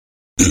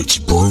It's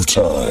brew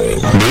time.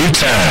 Brew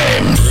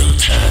time. Brew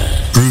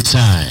time. Brew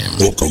time.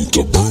 Welcome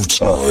to Brew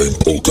Time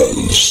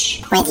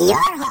Polkas. With your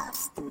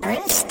host,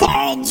 Brewster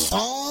J.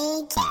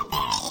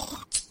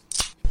 Cadbury.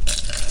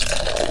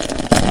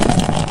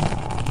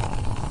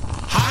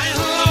 Hi,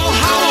 hello,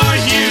 how are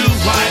you?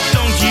 Why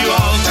don't you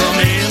all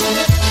come in?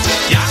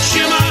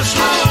 Yakshimas,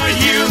 how are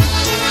you?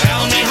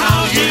 Tell me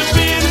how you've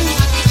been.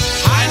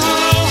 Hi,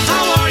 hello,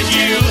 how are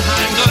you?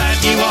 I'm glad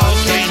you all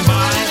came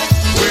by.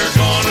 We're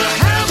gonna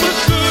have a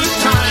good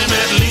time,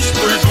 at least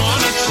we're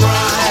gonna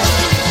try.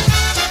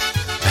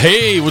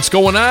 Hey, what's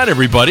going on,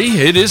 everybody?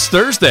 It is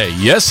Thursday.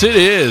 Yes, it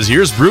is.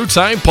 Here's Brew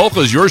Time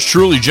Polkas. Yours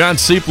truly, John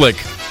Seplick.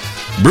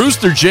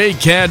 Brewster J.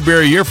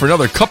 Cadbury here for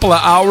another couple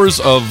of hours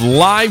of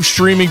live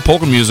streaming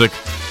polka music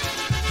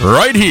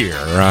right here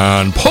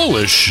on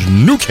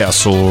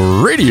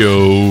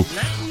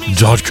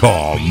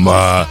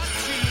PolishNewcastleRadio.com.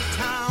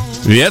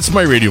 That's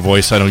my radio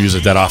voice. I don't use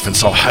it that often,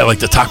 so I like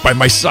to talk by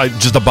my side,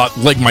 just about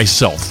like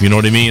myself. You know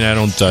what I mean? I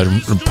don't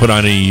put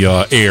on any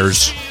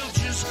airs.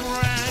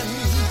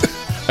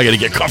 I got to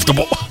get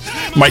comfortable.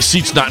 My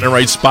seat's not in the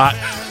right spot.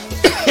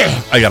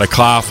 I got a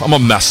cough. I'm a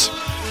mess.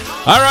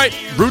 All right,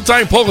 Brew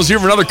Time Polka's here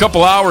for another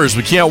couple hours.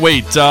 We can't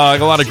wait.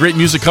 Got a lot of great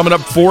music coming up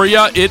for you.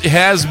 It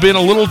has been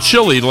a little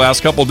chilly the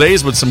last couple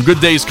days, but some good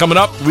days coming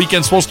up.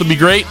 Weekend's supposed to be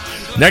great.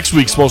 Next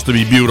week's supposed to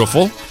be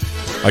beautiful.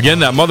 Again,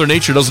 that Mother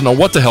Nature doesn't know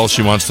what the hell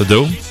she wants to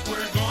do.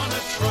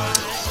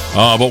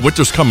 But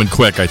winter's coming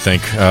quick, I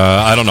think.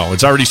 I don't know.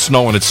 It's already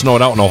snowing. It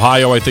snowed out in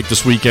Ohio, I think,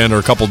 this weekend or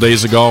a couple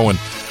days ago, and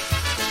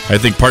I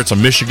think parts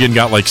of Michigan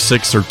got like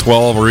 6 or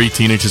 12 or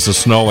 18 inches of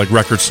snow, like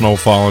record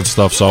snowfall and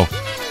stuff, so...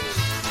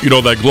 You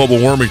know, that global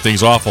warming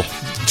thing's awful.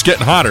 It's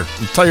getting hotter.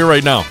 I'll tell you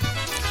right now.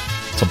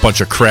 It's a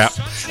bunch of crap.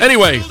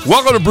 Anyway,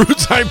 welcome to Brew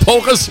Time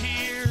Polkas.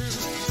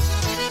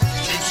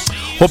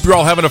 Hope you're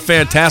all having a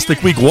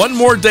fantastic week. One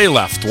more day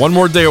left. One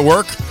more day of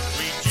work.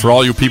 For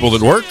all you people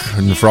that work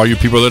and for all you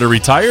people that are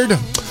retired,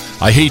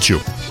 I hate you.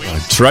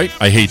 That's right.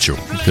 I hate you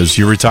because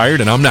you're retired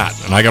and I'm not,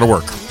 and I got to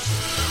work.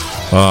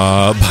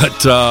 But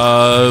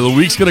the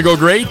week's going to go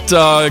great.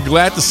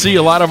 Glad to see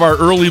a lot of our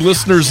early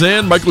listeners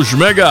in. Michael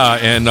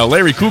Zhmega and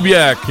Larry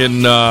Kubiak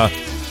and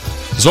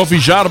Zofie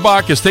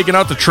Jadabak has taken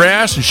out the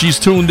trash, and she's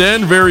tuned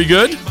in. Very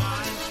good.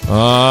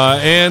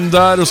 And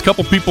there's a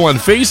couple people on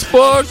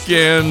Facebook,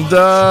 and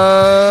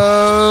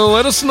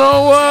let us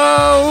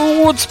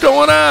know what's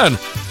going on.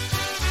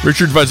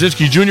 Richard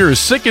Wazinski Jr. is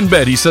sick in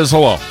bed. He says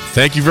hello.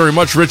 Thank you very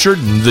much, Richard,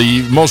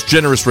 the most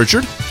generous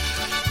Richard.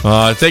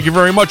 Thank you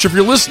very much. If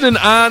you're listening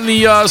on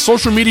the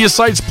social media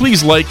sites,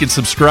 please like and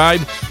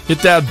subscribe. Hit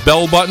that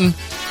bell button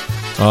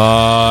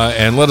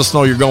and let us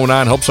know you're going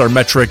on. Helps our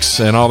metrics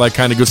and all that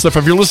kind of good stuff.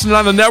 If you're listening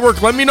on the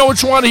network, let me know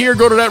what you want to hear.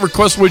 Go to that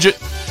request widget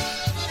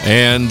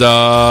and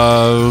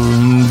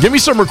give me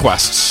some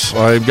requests.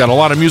 I've got a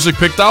lot of music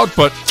picked out,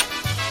 but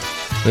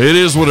it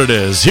is what it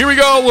is. Here we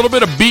go. A little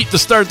bit of beat to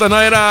start the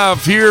night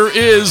off. Here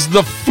is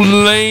The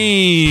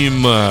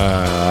Flame.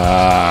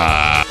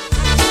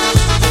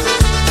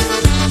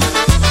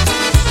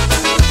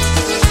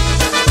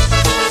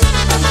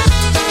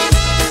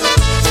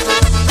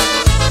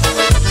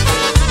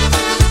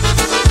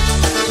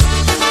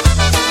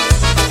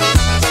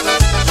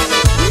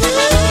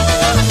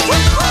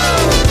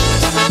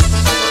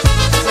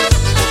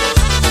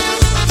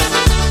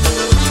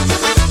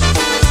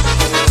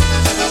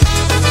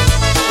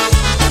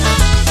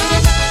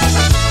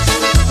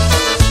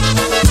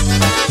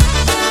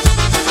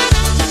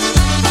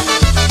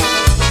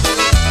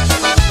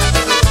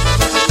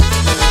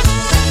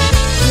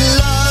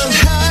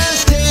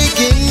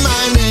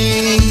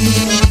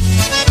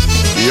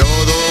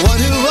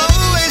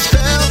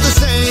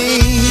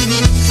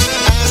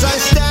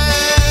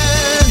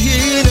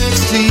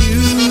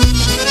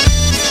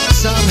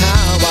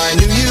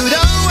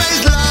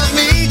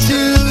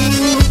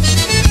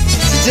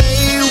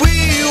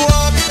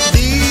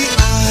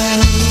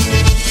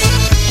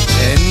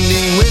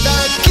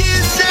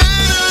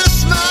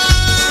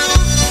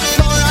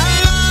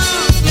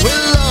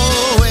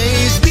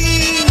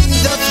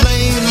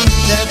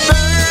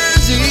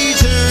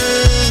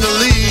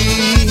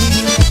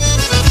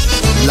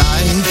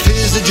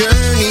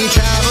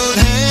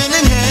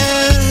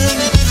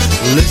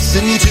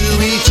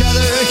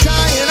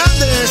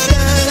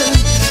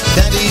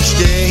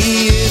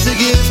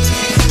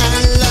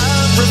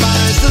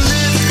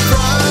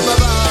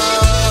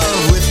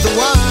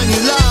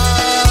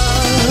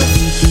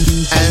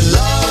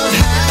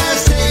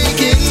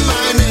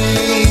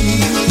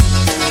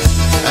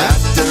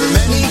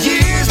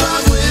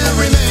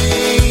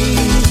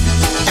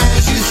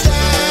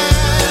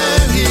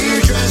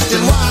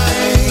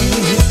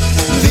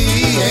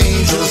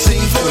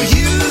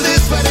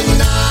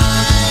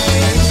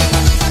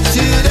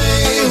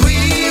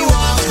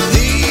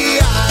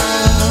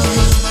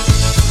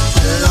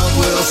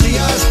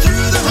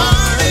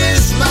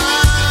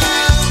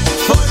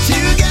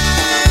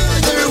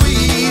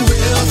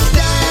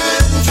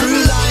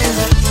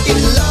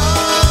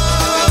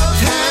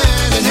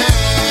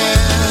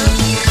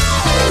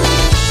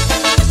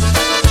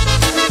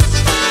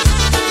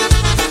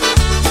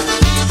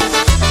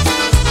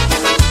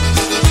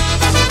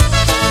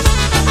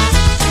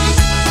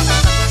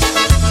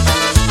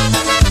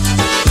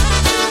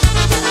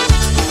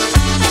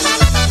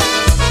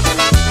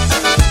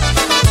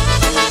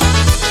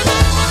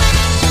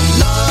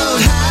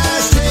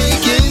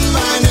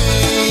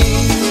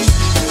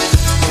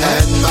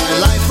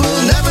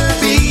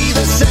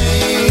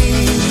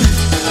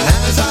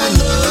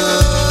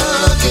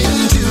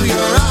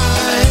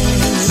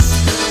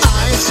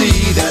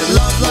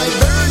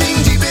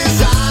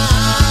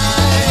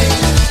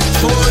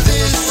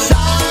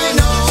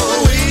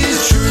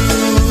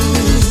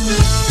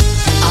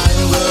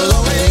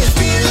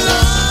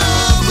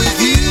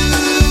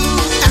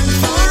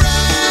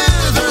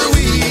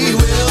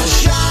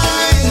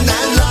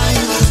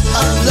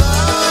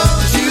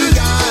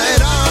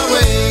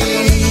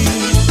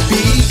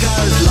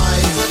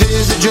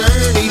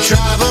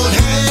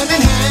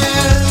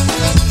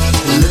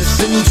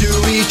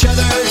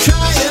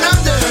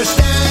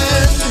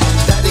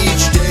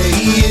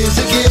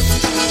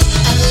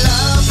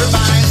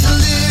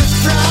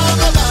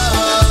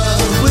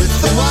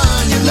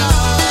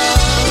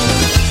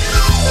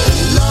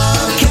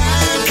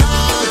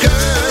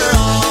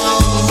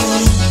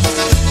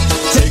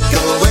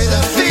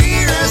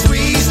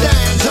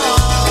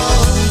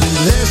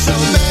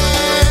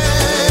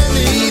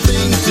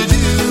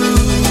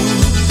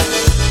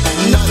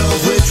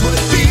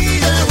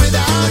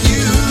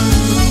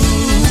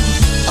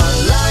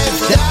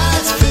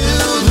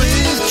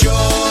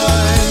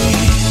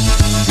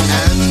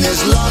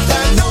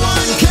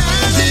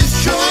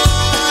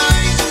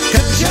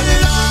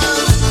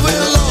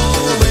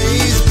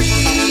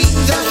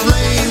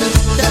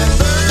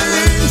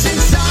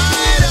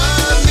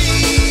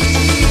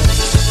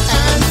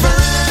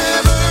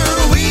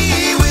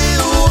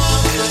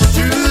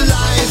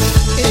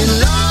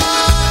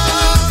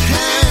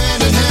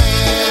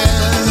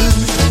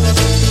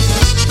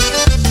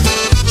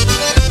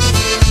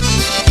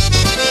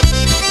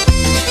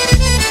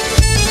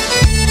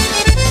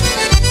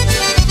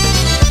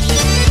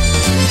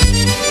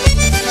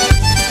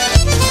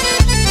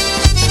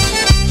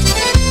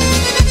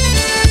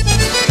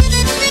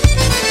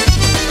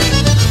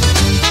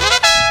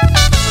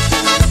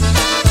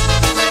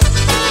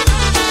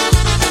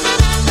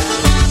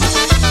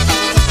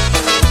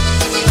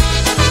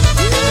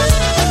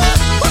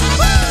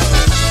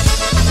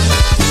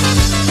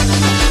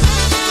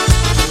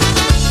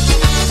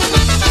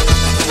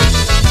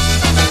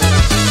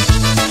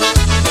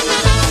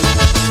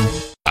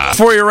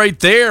 For you right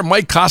there,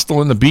 Mike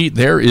Costel in the beat.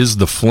 There is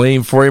the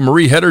flame for you.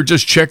 Marie Hedder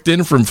just checked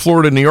in from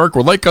Florida, New York.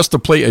 Would like us to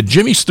play a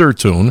Jimmy Sturr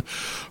tune.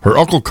 Her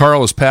Uncle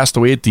Carl has passed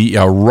away at the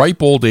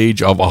ripe old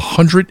age of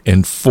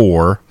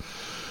 104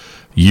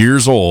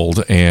 years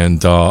old,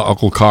 and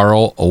Uncle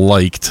Carl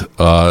liked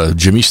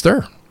Jimmy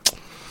Sturr.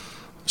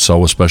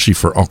 So especially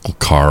for Uncle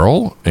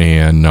Carl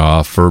and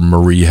for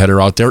Marie Hedder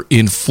out there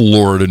in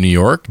Florida, New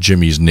York,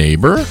 Jimmy's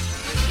neighbor.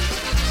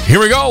 Here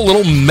we go,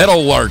 little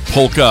Meadowlark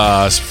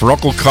polkas for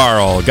Uncle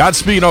Carl.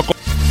 Godspeed, Uncle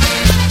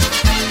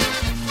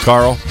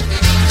Carl.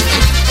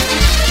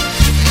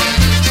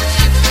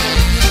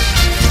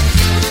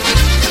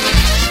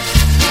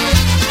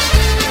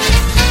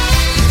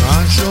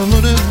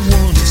 Zasione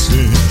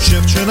włosy,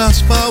 dziewczyna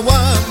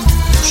spała,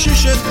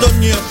 przyszedł do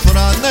niej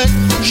poranek,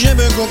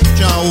 żeby go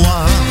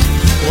chciała.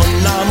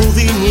 Ona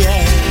mówi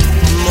nie,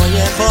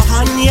 moje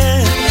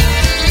kochanie,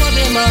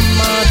 tobie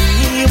mama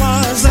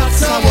miła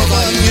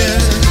zacałowanie.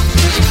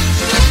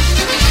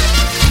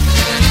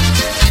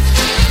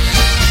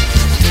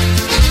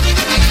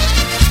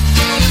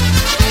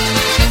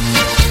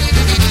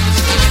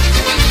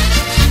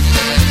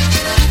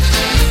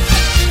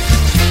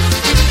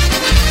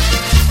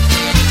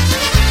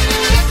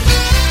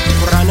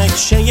 Franek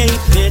się jej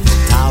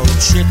pytał,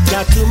 czy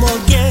ja tu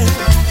mogę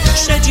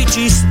siedzieć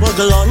i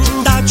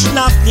spoglądać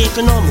na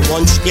piękną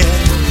łącznie.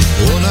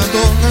 Ona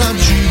go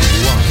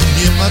radziła,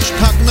 nie patrz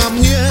tak na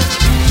mnie,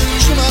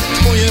 trzyma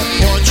twoje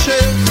oczy,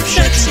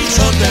 przekrzycz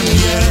ode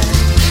mnie.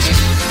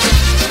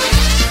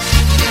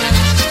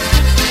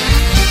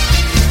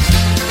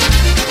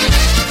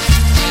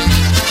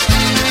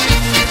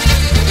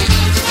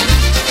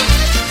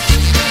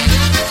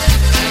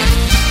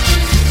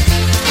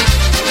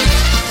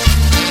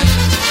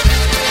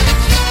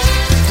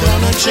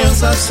 Się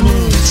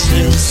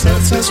zasmucił,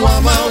 serce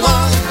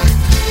złamała.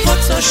 Po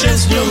co się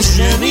z nią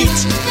żenić,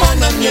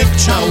 ona nie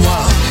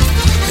chciała.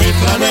 Hej,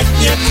 Franek,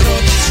 nie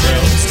proszę,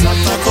 za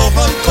to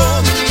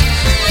kochanką.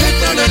 Hej,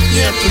 Franek,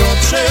 nie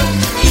proszę,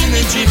 inne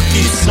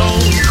dziwki są.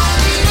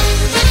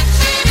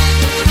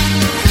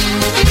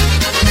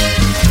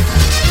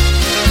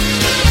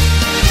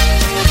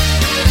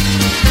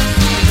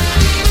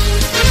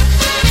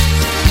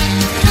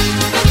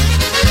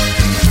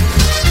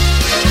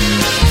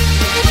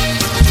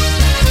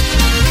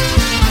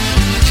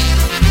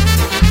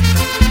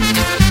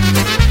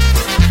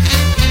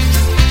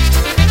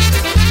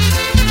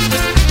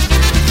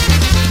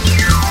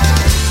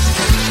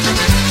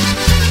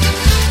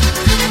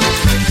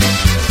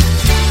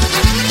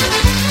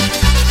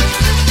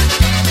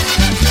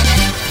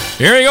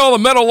 Here you go, the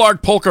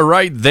Meadowlark polka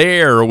right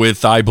there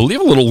with, I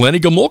believe, a little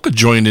Lenny Gomulka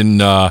joined in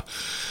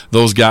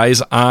those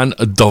guys on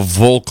the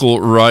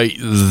vocal right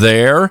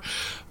there.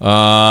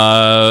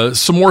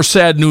 Some more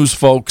sad news,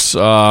 folks.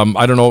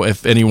 I don't know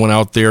if anyone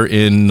out there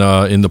in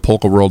the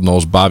polka world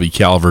knows Bobby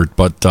Calvert,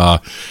 but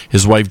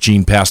his wife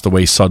Jean passed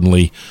away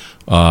suddenly.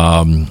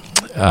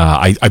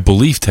 I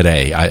believe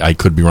today. I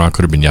could be wrong.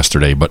 Could have been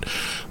yesterday, but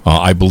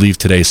I believe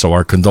today. So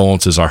our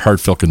condolences, our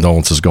heartfelt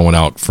condolences, going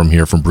out from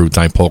here from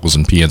Brewtime Polkas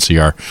and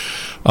PNCR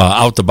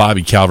out to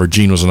Bobby Calvert.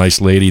 Jean was a nice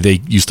lady. They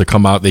used to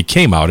come out. They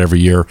came out every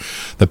year.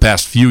 The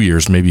past few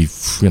years, maybe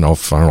I don't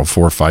know,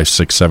 4, 5,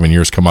 6, 7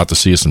 years, come out to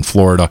see us in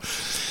Florida.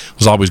 It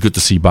was always good to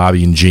see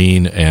Bobby and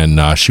Jean,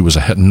 and she was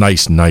a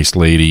nice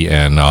lady,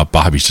 and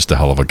Bobby's just a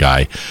hell of a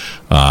guy.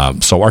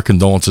 So our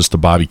condolences to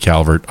Bobby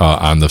Calvert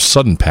on the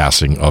sudden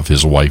passing of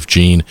his wife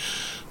Jean.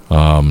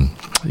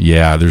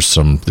 Yeah, there's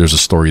a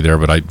story there,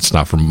 but it's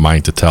not for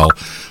mine to tell.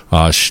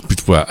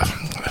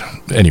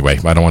 Anyway,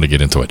 I don't want to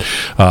get into it.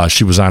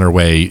 She was on her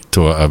way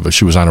to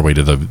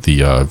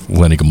the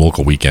Lenny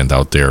Gomulka weekend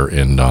out there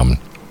in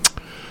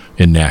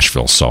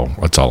Nashville. So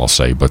that's all I'll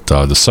say. But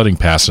the sudden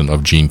passing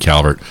of Jean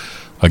Calvert,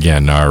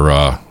 again,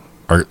 our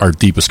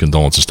deepest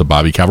condolences to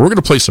Bobby Calvert. We're going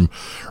to play some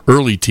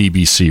early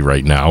TBC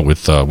right now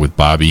with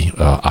Bobby,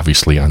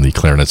 obviously on the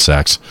clarinet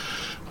sax.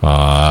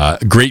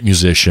 Great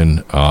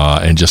musician,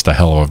 and just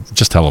hell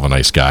of a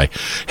nice guy.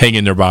 Hang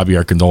in there, Bobby.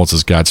 Our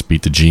condolences.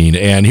 Godspeed to Gene.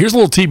 And here's a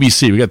little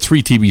TBC. We got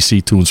 3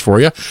 TBC tunes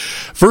for you.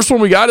 First one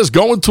we got is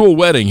Going to a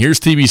Wedding. Here's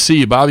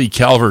TBC, Bobby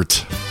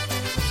Calvert.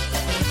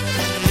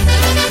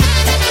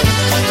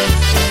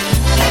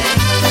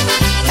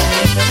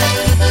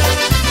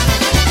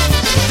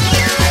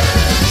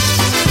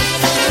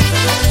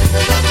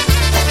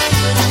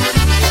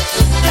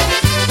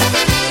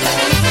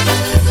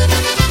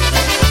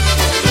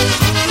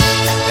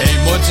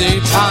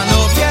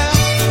 Panowie,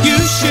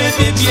 już się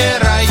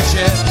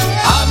wybierajcie,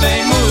 a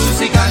wej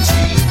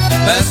muzykanci,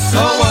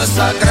 wesoło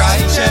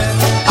zagrajcie,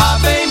 a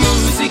wej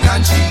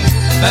muzykanci,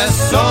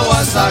 wesoło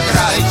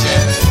zagrajcie.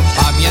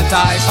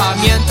 Pamiętaj,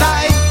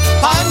 pamiętaj,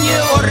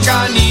 panie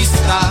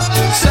organista,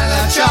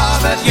 Selecia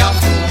we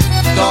wianku,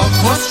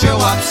 do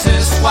kościoła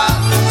przysła,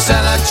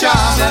 Selecia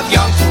we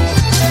wianku,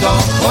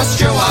 do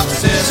kościoła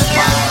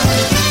przysła.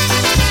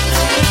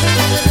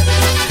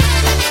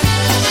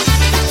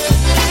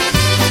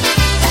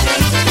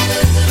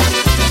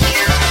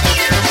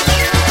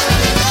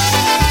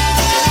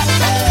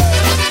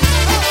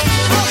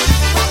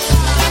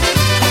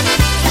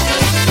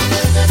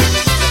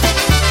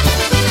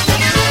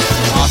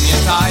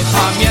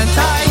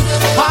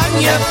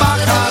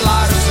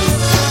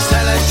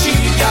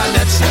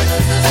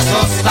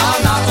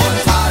 został na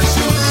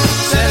ołtarzu.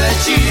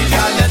 Przeleci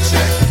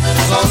wianeczek,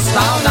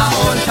 został na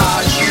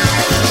ołtarzu.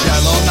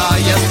 Zielona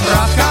jest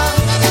traka,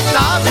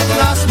 nawet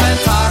na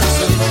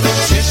cmentarzu.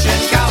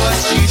 Przysięgałeś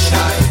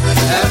dzisiaj,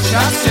 w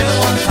czasie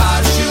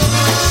ołtarzu.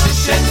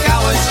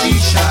 Przysięgałeś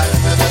dzisiaj,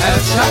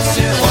 w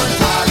czasie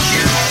ołtarzu.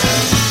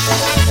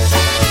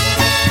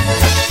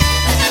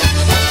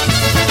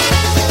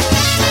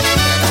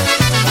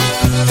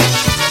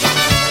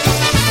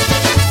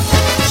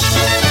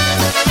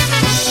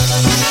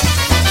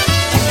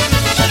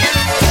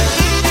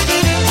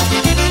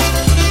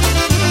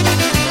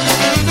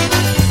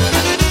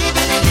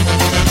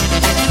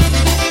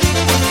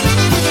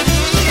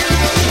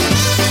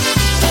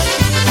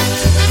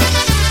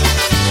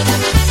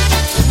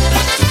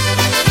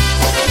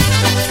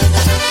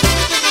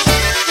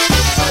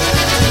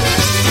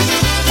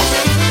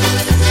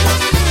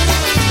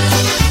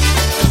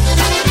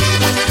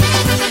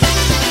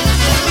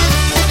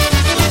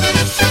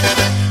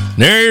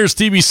 There's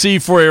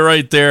TBC for you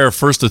right there.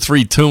 First of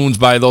three tunes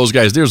by those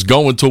guys. There's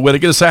Going to Win. I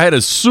guess I had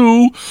a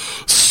Sue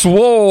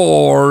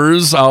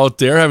Swars out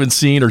there. Haven't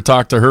seen or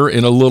talked to her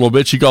in a little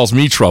bit. She calls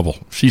me Trouble.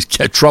 She's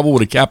Trouble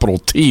with a capital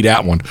T,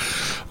 that one.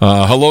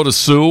 Hello to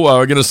Sue.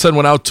 We're going to send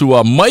one out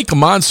to Mike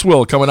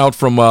Monswell, coming out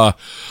from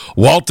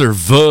Walter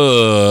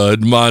Vud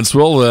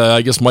Monswell.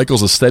 I guess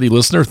Michael's a steady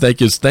listener.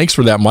 Thanks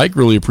for that, Mike.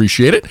 Really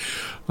appreciate it.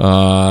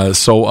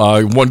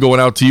 So one going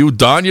out to you.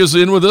 Danya's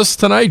in with us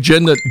tonight.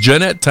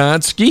 Jeanette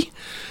Tonsky.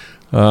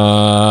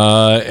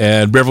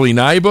 And Beverly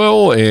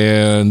Nibel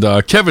and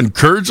Kevin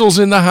Kurgel's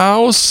in the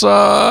house.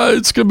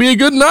 It's going to be a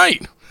good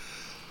night.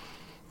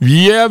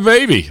 Yeah,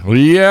 baby.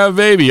 Yeah,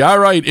 baby. All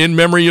right. In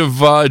memory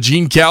of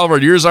Gene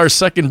Calvert, here's our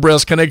second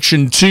Brass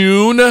Connection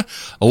tune. I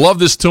love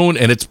this tune,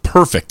 and it's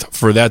perfect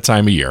for that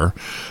time of year.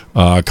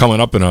 Coming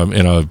up in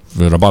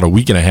about a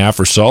week and a half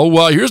or so.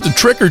 Here's the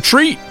Trick or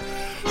Treat.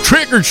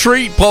 Trick or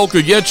Treat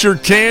polka. Get your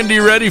candy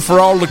ready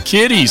for all the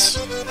kiddies.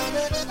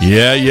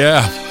 Yeah,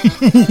 yeah.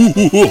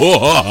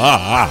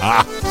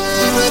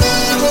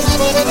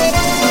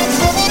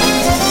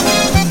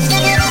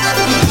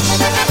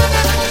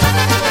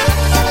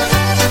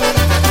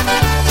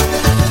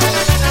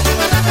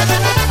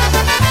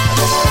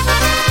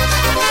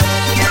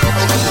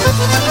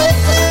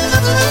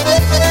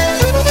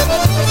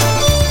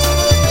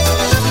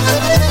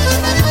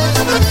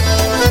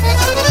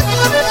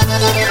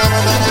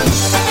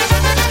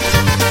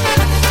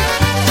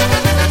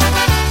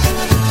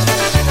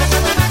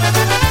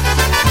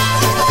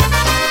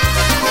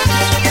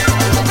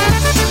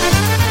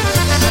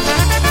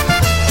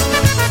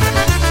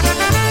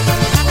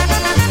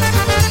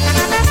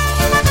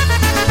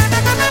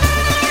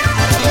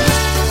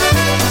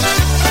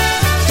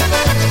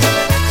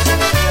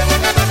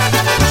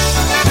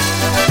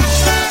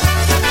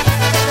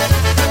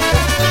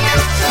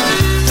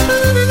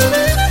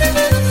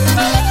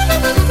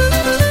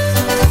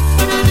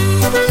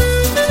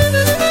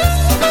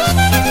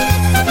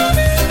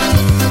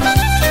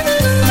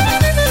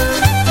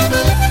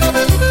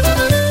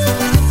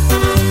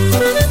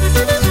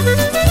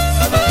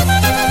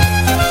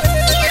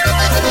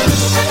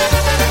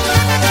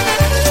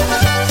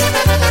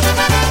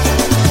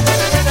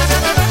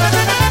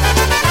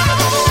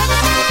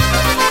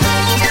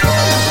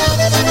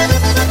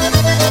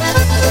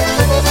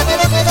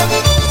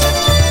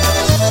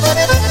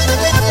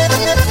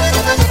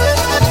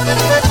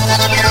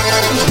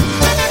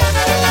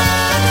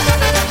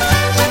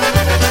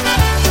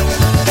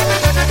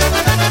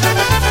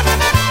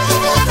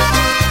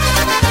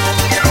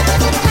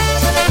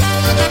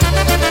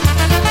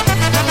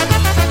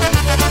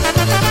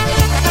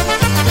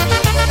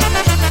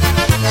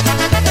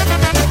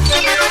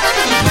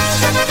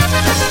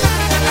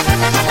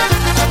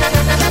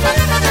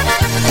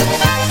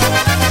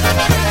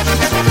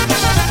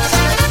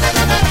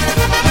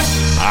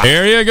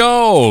 There you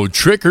go.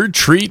 Trick or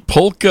Treat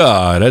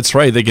polka. That's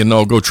right. They can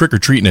go trick or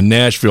treating in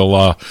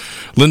Nashville.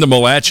 Linda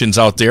Malachin's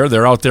out there.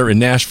 They're out there in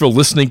Nashville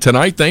listening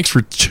tonight. Thanks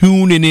for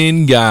tuning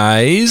in,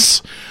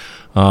 guys.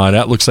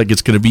 That looks like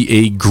it's going to be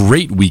a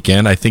great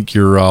weekend. I think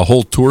your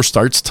whole tour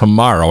starts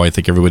tomorrow. I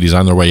think everybody's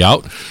on their way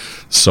out.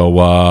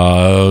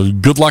 So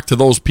good luck to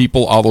those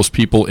people, all those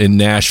people in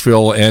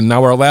Nashville. And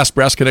now our last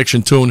Brass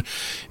Connection tune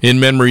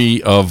in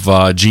memory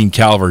of Gene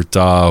Calvert,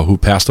 who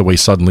passed away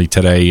suddenly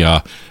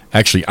today,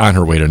 actually on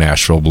her way to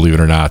Nashville, believe it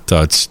or not.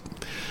 It's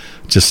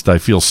just, I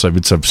feel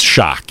it's a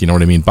shock, you know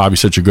what I mean? Bobby's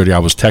such a good guy. I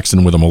was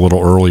texting with him a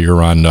little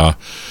earlier on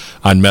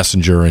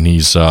Messenger, and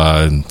he's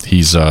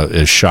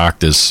as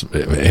shocked as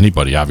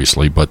anybody,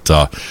 obviously,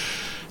 but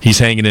he's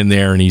hanging in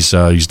there, and he's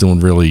doing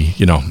really,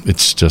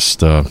 it's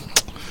just...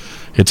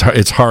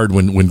 It's hard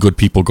when good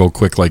people go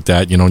quick like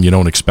that, and you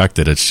don't expect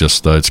it. It's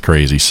just it's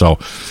crazy. So,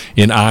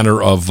 in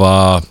honor of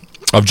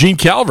Gene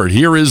Calvert,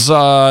 here's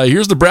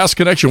the Brass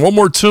Connection. One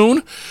more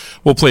tune.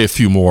 We'll play a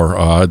few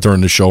more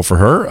during the show for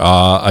her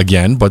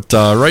again. But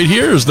right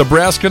here is the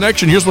Brass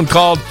Connection. Here's one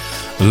called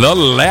 "The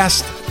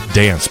Last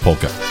Dance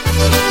Polka."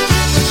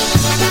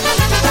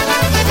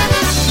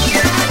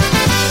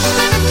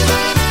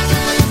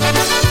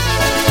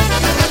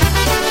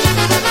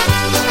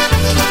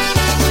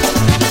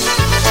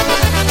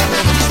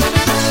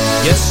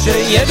 Jeszcze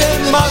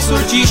jeden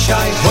Mazur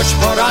dzisiaj, choć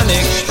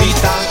poranek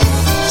świta.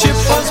 Czy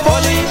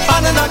pozwoli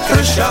panna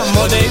Krysia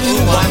młodej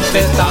ułań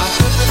pyta?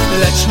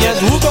 Lecz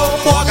niedługo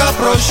błaga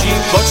prosi,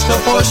 choć to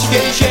po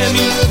swej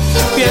ziemi.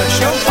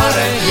 Pierwszą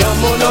parę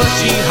ją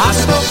urodzi,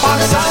 hasło par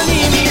za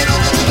nimi.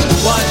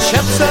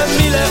 Łańszewce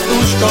mile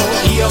uszką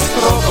i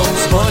ostrogą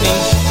dzwoni.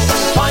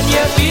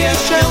 Panie bije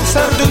się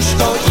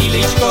serduszko i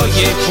liczko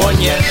jej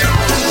płonie.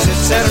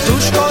 Czy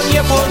serduszko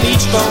nie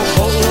policzką,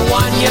 bo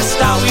ułanie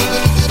stawi.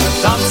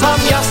 Tam za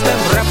miastem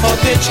w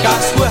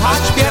repotyczkach słychać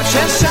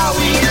pierwsze strzały.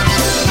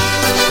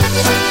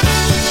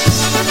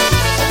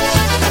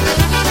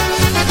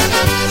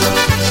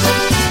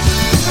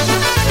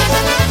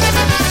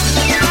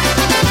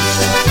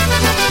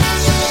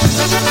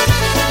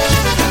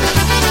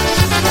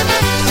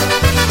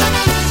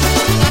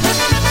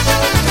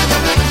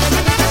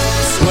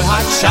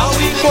 Słychać szał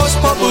i głos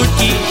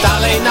pobudki,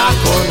 dalej na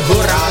koń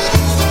góra.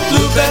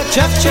 Lubę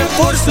dziewczę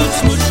porsut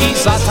smutki,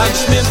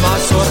 zatańczmy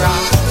Mazura.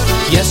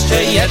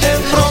 Jeszcze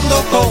jeden prom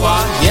dokoła,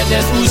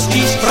 jeden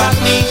ustki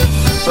spratni.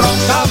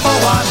 Promka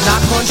woła,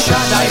 na koń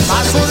siadaj,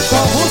 Mazur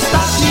to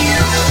ostatni.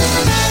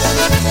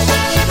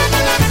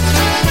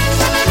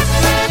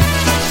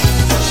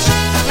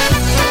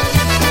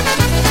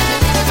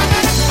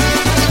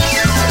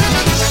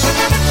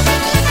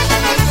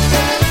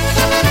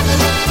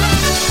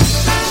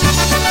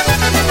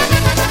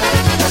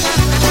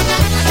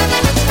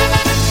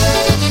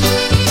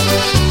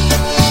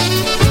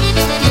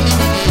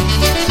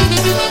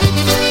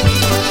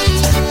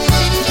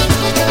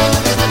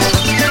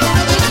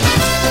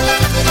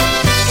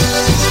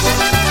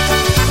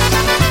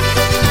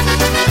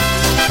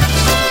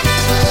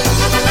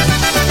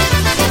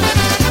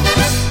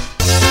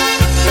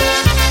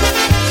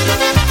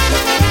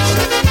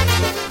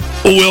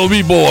 Will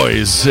be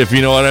boys, if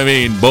you know what I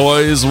mean.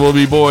 Boys will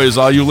be boys.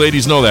 All you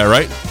ladies know that,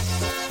 right?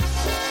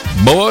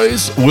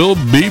 Boys will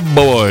be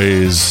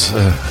boys.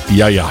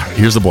 Yeah.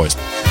 Here's the boys.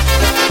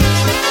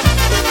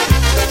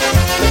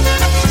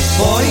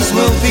 Boys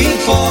will be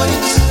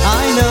boys.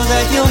 I know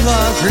that you'll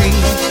agree.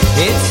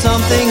 It's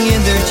something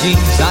in their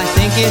genes. I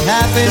think it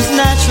happens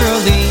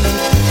naturally.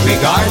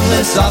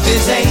 Regardless of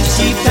his age,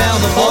 deep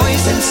down the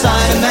boy's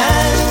inside a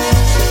man.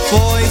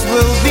 Boys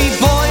will be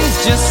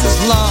boys just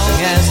as long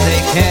as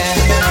they can.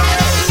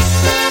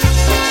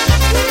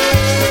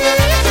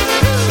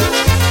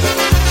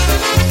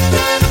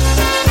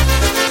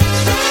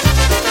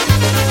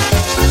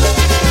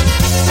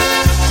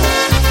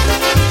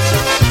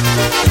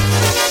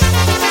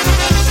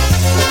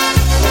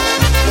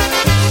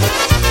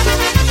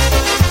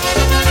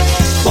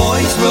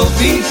 Boys will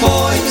be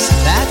boys,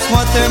 that's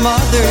what their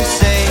mothers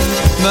say.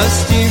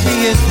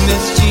 Mysterious,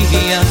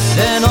 mischievous,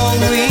 and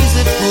always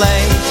at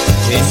play.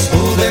 In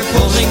school they're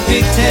pulling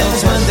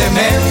pigtails when they're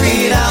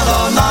married out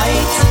all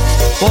night.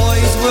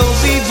 Boys will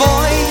be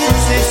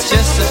boys, it's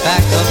just a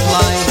fact of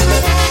life.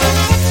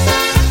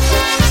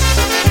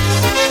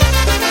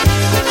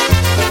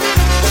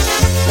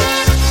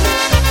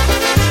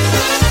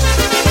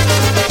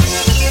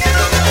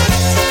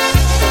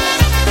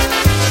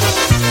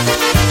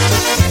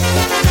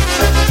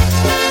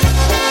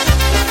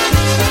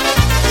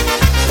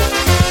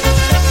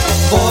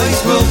 Boys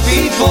will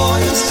be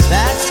boys,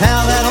 that's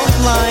how that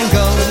old line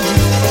goes.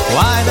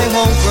 Why they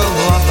won't grow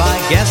up,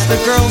 I guess the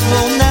girls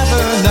will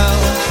never know.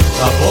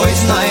 A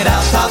boys' night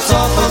out tops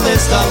off a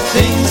list of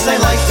things they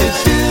like to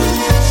do.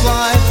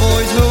 Why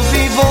boys will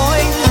be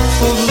boys,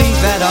 we'll leave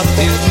that up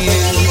to you.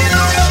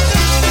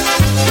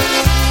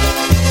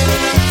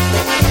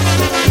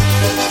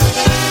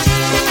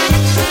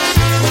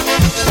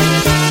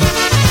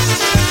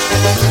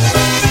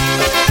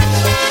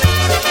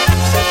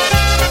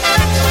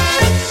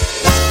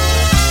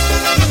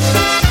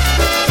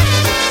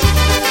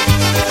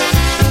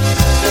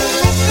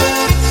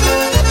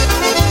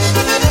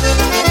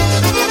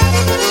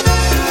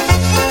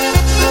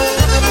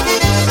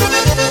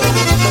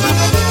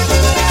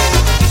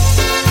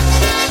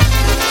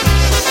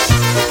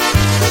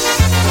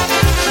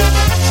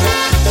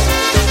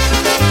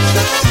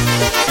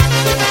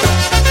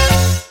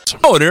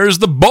 Oh, there's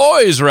the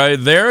boys right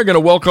there. Going to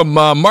welcome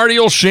Marty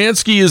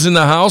Olshansky is in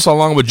the house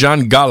along with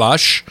John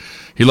Galash.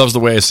 He loves the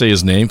way I say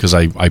his name because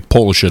I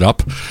Polish it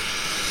up.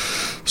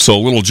 So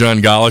little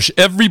John Galash.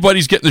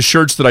 Everybody's getting the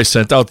shirts that I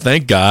sent out.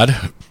 Thank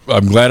God.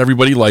 I'm glad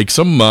everybody likes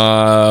them.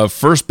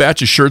 First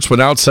batch of shirts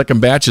went out. Second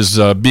batch is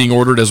being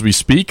ordered as we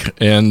speak.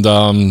 And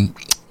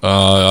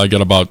I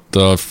got about,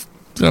 I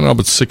don't know,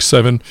 about 6,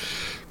 7.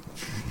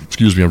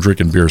 Excuse me, I'm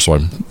drinking beer, so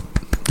I'm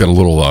got a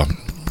little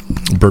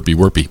burpy.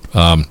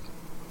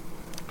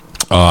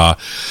 I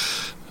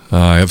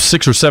have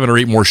 6 or 7 or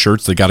 8 more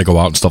shirts. They got to go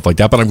out and stuff like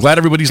that. But I'm glad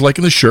everybody's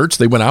liking the shirts.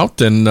 They went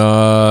out, and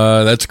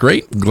that's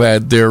great.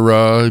 Glad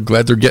they're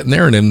getting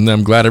there, and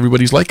I'm glad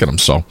everybody's liking them.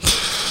 So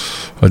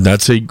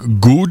that's a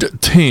good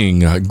thing.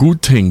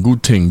 Good thing.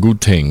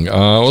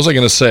 What was I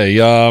going to say?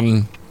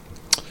 Going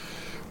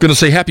to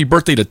say happy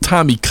birthday to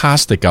Tommy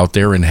Kostick out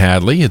there in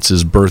Hadley. It's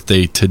his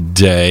birthday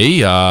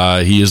today.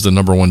 He is the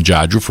number 1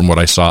 Jadru from what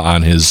I saw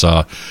on his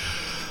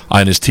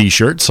on his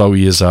T-shirt. So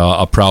he is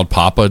a proud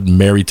papa,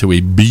 married to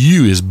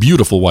his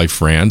beautiful wife,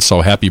 Fran.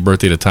 So happy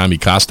birthday to Tommy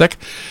Kostek.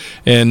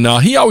 And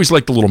he always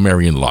liked the little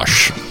Marion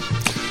Lush.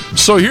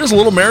 So here's a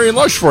little Marion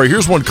Lush for you.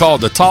 Here's one called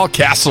The Tall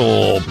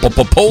Castle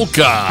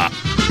Polka.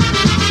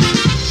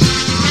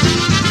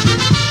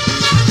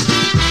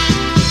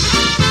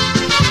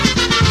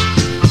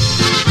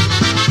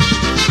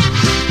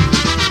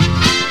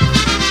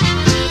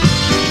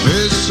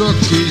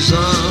 Wysoki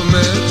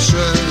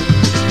zameczek,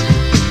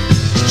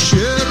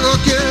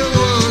 szerokie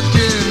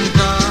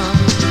okienka,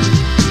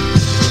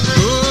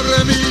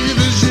 które mi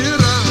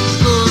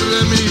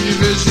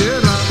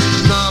wyziera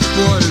na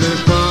pole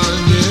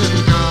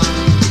panienka.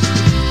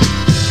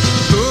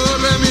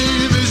 Które mi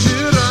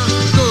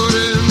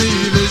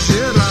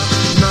wyziera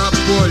na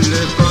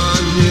pole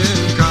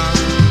panienka.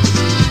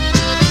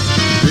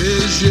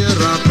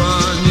 Wyziera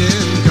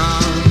panienka,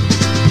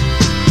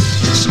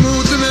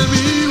 smutne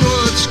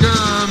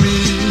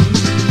miłoczkami.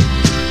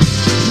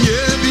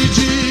 Nie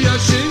widzi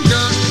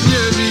Jasieńka,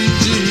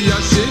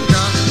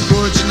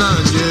 choć na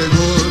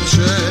niego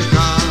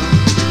czeka.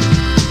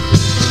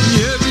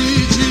 Nie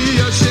widzi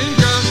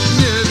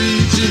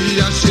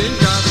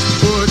Jasieńka,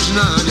 choć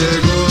na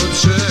niego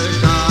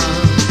czeka.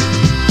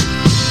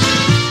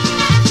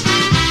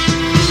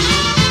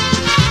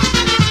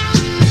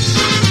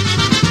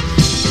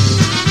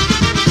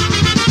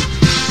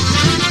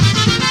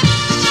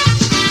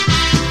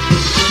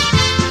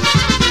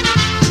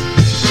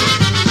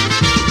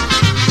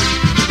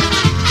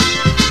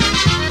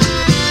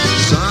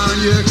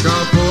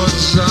 Zajechał pod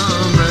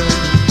zamek,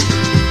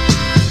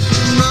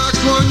 na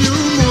koniu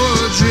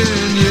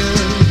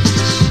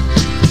młodzieniec,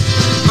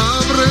 a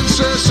w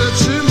ręce se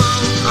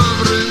trzymał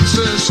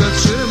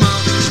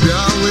z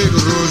białych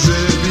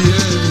róży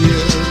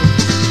wieniec.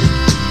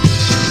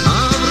 A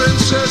w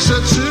ręce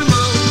se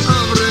trzymał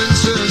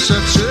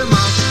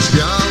z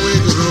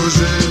białych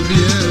róży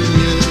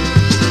wieniec.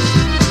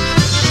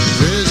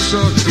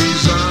 Wysoki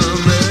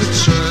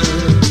zameczek,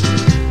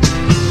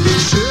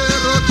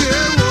 szerokie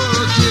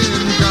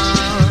okienka,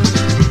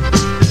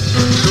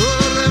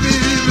 które mi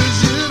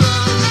wyziera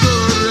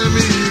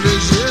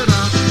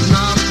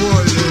na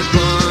pole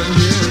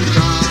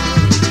panienka.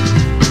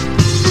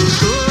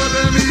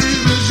 Które mi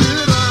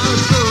wyziera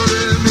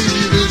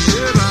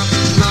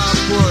na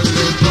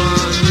pole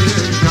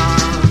panienka.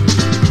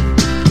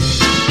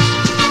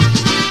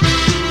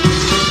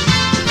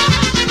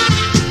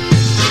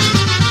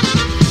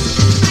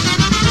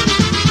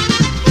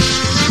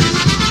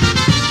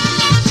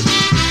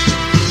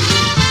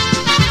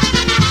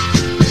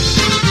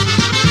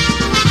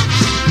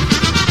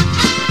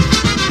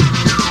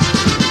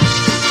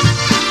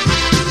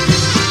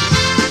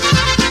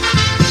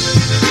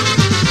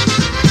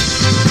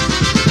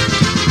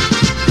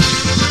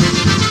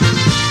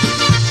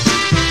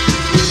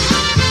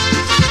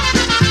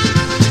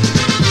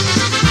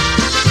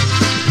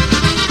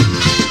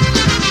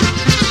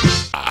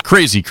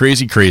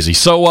 Crazy.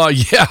 So,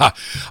 yeah,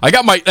 I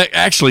got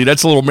actually,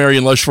 that's a little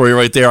Marion Lush for you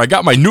right there. I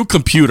got my new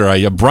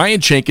computer. Brian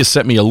Chankis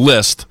sent me a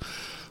list.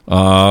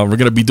 We're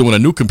going to be doing a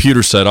new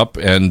computer setup,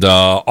 and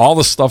all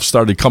the stuff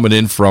started coming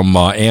in from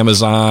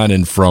Amazon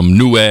and from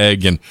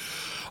Newegg and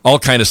all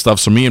kind of stuff.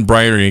 So me and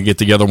Brian are going to get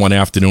together one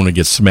afternoon and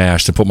get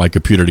smashed and put my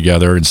computer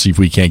together and see if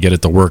we can't get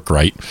it to work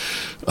right.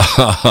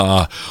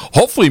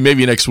 Hopefully,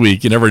 maybe next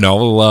week. You never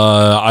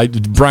know.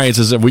 Brian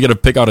says that we got to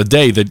pick out a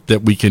day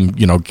that we can,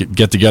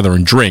 get together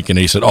and drink. And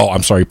he said, "Oh,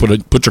 I'm sorry,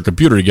 put your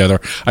computer together."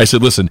 I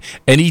said, "Listen,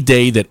 any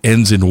day that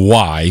ends in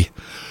Y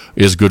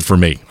is good for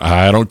me.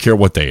 I don't care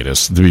what day it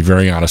is, to be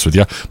very honest with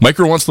you."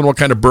 Micro wants to know what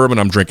kind of bourbon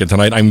I'm drinking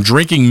tonight. I'm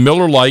drinking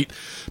Miller Lite,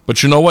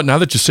 but you know what? Now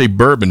that you say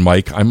bourbon,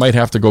 Mike, I might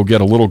have to go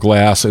get a little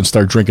glass and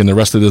start drinking the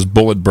rest of this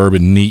Bullet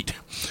bourbon neat.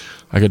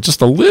 I got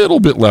just a little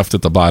bit left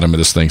at the bottom of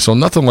this thing, so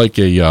nothing like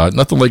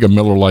a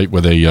Miller Lite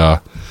with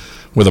a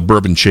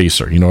bourbon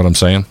chaser. You know what I'm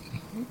saying?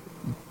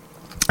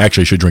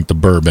 Actually, I should drink the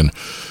bourbon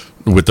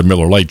with the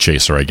Miller Lite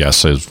chaser, I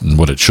guess, is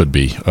what it should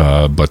be.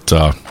 What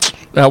are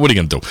you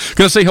going to do?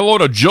 Going to say hello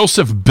to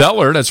Joseph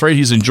Beller. That's right.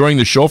 He's enjoying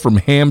the show from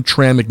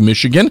Hamtramck,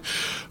 Michigan.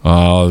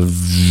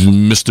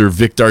 Mr.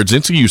 Vic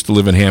Dardzinski used to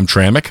live in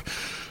Hamtramck.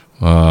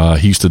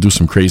 He used to do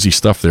some crazy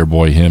stuff there,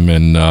 boy. Him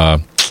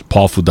and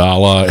Paul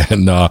Fudala,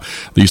 and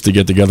they used to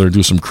get together and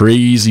do some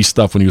crazy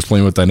stuff when he was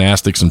playing with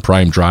Dynastics and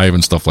Prime Drive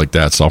and stuff like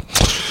that. So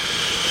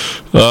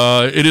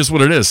it is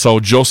what it is. So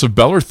Joseph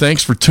Beller,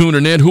 thanks for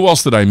tuning in. Who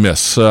else did I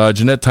miss?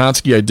 Jeanette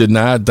Tonsky, I did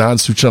not. Don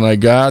Suchan, I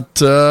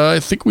got. I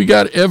think we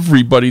got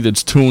everybody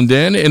that's tuned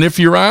in. And if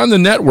you're on the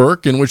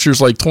network, in which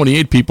there's like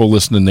 28 people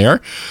listening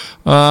there,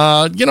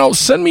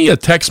 send me a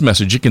text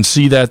message. You can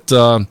see that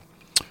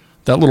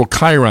little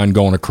Chiron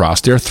going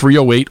across there,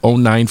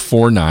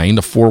 308-0949.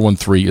 The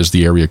 413 is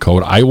the area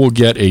code. I will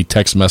get a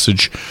text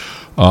message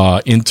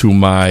into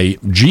my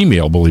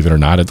Gmail, believe it or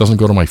not. It doesn't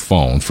go to my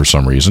phone for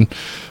some reason.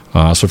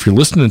 So if you're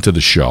listening to the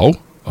show,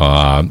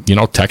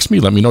 text me.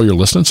 Let me know you're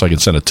listening so I can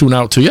send a tune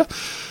out to you.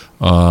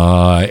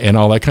 and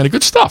all that kind of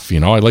good stuff.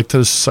 I like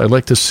to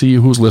see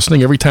who's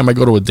listening. Every time I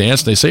go to a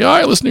dance, they say, "Oh,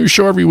 I listen to your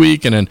show every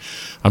week," and then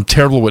I'm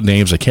terrible with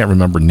names. I can't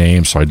remember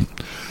names, so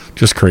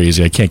just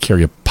crazy. I can't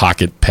carry a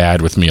pocket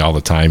pad with me all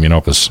the time,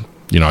 because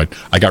I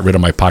got rid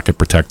of my pocket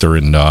protector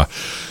in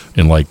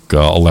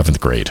 11th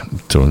grade.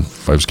 So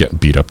if I was getting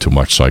beat up too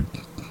much, so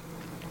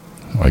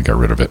I got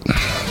rid of it.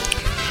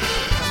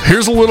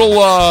 Here's a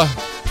little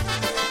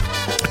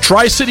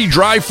Tri-City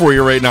Drive for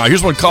you right now.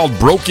 Here's one called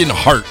Broken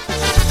Heart.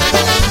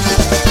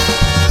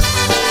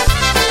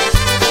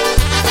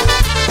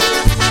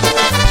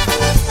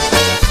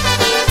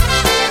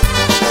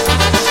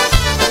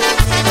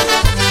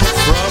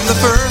 From the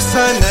first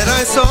time that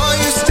I saw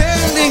you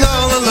standing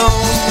all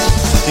alone,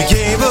 you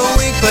gave a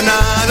wink but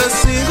not a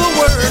single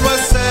word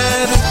was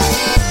said.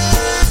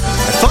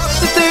 I thought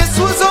that this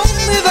was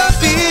only the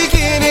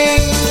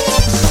beginning,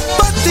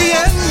 but the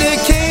end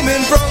it came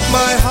and broke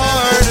my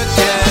heart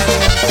again.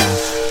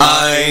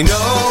 I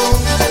know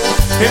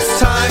it's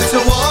time to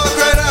walk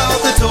right out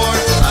the door.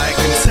 I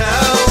can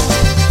tell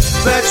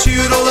that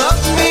you don't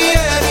love me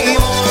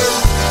anymore.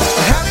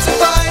 I have to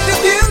find a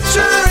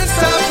future and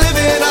stop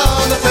living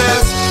on the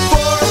past.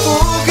 For a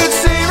fool could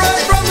say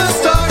right from the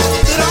start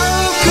that our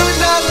love could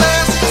not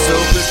last. So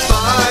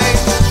goodbye,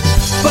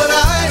 but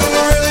I don't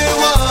really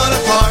want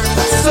to part.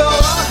 So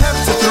I'll have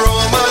to throw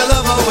my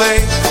love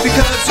away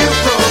because you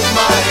broke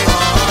my heart.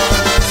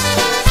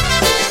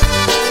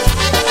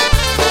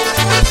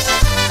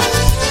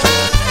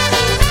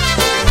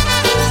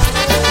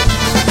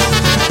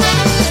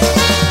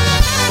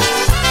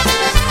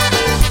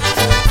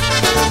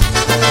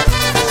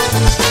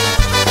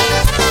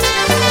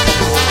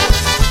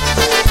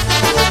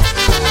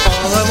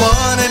 All I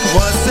wanted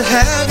was to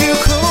have you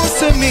close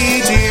to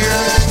me, dear,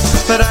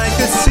 but I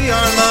could see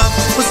our love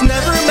was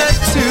never meant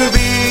to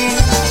be.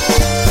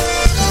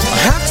 I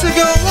have to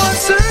go on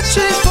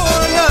searching for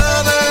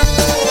another,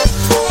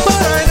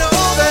 but I know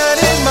that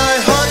in my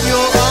heart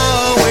you'll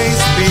always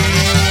be.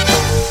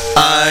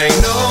 I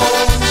know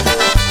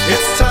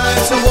it's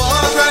time to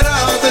walk right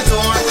out the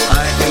door.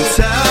 I can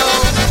tell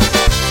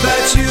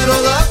that you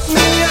don't love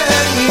me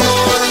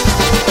anymore.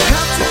 I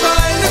have to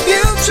find a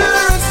future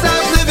and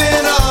stop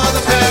living on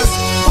the past.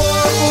 For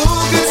a fool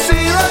could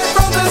see right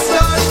from the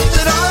start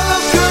that our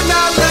love could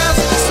not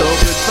last. So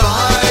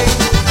goodbye,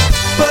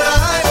 but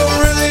I don't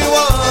really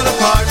want to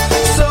part.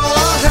 So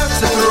I'll have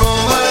to throw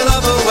my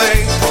love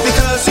away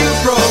because you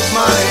broke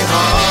my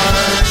heart.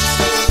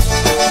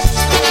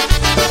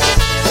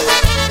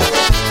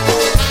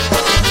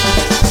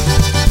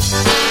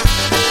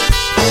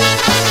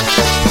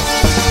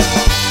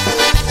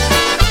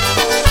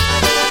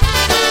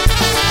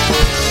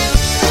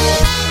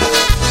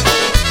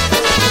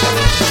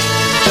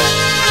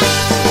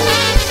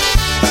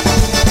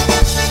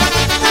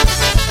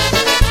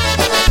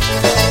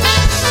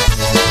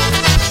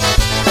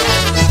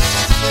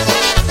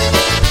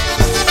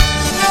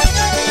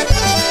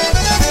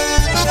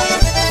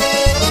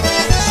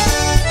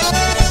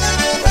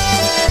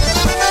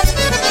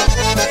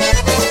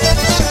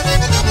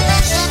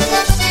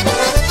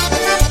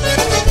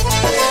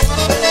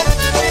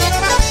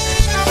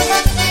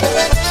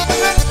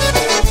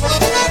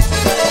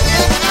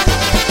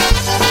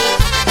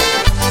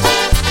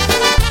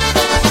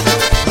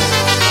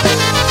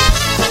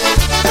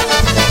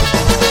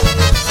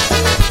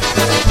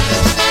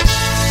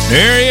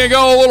 There you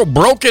go, a little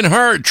Broken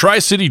Heart,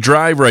 Tri-City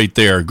Drive right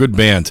there. Good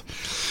band.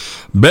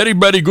 Betty,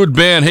 good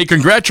band. Hey,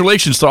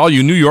 congratulations to all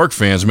you New York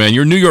fans, man.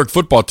 Your New York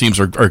football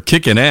teams are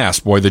kicking ass,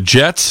 boy. The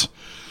Jets,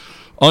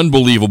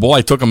 unbelievable.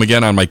 I took them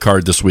again on my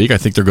card this week. I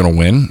think they're going to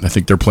win. I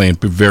think they're playing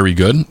very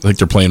good. I think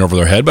they're playing over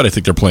their head, but I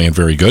think they're playing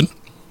very good.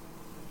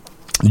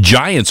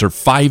 Giants are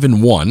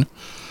 5-1.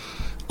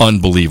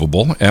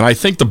 Unbelievable. And I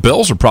think the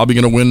Bills are probably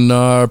going to win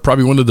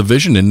the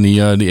division in the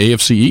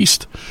AFC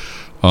East.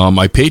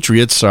 My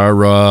Patriots are,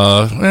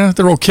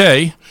 they're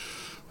okay.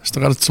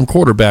 Still got some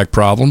quarterback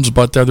problems,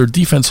 but their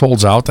defense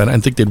holds out, and I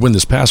think they'd win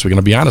this past week. And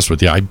I'll be honest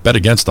with you, I bet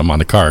against them on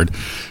the card.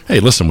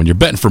 Hey, listen, when you're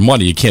betting for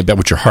money, you can't bet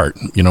with your heart.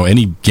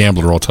 Any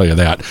gambler will tell you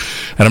that.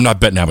 And I'm not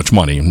betting that much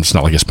money. It's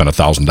not like I spent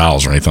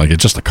 $1,000 or anything like it.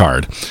 It's just a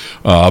card.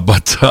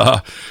 But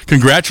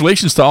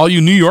congratulations to all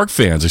you New York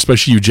fans,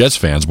 especially you Jets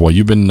fans. Boy,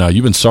 you've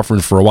been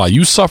suffering for a while.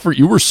 You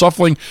were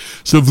suffering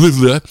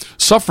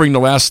the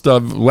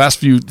last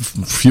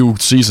few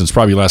seasons,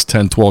 probably last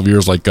 10, 12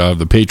 years, like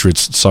the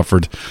Patriots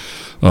suffered.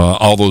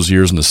 All those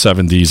years in the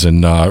 70s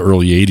and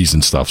early 80s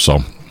and stuff.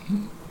 So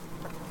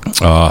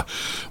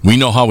we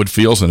know how it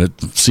feels, and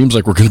it seems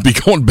like we're going to be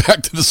going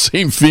back to the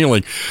same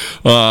feeling.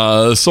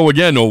 So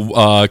again,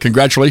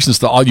 congratulations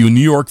to all you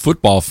New York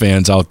football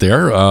fans out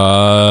there.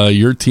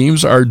 Your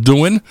teams are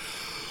doing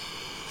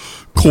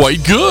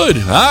quite good.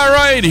 All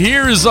right,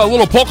 here's a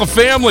little Polka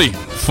Family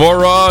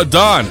for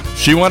Dawn.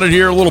 She wanted to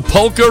hear a little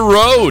Polka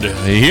Road.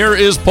 Here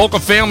is Polka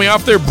Family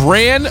off their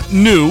brand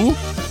new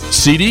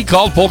CD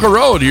called Polka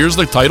Road. Here's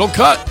the title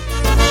cut.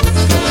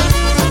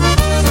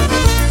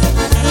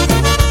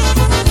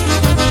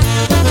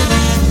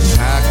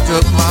 Packed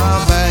up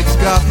my bags,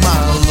 got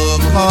my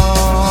look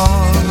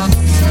on.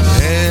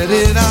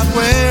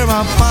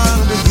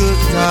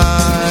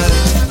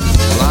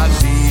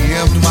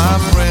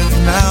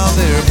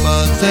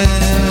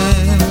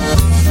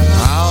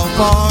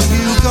 are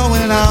you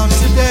going out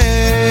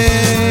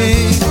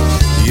today?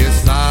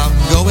 Yes, I'm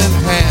going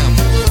ham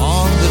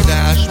on the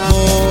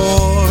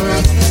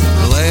dashboard,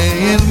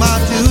 playing my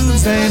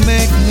tunes, they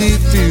make me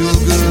feel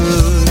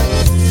good.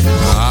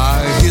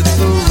 I hit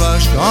the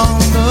rush on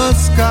the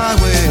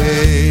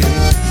skyway,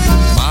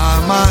 my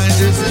mind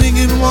is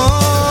thinking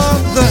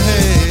what the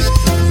heck.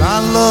 I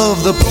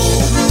love the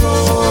polka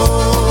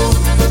road,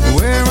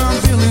 where I'm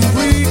feeling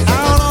free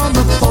out on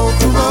the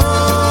polka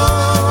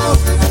road.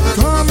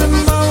 Come and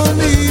follow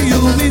me,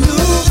 you'll meet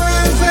new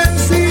friends and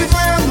see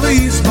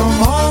families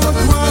from all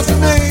across the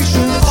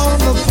nation on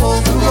the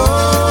polka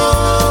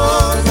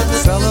road.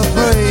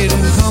 Celebrate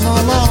and come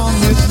along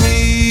with me.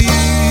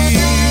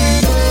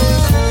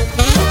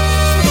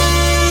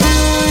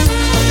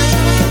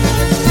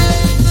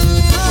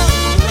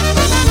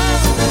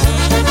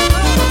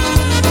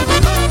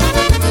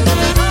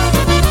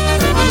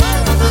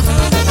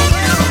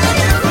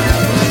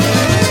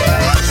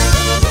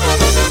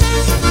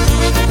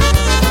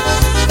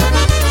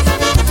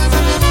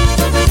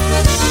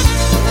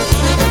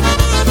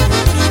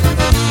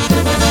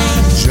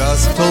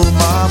 Just told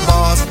my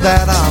boss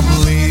that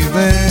I'm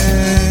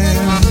leaving,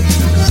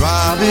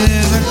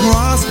 driving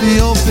across the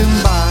open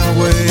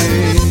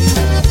byway.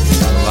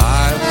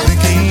 I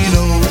think he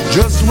knows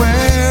just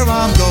where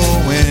I'm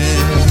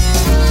going,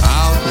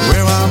 out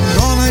where I'm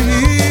gonna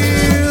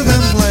hear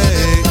them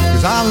play.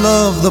 'Cause I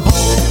love the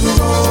polka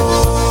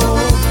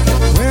road,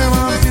 where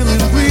I'm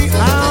feeling free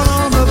out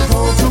on the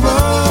polka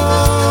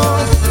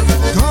road.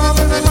 Come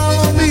and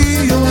follow me,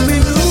 you'll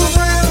meet new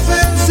friends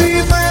and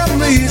see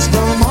families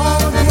from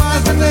all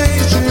across the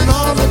nation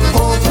on the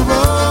polka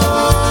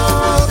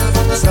road.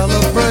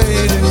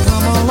 Celebrate and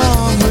come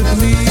along with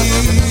me.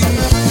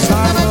 'Cause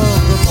I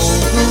love the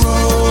polka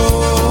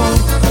road,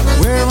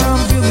 where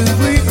I'm feeling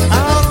free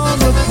out on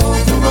the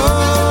polka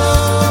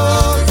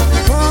road.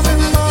 Come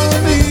and follow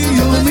me,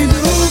 you'll meet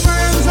new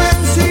friends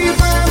and see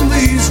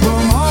families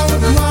from all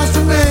across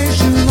the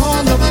nation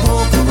on the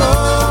polka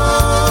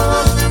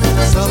road.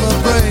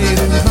 Celebrate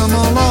and come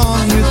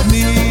along with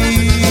me.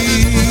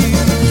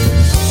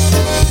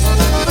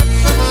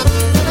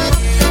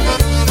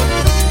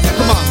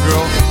 Come on,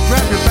 girl,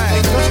 grab your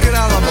bag, let's get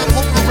out on the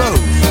polka road.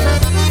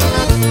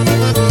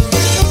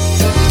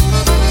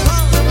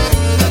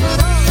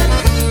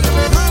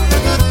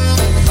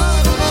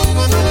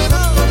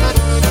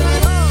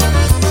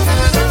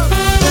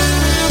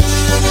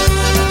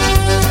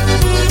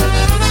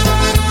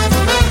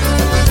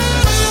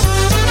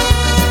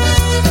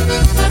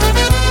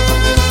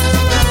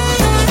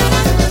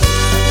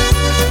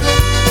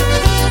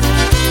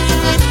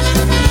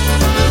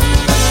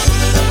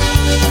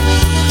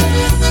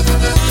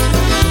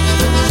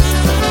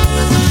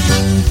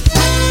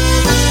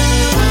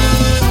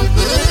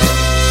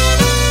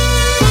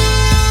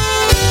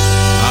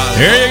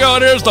 Here you go.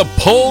 There's the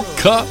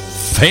Polka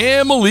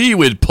Family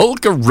with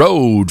Polka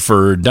Road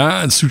for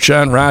Don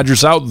Suchan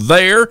Rogers out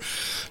there.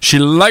 She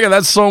like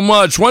that so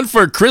much. One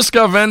for Chris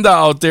Gavenda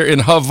out there in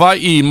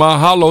Hawaii.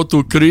 Mahalo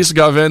to Chris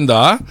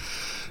Gavenda.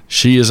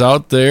 She is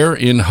out there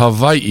in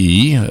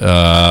Hawaii.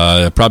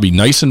 Probably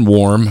nice and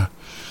warm.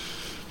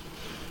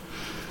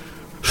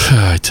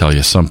 I tell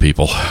you, some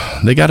people,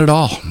 they got it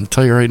all. I'll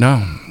tell you right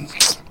now.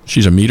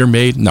 She's a meter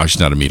maid. No,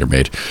 she's not a meter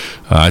maid.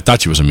 I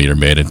thought she was a meter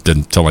maid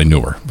until I knew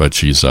her. But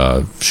she is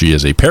a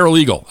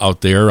paralegal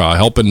out there,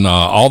 helping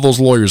all those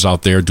lawyers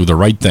out there do the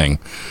right thing.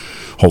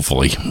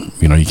 Hopefully,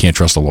 you can't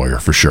trust a lawyer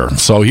for sure.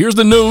 So here's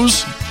the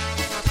news.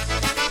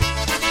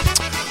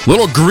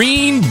 Little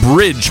Green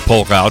Bridge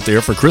polka out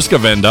there for Chris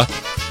Gavenda.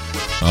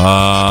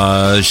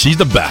 She's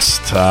the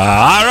best.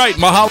 All right,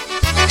 mahalo.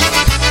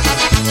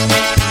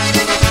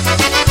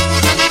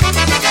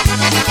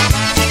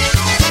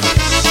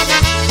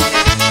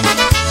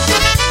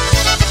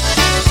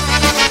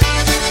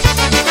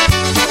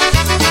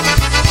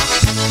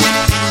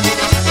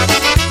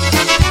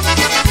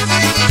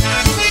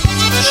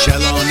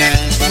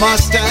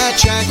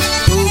 Mosteczek,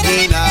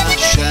 ugina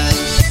się.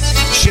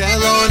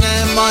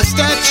 Zielone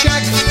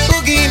mosteczek,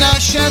 ugina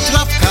się.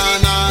 Trawka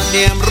na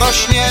niem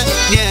rośnie,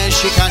 nie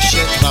sika się.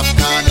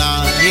 Trawka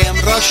na niem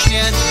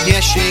rośnie,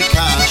 nie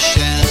sika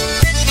się.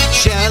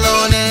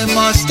 Zielony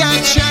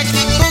mosteczek,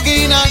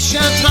 ugina się.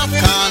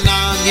 Trawka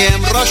na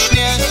niem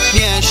rośnie,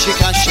 nie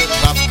sika się.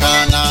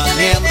 Trawka na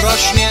niem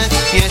rośnie,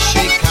 nie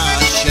sika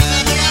się.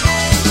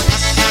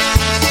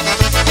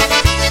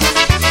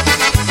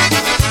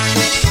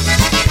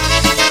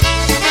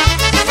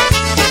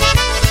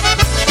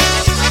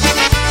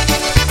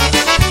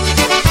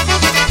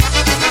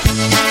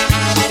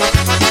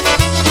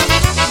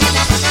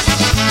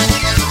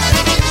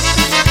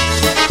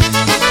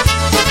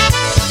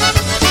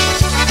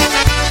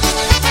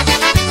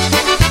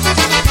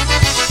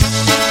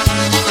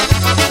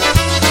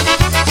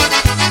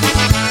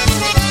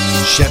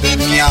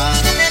 Żebym ja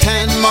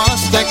ten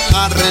mostek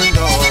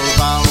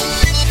aryndował,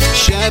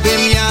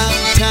 żebym ja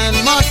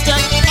ten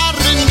mostek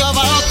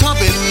aryndował, to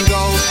bym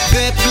go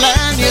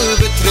wyplenił,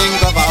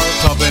 wytryngował,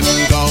 to bym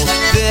go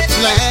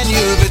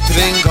wyplenił,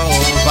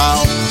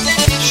 wytryngował.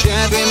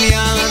 Żebym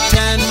ja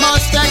ten mostek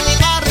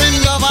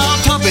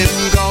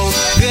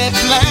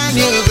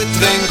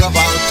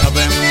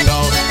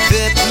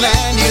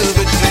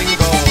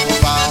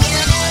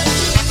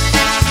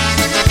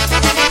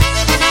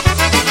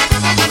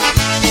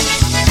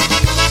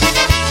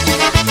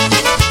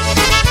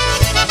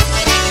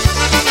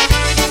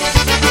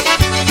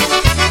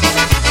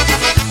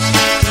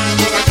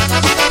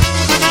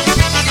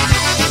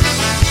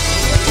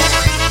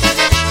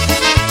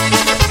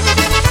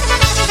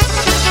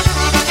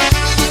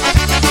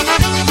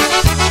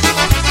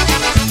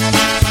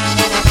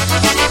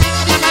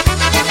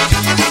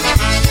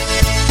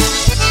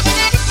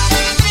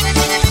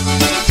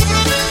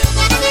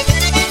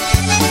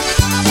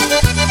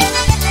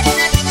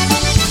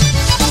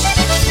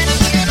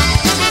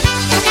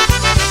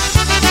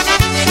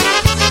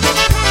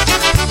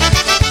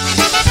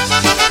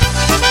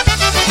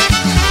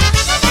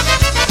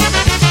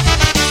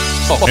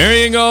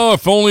There you go.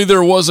 If only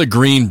there was a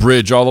green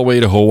bridge all the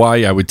way to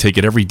Hawaii, I would take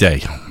it every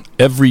day.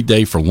 Every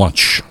day for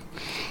lunch.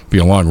 Be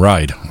a long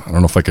ride. I don't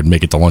know if I could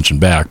make it to lunch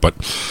and back, but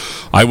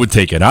I would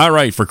take it. All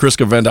right, for Chris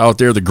Cavenda out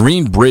there, the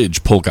Green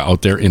Bridge polka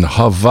out there in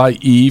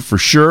Hawaii for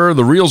sure.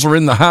 The Reels are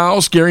in the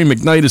house. Gary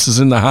McNitus is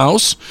in the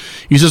house.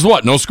 He says,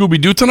 what, no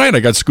Scooby-Doo tonight? I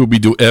got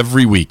Scooby-Doo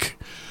every week.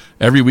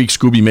 Every week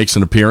Scooby makes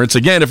an appearance.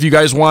 Again, if you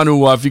guys want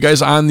to, if you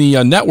guys on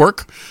the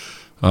network,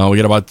 we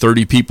got about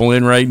 30 people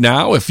in right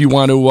now. If you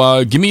want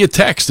to give me a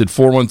text at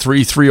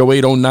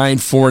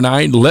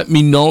 413-308-0949, let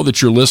me know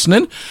that you're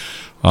listening.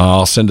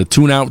 I'll send a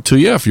tune out to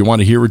you. If you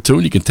want to hear a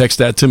tune, you can text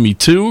that to me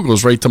too. It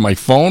goes right to my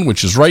phone,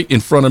 which is right in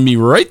front of me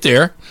right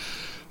there.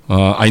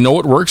 I know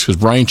it works because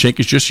Brian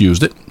Chinkus just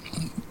used it.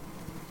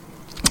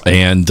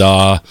 And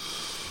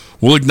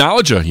we'll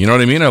acknowledge you. You know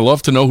what I mean? I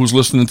love to know who's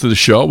listening to the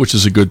show, which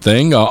is a good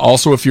thing.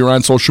 Also, if you're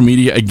on social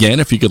media,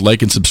 again, if you could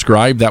like and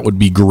subscribe, that would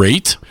be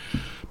great.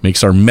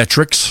 Makes our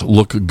metrics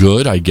look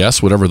good, I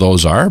guess, whatever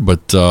those are.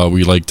 But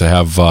we like to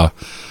have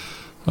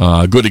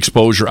good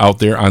exposure out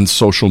there on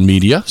social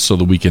media so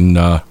that we can,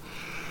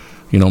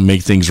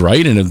 make things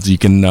right. And if you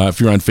can, if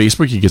you're on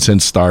Facebook, you can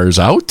send stars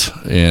out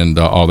and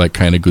all that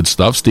kind of good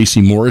stuff.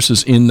 Stacey Morris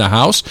is in the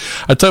house.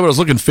 I tell you what, I was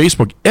looking at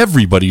Facebook.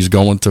 Everybody's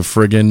going to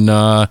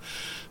friggin'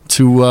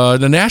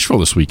 to Nashville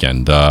this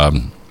weekend.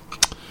 The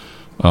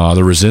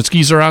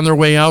Rosinskis are on their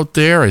way out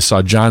there. I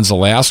saw John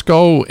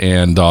Zelasco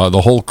and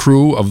the whole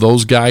crew of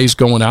those guys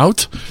going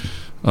out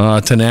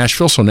to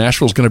Nashville. So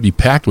Nashville's going to be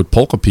packed with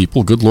polka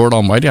people. Good Lord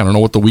Almighty. I don't know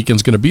what the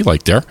weekend's going to be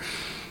like there.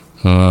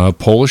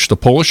 The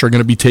Polish are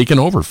going to be taking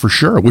over for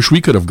sure. I wish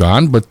we could have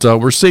gone, but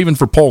we're saving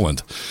for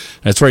Poland.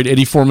 That's right.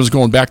 Eddie Foreman's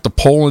going back to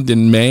Poland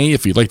in May.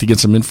 If you'd like to get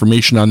some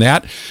information on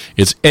that,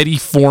 it's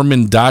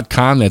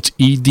eddieforeman.com. That's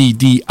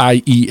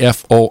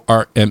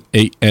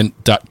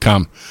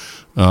EDDIEFORMAN.com.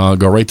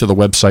 Go right to the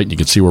website and you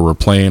can see where we're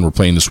playing. We're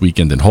playing this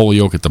weekend in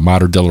Holyoke at the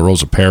Mater Della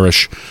Rosa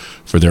Parish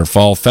for their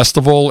fall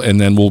festival, and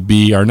then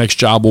our next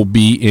job will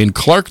be in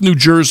Clark, New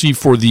Jersey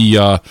for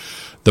the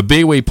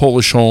Bayway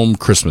Polish Home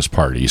Christmas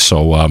party.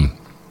 So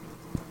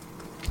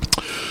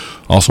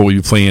also we'll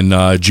be playing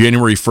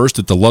January 1st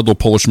at the Ludlow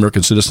Polish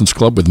American Citizens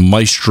Club with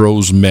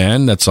Maestro's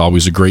Men. That's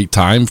always a great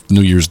time,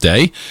 New Year's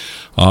Day.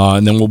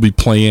 And then we'll be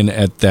playing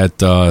at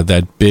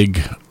that big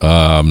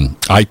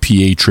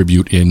IPA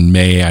tribute in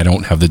May. I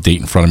don't have the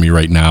date in front of me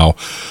right now,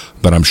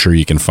 but I'm sure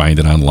you can find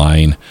it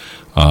online.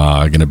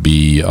 Going to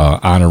be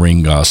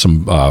honoring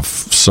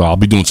so I'll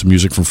be doing some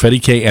music from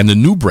Fetty K and the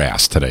New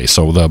Brass today.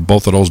 So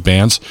both of those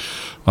bands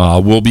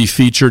will be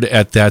featured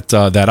at that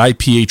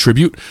IPA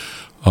tribute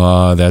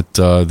that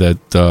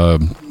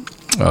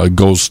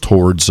goes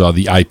towards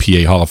the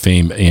IPA Hall of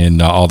Fame,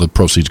 and all the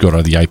proceeds go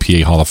to the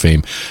IPA Hall of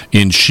Fame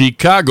in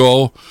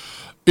Chicago,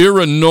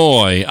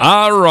 Illinois.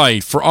 All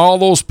right, for all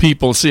those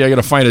people, see, I got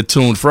to find a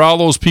tune. For all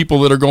those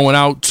people that are going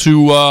out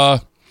to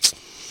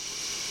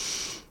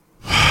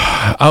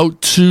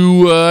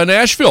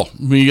Nashville,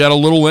 we got a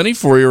little Lenny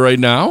for you right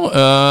now.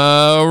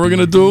 We're going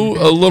to do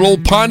a little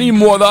Pani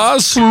Młoda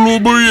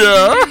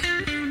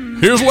Slubuję.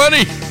 Here's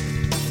Lenny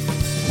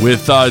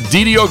with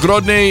Didi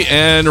Ogrodny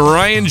and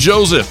Ryan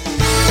Joseph.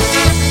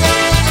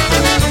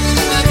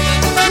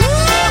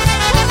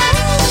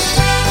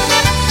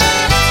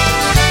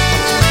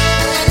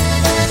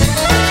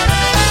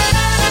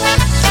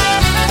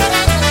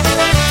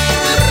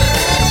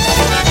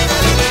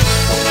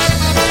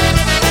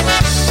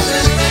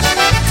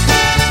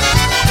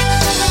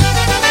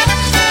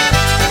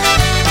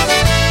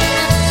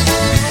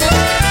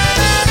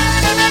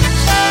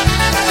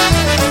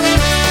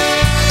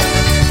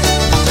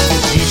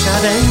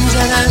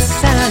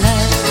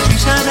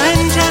 Dzisiaj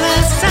będzie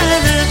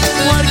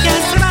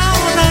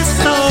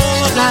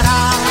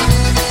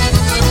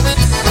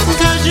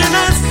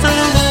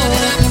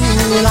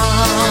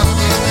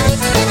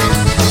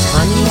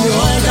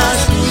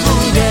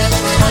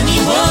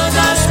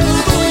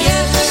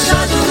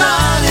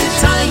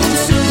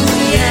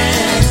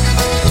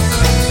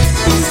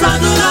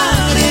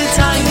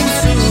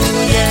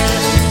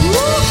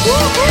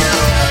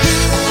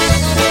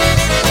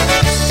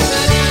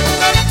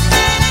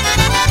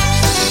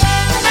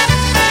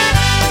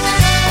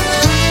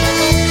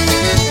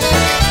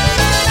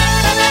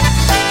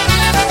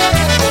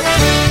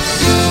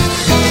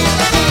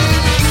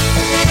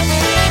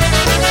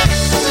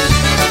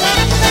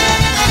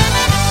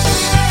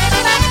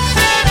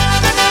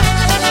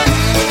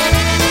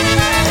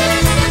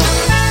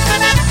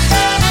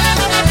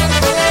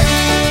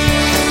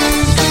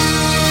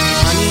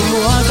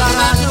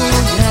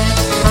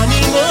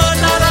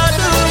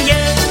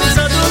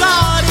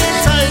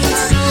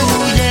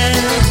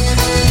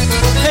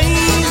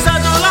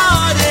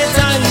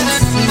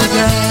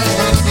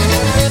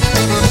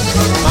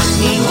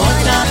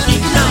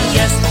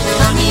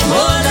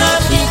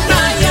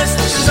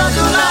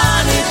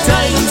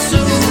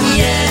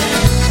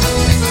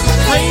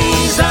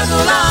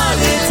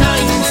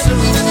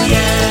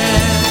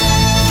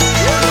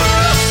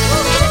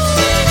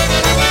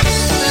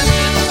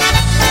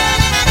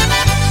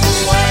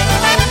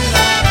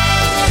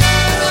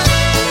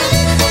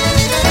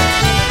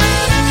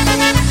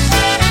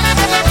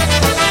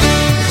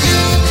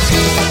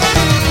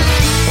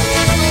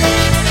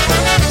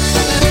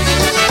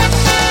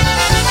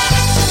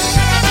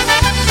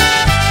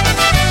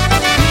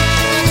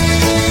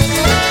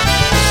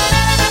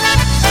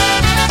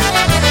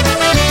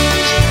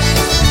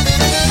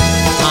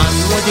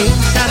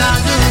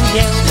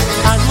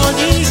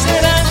woli się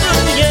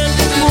raduje,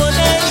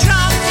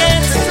 młodeżankę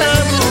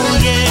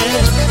całuje,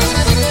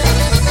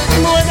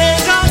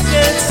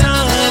 młodeżankę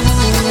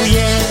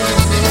całuje.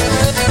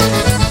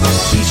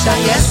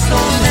 Dzisiaj jest to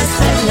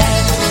wesele,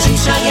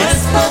 dzisiaj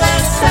jest to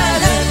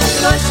wesele,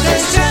 goście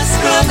się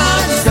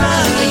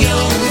sprowadzają,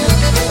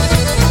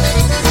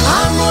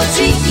 a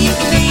młodzi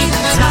ich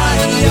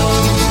witają.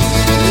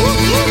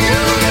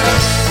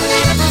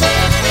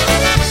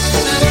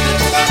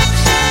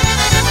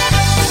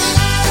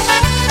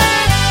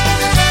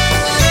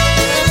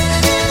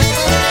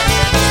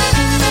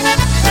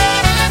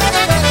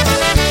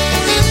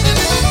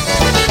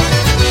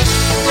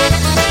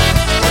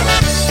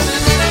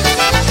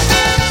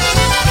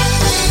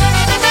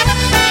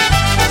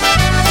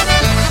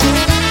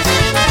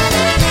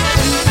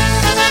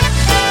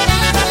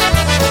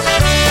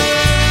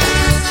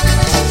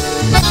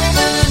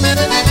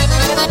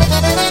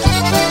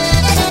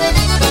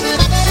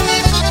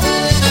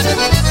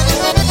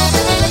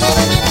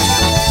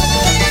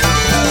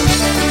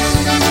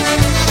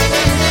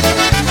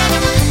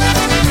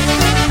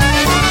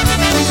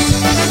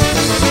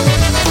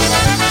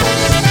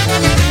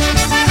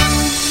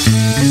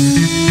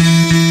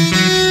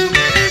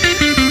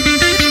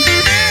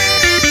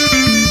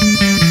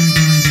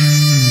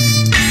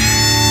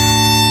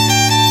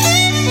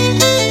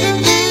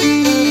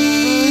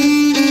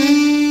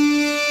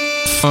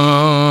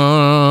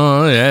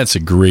 That's a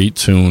great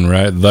tune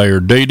right there.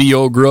 Dady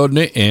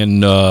O'Grodny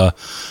and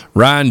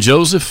Ryan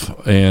Joseph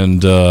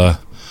and Lenny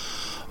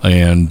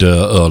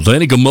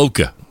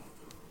Gomulka.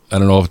 I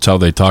don't know if it's how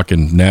they talk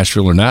in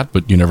Nashville or not,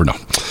 but you never know.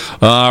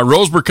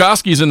 Rose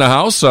Burkowski's in the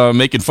house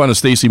making fun of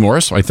Stacey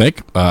Morris, I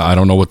think. I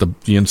don't know what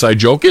the inside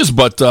joke is,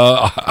 but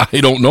I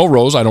don't know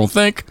Rose, I don't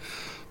think.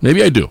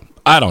 Maybe I do.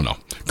 I don't know.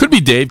 Could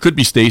be Dave, could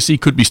be Stacey,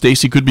 could be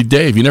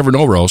Dave. You never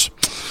know, Rose.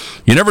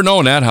 You never know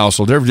in that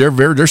household.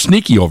 They're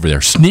sneaky over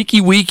there.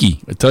 Sneaky weaky,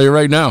 I tell you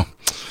right now.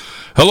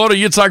 Hello to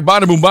Yitzhak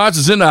Badabumbaz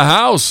is in the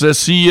house.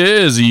 Yes, he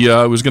is. He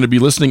was going to be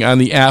listening on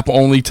the app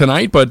only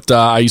tonight, but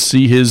I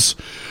see his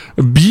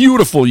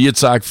beautiful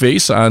Yitzhak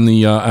face in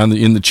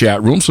the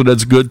chat room, so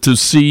that's good to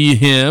see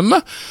him.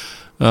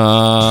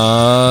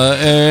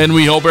 And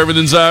we hope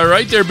everything's all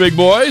right there, big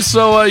boy.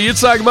 So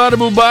Yitzhak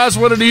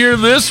Badabumbaz wanted to hear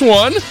this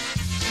one.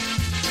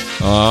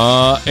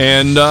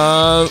 And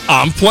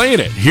I'm playing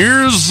it.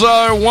 Here's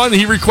one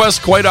he requests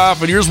quite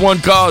often. Here's one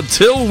called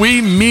Till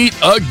We Meet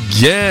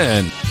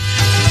Again.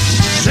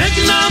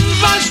 Żegnam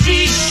was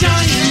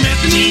dzisiaj,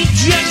 metni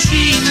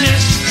dzieciny,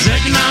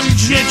 żegnam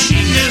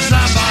dzieciny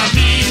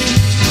zabawy.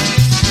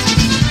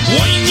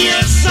 Oj, nie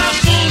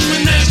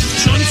zapomnę,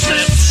 wciąż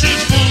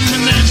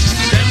przypomnę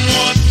te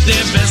młode,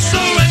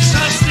 wesołe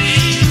czasy.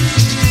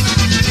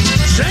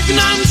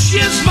 Żegnam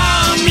się z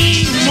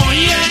wami,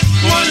 moje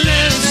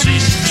koledzy,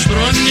 w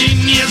strony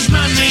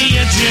nieznane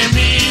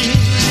jedziemy.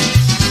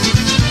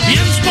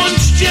 Więc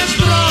bądźcie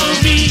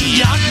zdrowi,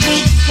 jak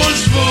Bóg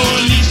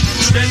pozwoli,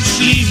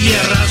 szczęśliwie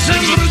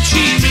razem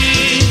wrócimy.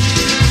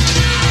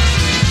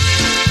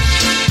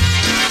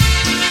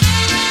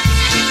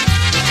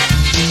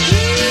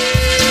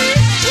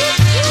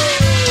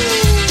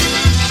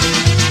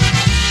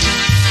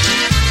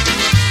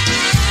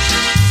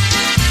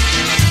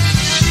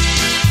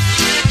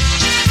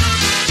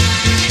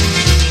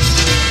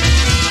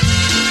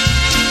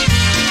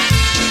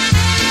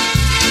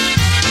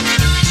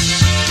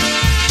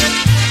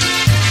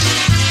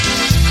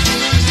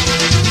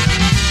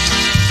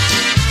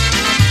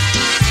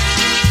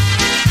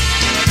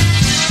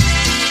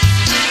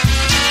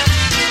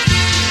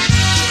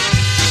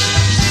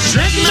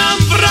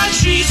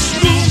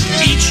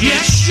 Idź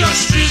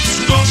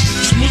siostrzycko,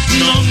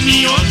 smutno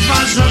mi od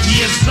was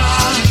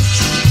odjeżdżać.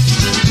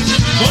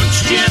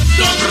 Bądźcie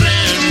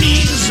dobrymi,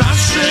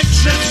 zawsze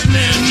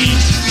grzecznymi,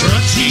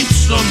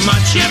 rodzicom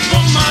macie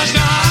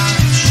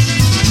pomagać.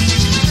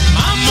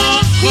 Mamo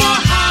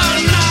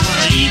kochana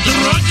i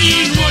drogi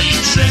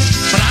ojcze,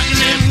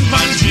 pragnę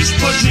wam dziś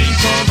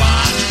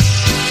podziękować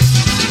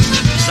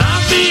za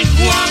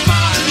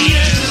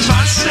wychowanie,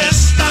 wasze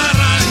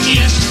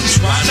staranie.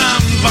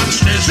 Składam wam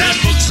szczerze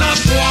Bóg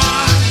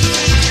zapłać.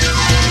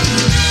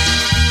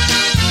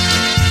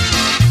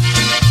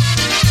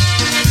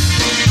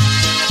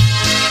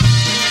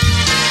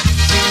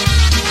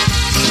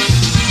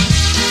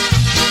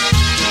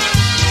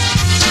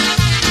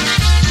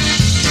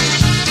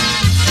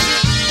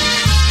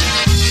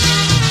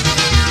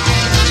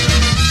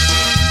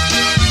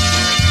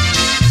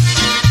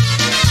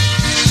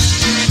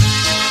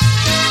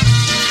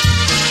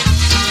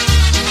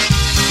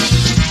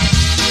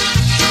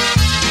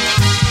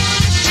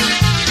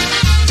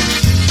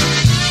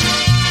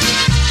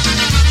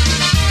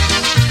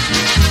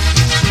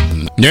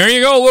 There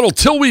you go, a little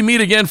Till We Meet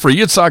Again for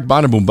Yitzhak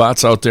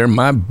Badabumbaz out there,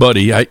 my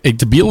buddy.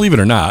 To believe it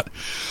or not,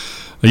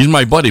 he's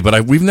my buddy,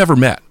 but we've never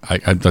met.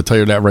 I'll tell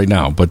you that right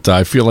now. But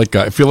I feel like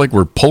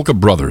we're Polka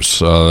brothers.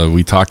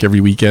 We talk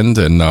every weekend,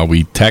 and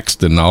we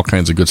text and all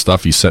kinds of good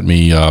stuff. He sent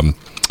me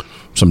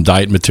some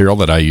diet material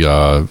that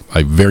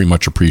I very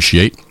much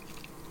appreciate.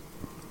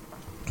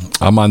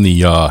 I'm on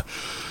the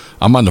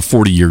I'm on the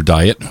 40-year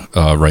diet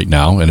right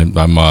now, and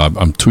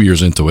I'm 2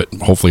 years into it.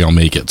 Hopefully I'll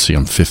make it. See,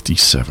 I'm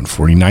 57,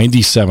 40,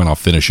 97. I'll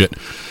finish it.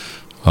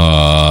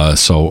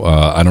 So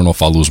I don't know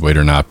if I'll lose weight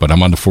or not, but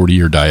I'm on the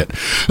 40-year diet.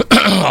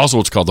 Also,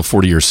 it's called the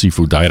 40-year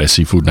seafood diet. I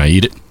see food and I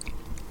eat it,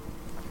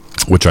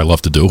 which I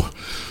love to do.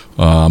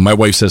 My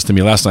wife says to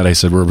me last night, I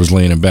said, where I was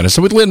laying in bed, I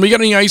said, Lynn, we got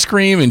any ice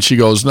cream? And she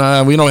goes,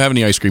 nah, we don't have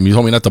any ice cream. You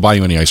told me not to buy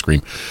you any ice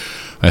cream.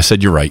 I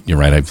said, you're right.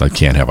 I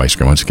can't have ice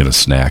cream. I'm just get a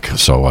snack.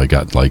 So I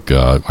got I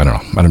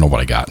don't know what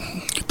I got.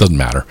 It doesn't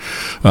matter.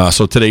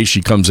 So today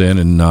she comes in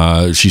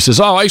and she says,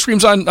 oh, ice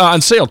cream's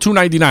on sale,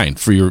 $2.99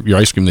 for your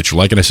ice cream that you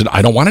like. And I said,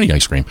 I don't want any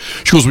ice cream.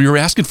 She goes, well, you were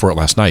asking for it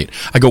last night.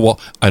 I go, well,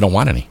 I don't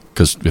want any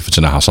because if it's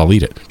in the house, I'll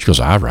eat it. She goes,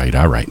 all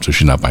right. So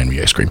she's not buying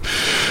me ice cream.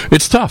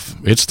 It's tough.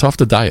 It's tough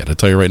to diet. I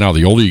tell you right now,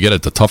 the older you get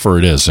it, the tougher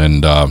it is.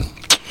 And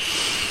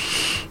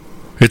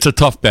it's a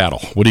tough battle.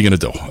 What are you going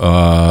to do?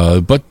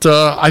 But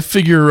I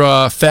figure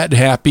fat and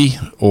happy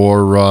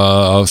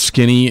or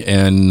skinny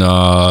and,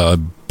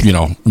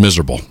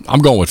 miserable. I'm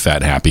going with fat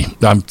and happy.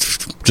 I'm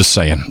just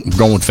saying. I'm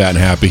going with fat and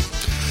happy.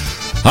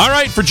 All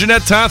right, for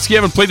Jeanette Tonsky, I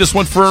haven't played this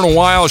one for her in a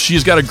while.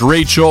 She's got a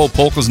great show,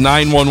 Polkas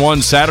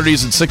 911,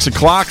 Saturdays at 6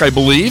 o'clock, I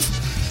believe,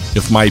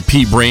 if my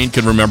pea brain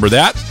can remember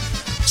that.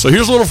 So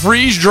here's a little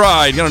freeze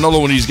dried. Got another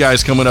one of these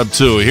guys coming up,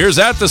 too. Here's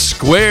At the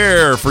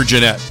Square for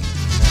Jeanette.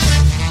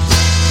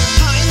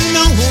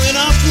 An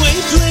off-way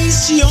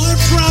place you're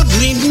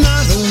probably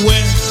not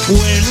aware,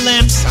 where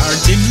lamps are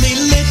dimly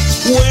lit,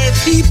 where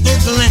people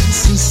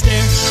glance and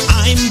stare.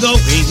 I'm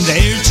going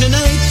there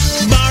tonight,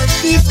 bar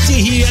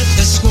 50 at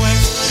the Square.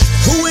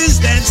 Who is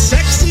that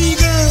sexy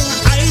girl?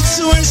 I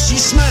swear she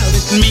smiled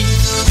at me.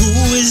 Who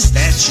is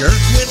that jerk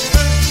with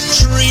her,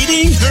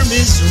 treating her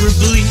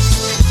miserably?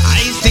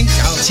 I think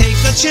I'll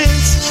take a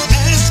chance,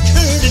 ask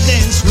her to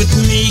dance with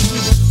me.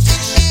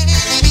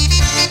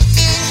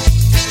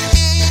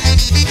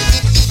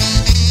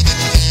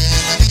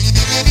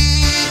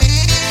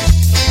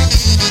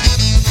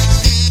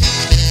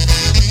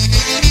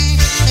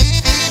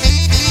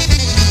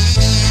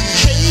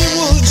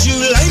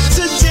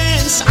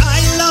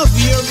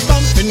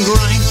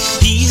 Grind.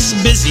 He's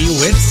busy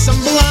with some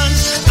blonde.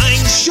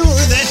 I'm sure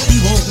that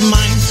he won't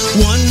mind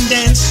one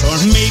dance or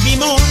maybe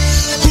more.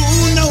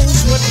 Who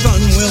knows what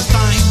fun we'll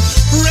find?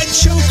 Red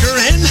choker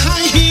and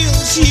high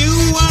heels, you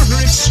are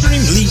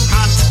extremely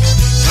hot.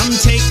 Come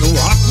take a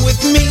walk with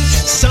me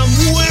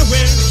somewhere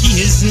where he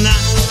is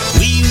not.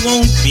 We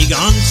won't be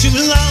gone too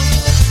long.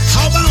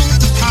 How about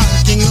the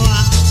parking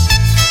lot?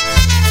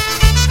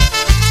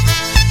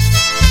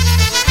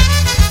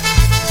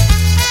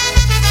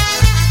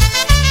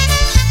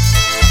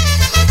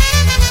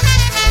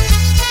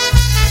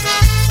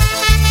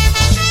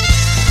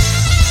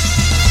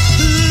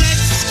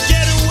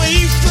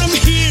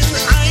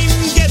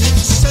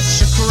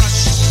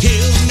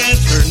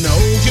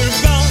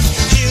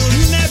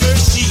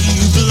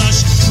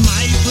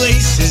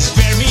 Is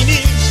very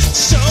near,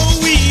 so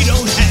we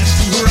don't have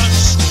to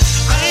rush.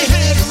 I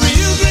had a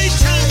real great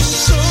time,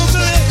 so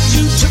glad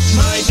you took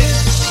my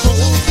dad.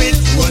 Hope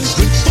it was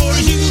good for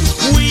you.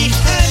 We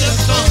had a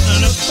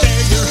fun affair.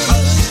 Your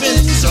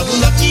husband's a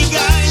lucky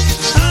guy.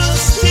 I'll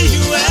see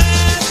you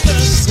at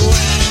the Square.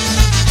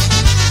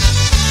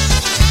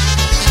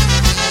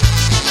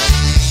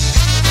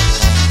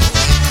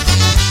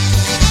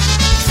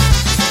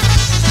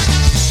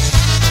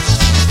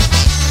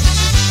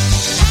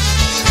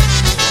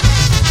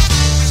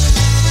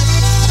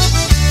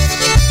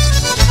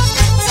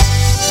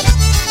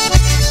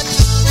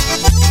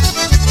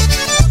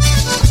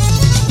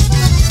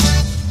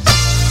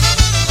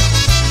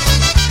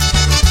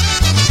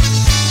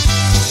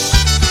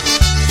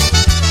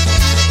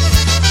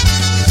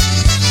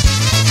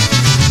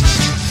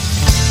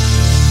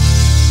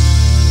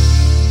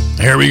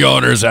 Here we go.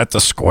 There's At the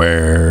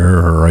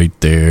Square right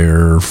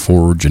there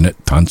for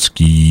Jeanette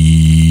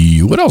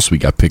Tonsky. What else we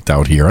got picked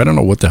out here? I don't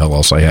know what the hell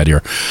else I had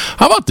here.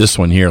 How about this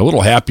one here? A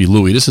little Happy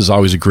Louie. This is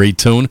always a great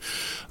tune.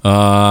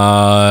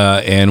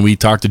 And we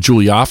talk to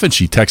Julie often.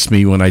 She texts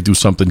me when I do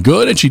something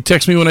good, and she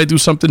texts me when I do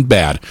something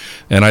bad.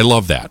 And I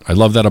love that. I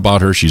love that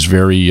about her. She's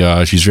very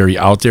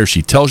out there.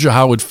 She tells you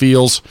how it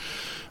feels.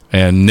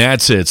 And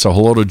that's it. So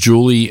hello to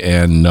Julie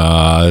and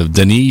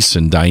Denise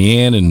and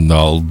Diane and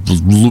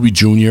Louie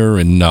Jr.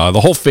 and the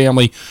whole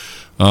family.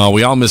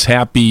 We all miss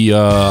Happy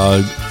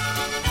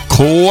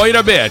quite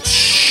a bit.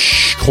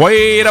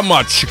 Quite a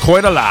much.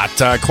 Quite a lot.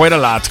 Quite a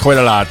lot.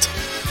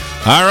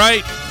 All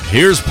right.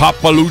 Here's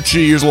Papa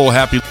Lucci. Here's a little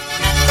Happy.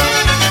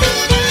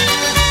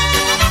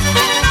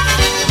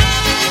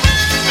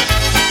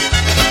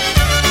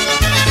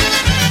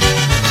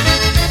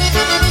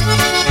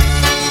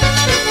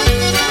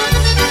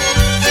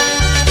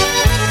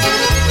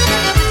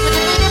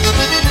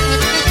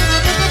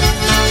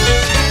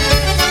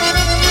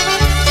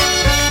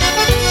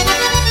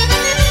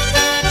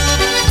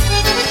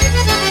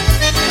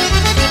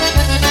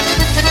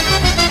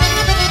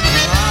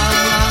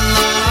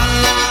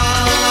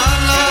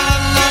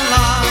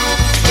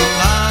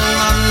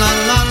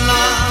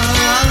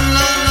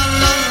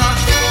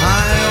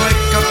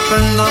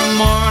 In the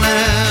morning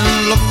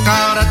and look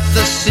out at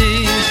the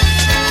sea.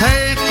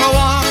 Take a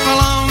walk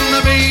along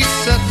the beach,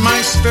 set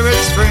my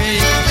spirits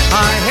free.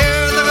 I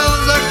hear the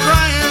gulls are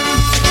crying,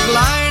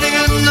 gliding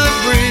in the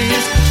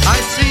breeze. I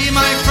see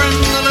my friend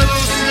the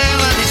little snail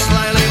and he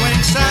slyly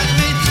winks at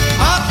me.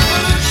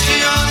 Papalucci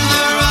on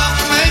the rock,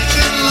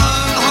 making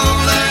love the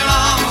whole day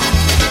long.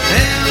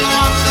 In the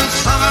warmth of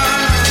summer,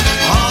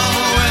 all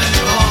the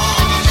winter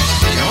long.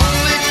 The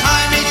only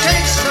time he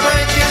takes a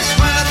break is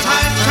when the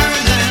tide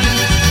turns in,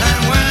 and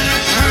when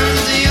it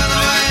turns the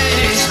other way,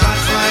 he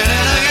starts right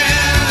in again.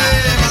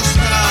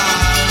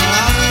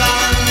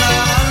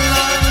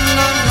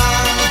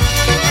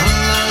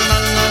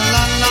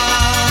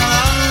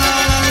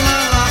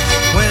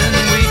 When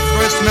we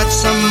first met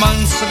some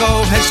months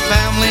ago, his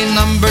family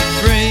numbered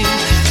 3.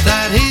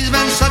 That he's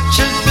been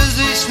such a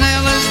busy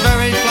snail is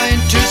very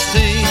plain to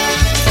see.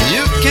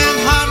 You can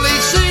hardly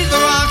see the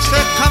rocks,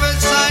 they're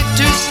covered side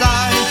to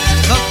side.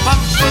 The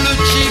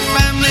Papalucci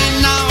family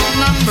now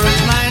numbers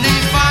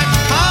 95.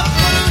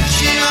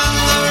 Papalucci on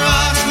the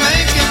rocks,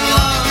 making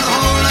love the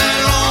whole day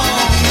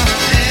long.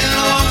 In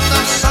the warmth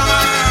of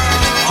summer,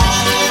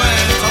 all the way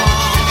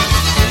long.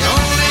 The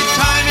only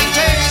time he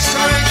takes a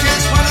break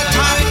is when the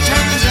tide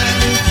turns in,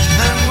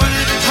 and when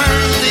it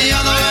turns the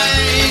other way,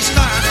 he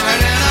starts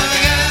right in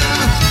again.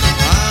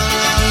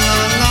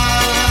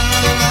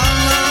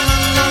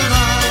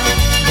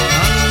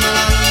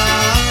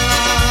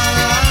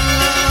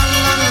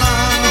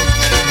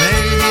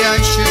 Maybe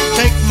I should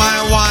take my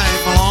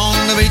wife along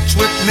the beach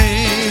with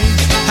me.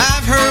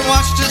 Have her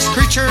watch this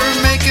creature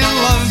making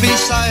love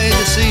beside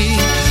the sea.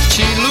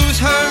 She'd lose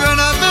her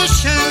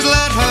inhibitions,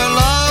 let her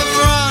love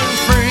run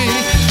free.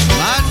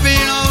 Not be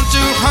known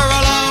to her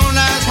alone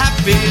as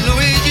Happy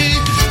Luigi.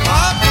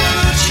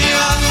 Papalucci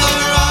on the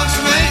rocks,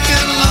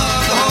 making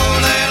love the whole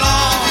day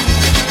long.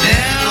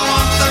 In the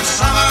warmth of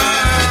summer,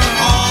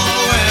 all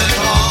the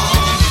winter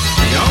long.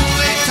 The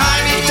only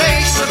time he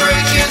takes a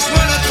break is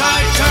when the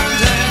tide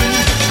turns in,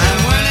 and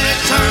when it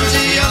turns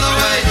the other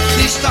way,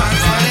 he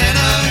starts right in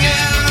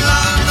again.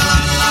 La la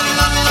la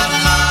la la la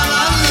la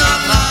la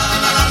la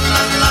la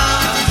la la.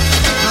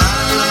 La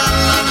la la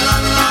la la la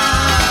la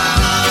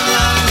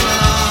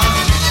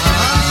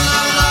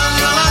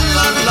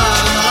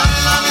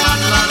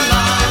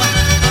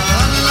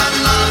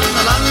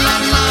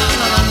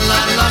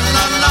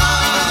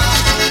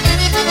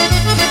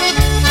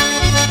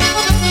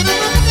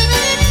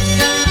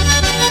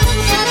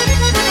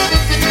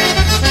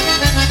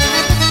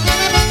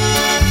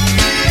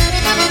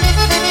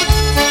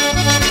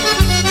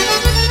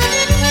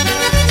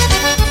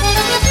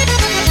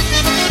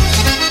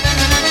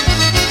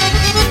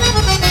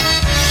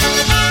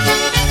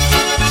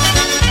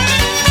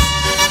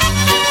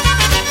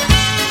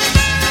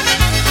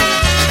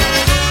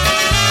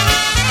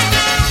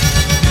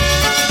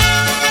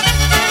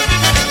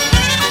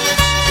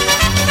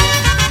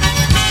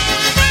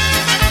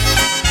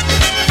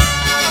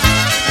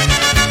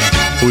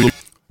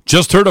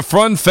Just heard a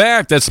fun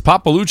fact. That's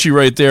Papalucci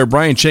right there.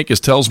 Brian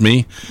Chinkus tells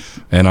me,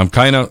 and I'm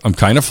kind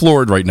of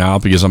floored right now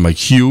because I'm a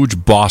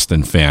huge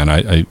Boston fan.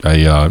 I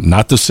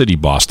not the city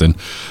Boston,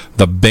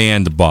 the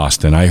band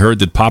Boston. I heard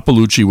that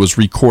Papalucci was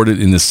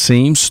recorded in the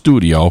same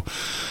studio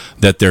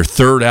that their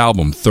third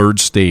album,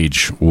 Third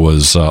Stage,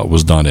 was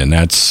done in.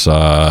 That's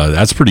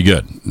pretty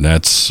good.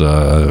 That's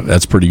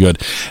pretty good.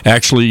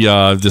 Actually,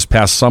 this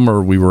past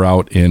summer we were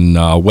out in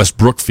West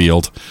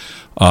Brookfield.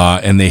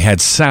 And they had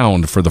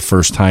sound for the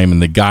first time,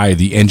 and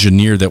the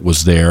engineer that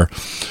was there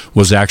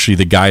was actually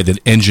the guy that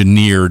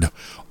engineered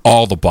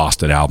all the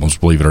Boston albums,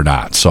 believe it or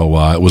not. So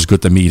it was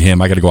good to meet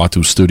him. I got to go out to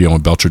his studio in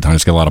Belchertown.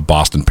 He's got a lot of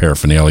Boston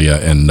paraphernalia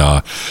and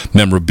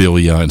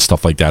memorabilia and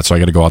stuff like that, so I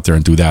got to go out there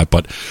and do that.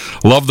 But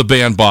love the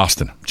band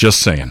Boston, just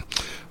saying.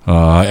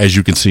 As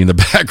you can see in the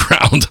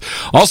background.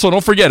 Also,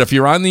 don't forget, if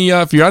you're on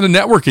the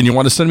network and you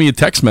want to send me a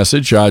text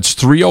message, it's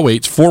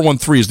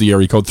 308-413 is the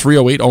area code,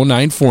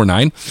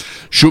 308-0949.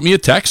 Shoot me a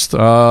text,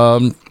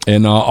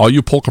 and all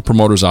you polka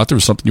promoters out there,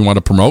 if something you want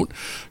to promote,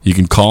 you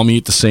can call me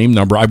at the same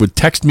number. I would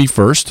text me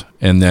first,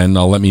 and then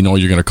let me know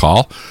you're going to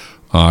call,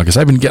 because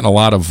I've been getting a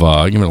lot of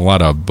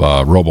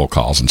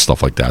robocalls and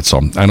stuff like that.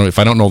 So if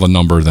I don't know the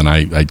number, then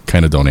I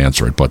kind of don't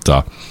answer it, but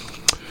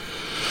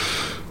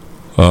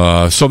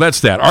so that's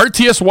that.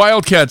 RTS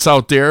Wildcats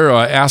out there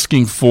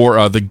asking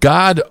for the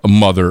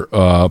Godmother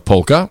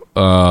polka,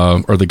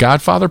 or the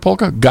Godfather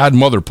polka?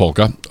 Godmother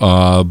polka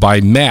by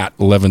Matt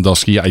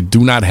Lewandowski. I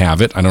do not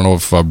have it. I don't know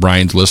if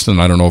Brian's listening.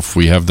 I don't know if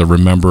we have the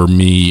Remember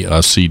Me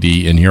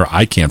CD in here.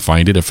 I can't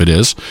find it if it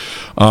is.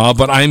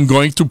 But I'm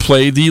going to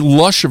play the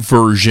Lush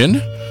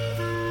version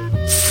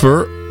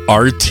for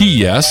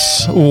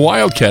RTS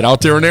Wildcat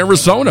out there in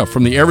Arizona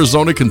from the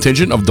Arizona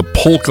contingent of the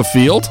Polka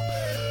Field.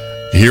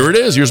 Here it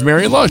is. Here's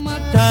Marion Lush.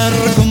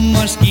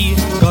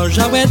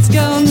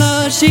 Gorzałecka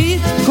nosi,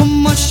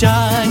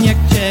 kumosia nie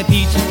chce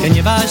pić,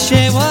 ponieważ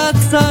się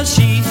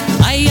łocosi,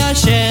 a ja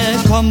się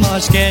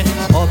komoszkę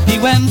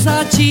opiłem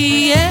za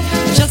ciję,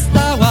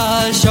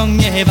 przestała się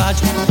gniewać,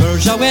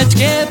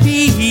 gorzałeczkę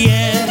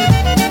pije.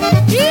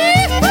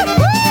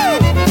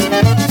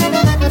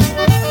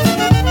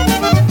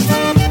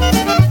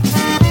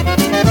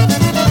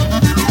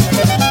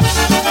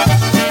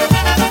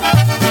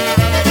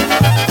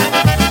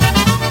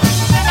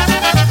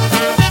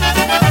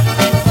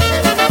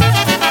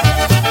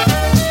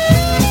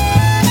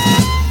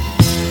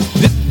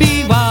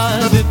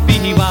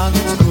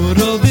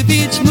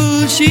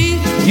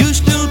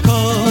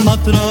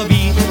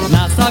 Piotrowi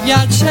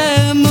nastawiać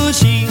się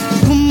musi.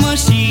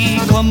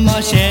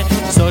 Kumosie,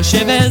 co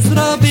się wy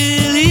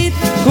zrobili?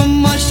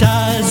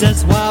 Kumosia ze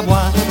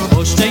słabła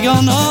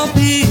oszczejono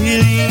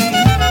pili.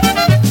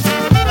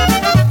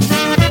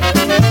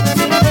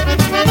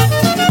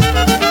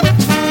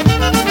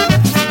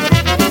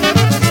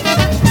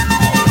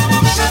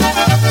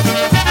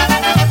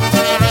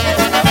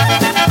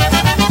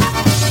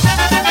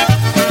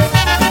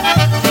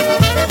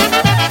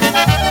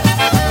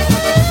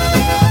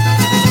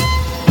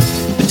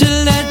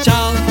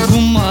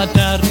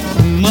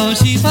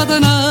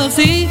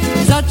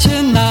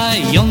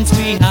 Zaczynając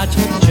słychać,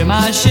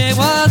 trzyma się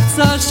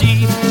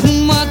łacosi.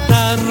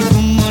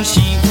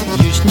 Kumosi,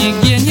 już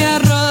nigdzie nie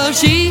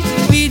rosi.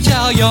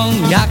 Widział ją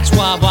jak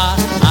szłaba,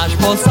 aż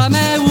po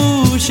same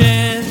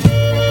uszy.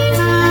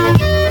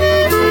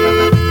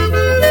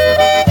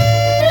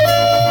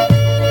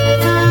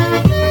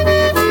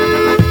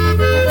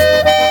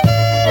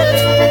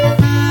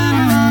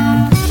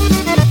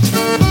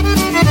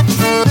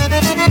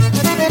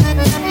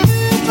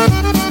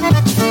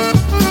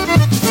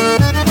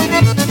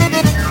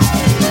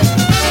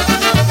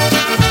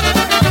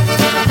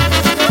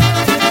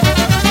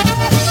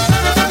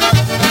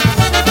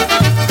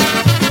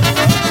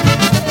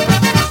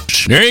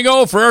 There you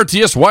go for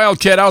RTS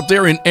Wildcat out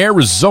there in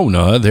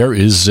Arizona. There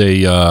is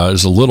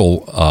a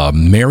little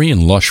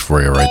Marion Lush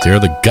for you right there,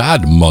 the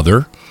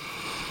godmother.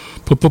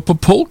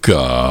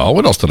 Polka.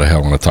 What else did I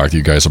want to talk to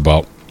you guys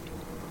about?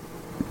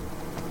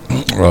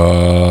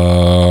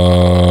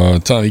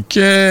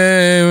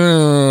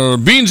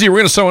 Beansy. We're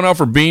going to send one out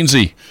for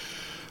Beansy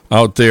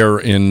out there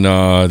in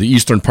the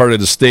eastern part of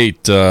the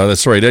state.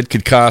 That's right, Ed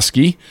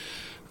Kikoski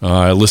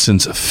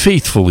listens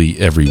faithfully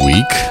every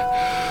week.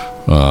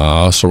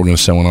 So we're going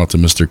to send one out to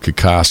Mr.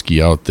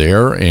 Kikoski out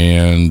there.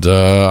 And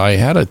I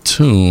had a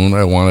tune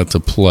I wanted to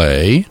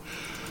play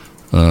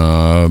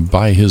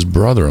by his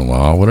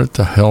brother-in-law. What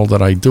the hell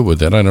did I do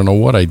with it? I don't know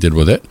what I did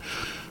with it.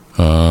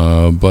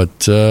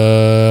 But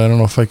I don't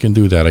know if I can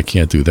do that. I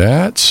can't do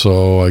that.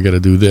 So I got to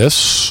do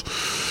this.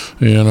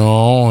 You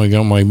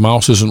know, my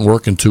mouse isn't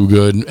working too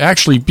good.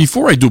 Actually,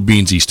 before I do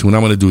Beansy's tune,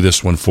 I'm going to do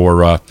this one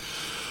for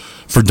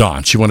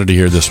Dawn. She wanted to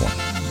hear this one.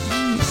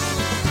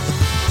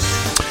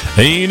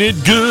 Ain't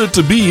it good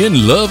to be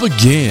in love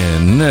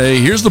again?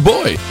 Here's the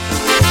boy.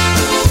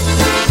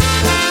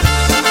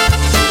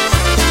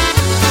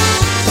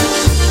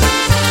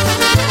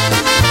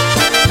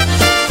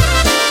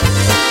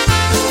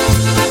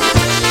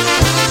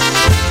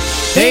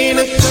 Ain't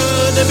it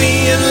good to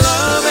be in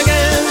love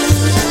again?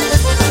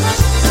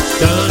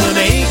 Gonna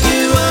make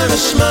you wanna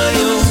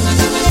smile.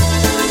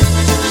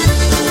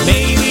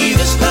 Maybe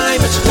this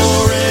time it's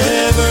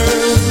forever,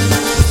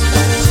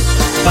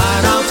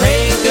 but I'll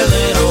take a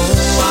little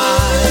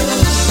while.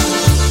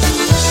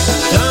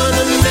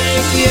 Gonna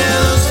make the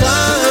yellow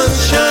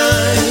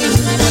sunshine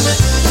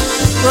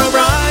grow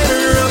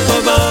brighter up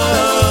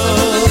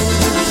above.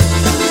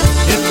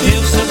 It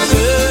feels so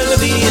good to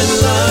be in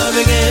love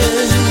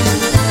again.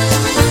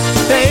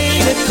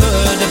 Ain't it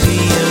good to be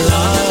in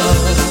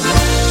love?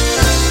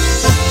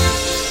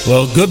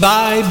 Well,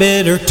 goodbye,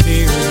 bitter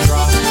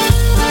teardrop.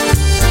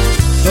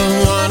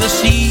 Don't wanna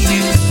see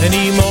you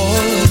anymore.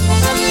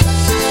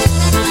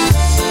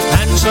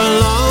 And so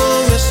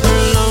long as the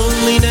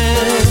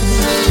loneliness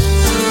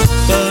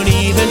don't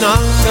even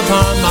knock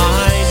upon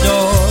my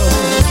door,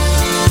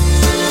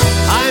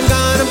 I've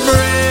got a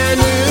brand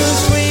new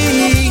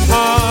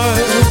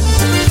sweetheart.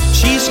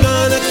 She's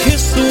gonna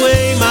kiss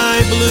away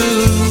my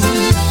blues.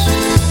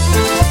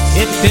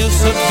 It feels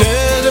so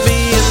good to be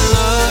in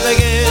love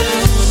again.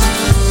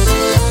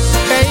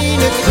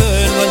 Ain't it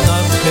good what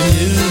love can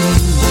do?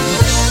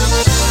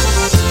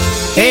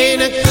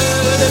 Ain't it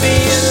good to be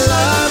in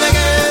love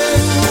again?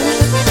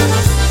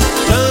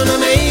 Gonna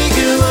make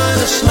you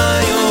wanna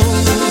smile.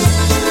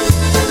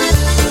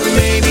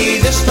 Maybe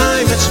this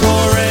time it's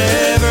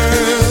forever,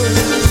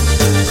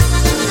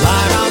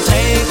 but I'll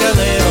take a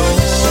little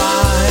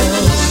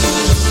while.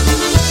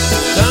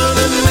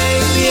 Gonna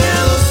make the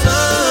yellow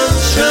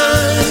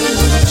sunshine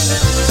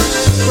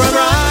grow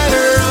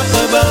brighter up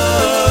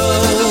above.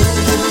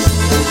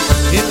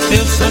 It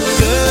feels so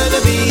good to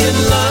be in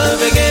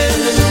love again.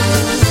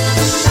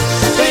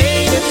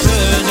 Ain't it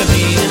good to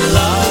be in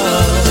love?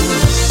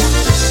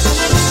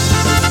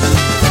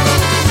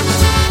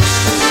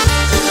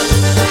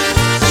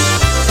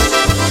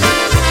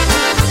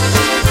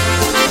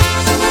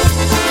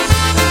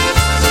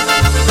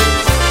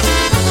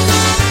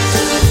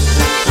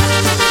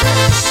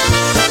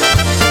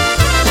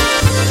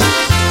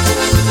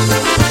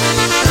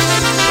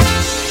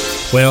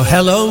 Well,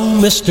 hello,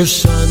 Mr.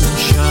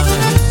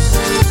 Sunshine.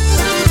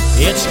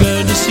 It's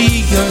good to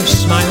see your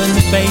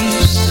smiling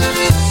face.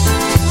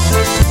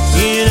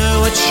 You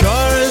know, it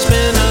sure has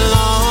been a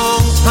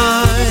long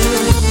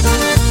time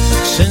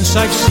since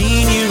I've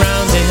seen you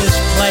round this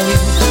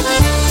place.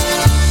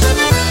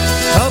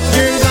 Hope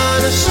you're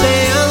gonna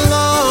stay a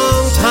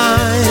long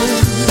time.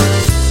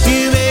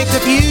 You make the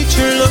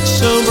future look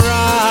so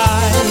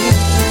bright.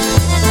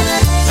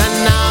 And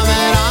now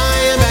that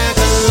I am back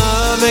in love,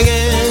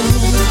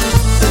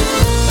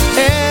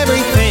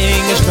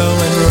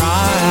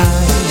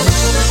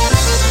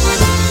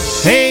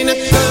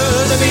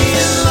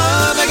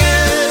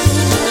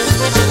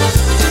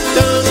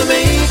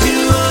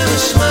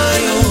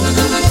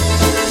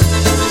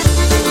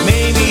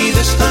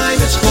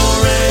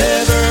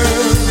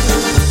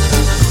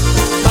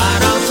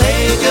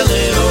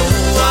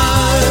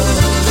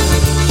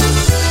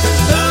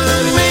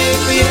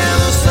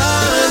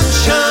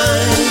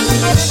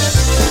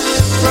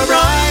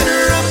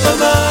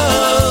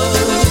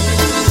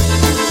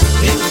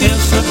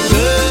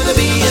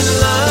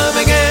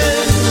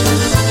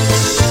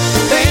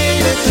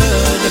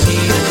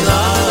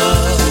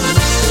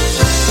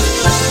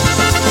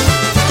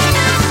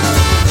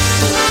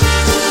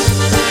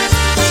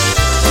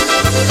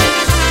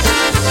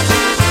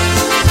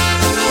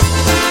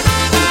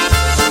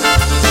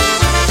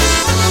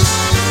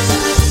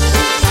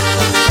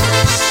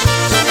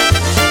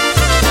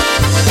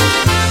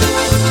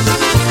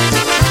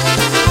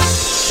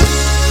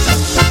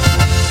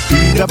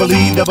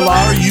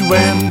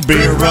 B-double-E-double-R-U-N,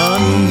 beer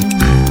run.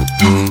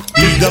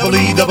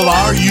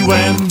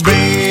 B-double-E-double-R-U-N,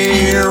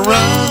 beer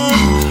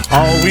run.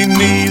 All we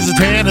need is a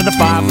 10 and a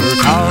 5 for a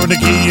car and a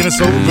key and a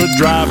sober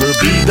driver.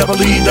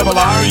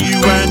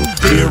 B-double-E-double-R-U-N,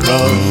 beer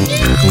run.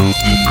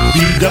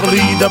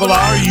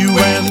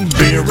 B-double-E-double-R-U-N,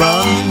 beer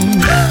run.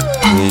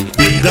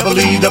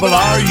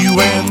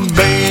 B-double-E-double-R-U-N,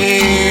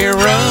 beer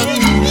run.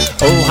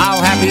 Oh, how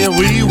happy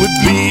we would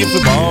be if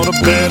we bought a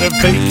better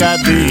fake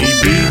ID.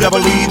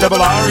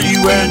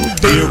 B-double-E-double-R-U-N,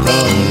 beer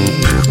run.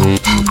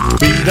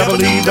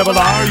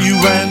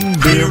 B-double-E-double-R-U-N,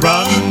 beer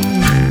run.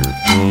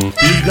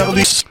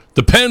 B-double-E...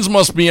 The Pens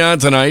must be on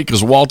tonight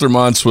because Walter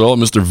Monswell,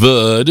 Mr.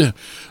 Vud,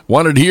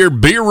 wanted to hear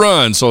beer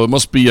run, so it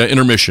must be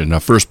intermission.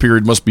 First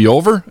period must be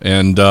over,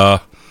 and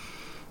either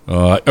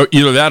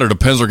that or the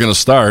Pens are going to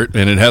start,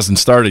 and it hasn't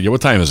started yet.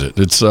 What time is it?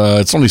 It's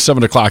only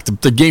 7 o'clock.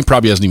 The game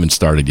probably hasn't even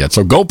started yet.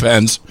 So go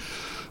Pens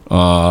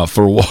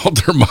for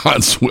Walter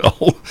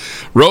Monswell.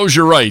 Rose,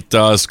 you're right.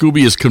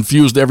 Scooby is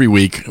confused every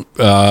week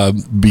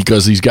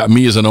because he's got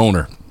me as an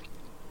owner.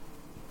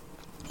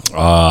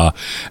 And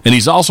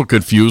he's also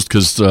confused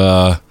because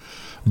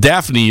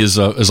Daphne is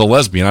a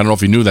lesbian. I don't know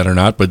if you knew that or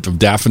not, but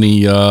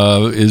Daphne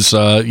is,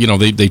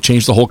 they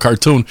changed the whole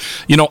cartoon.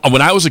 You know,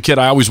 when I was a kid,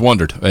 I always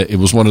wondered. It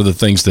was one of the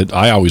things that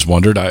I always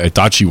wondered. I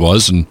thought she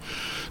was, and to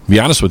be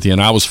honest with you,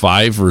 and I was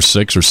 5 or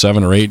 6 or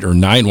 7 or 8 or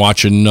 9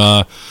 watching.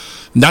 Not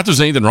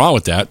there's anything wrong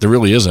with that. There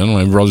really isn't.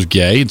 My brother's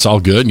gay. It's all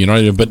good, you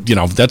know. But you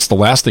know, that's the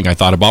last thing I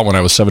thought about when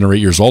I was 7 or 8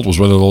 years old was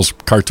whether those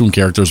cartoon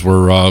characters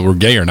were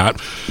gay or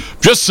not.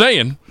 Just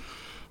saying.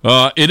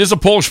 It is a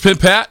Polish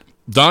pimp hat.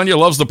 Danya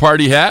loves the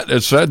party hat.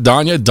 It's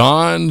Danya,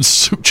 Don,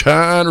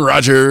 Suchan,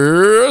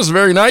 Rogers.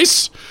 Very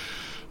nice.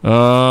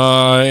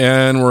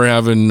 And we're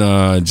having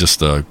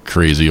just a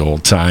crazy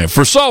old time.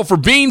 For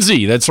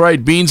Beansy. That's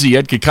right, Beansy.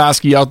 Ed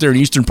Kokoski out there in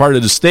the eastern part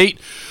of the state.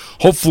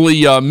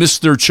 Hopefully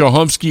Mr.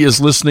 Chomsky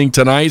is listening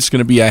tonight. It's going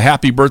to be a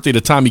happy birthday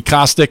to Tommy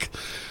Kostick.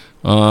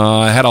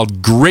 I had a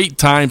great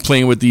time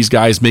playing with these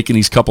guys, making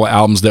these couple of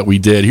albums that we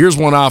did. Here's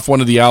one off one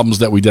of the albums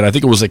that we did. I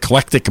think it was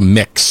Eclectic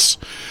Mix.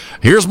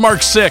 Here's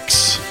Mark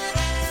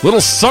 6.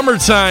 Little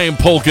Summertime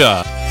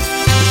Polka.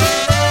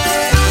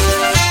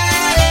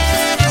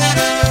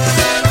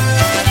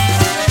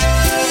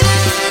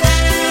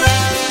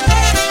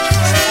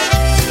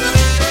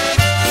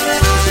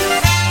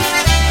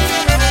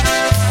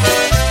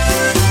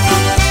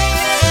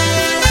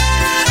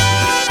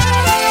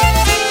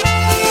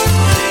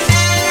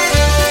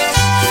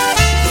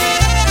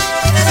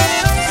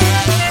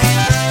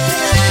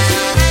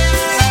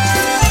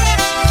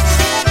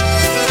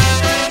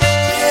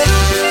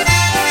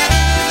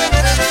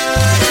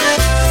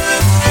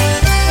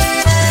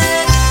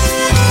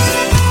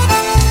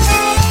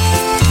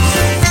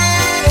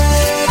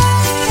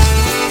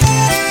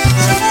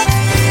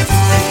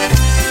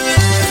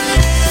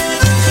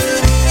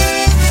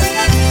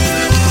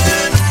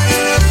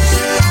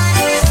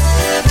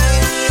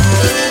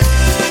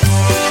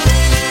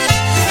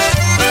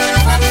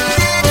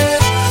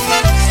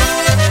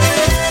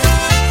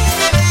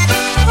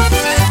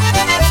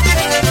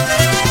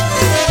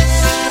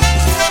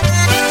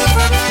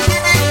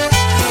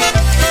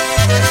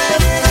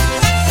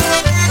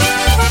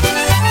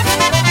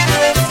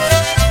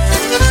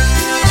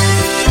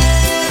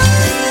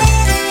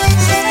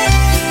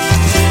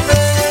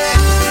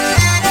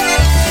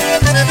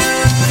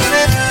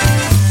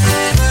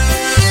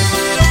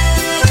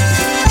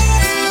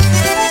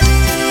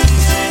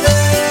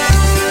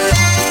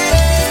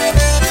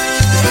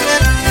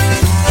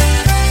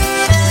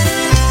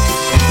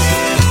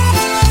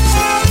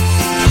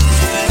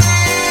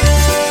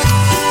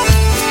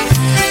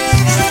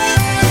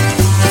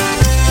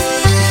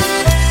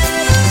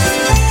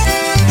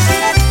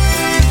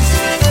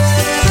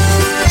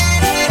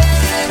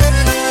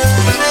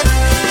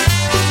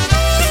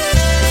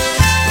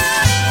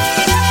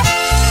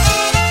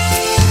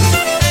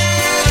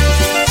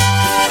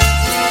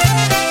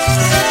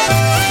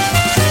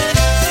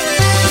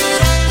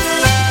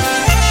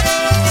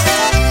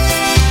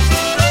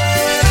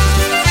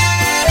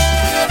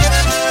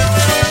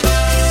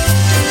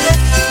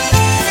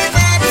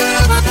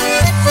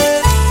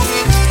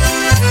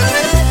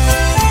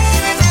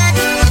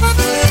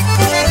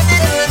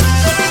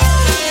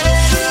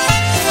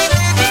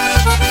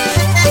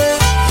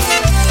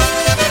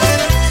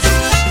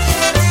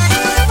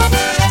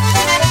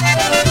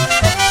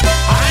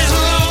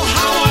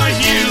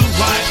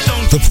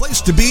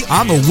 To be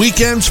on the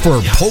weekends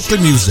for polka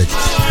music.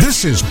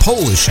 This is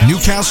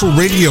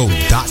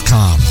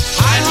PolishNewcastleRadio.com.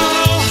 Hi,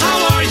 hello,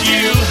 how are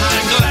you?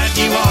 I'm glad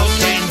you all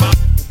came by.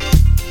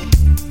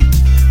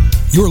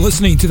 You're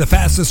listening to the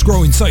fastest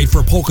growing site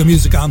for polka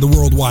music on the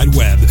World Wide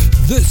Web.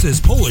 This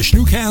is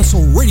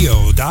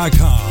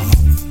PolishNewcastleRadio.com.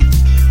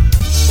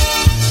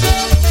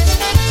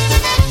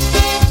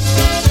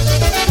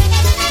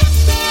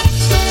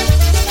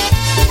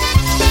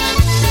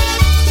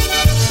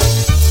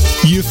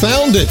 You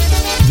found it.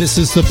 This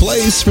is the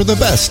place for the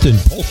best in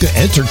polka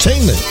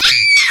entertainment.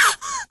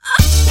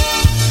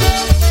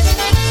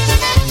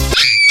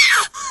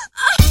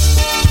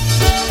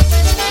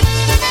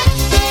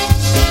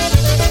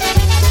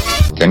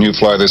 Can you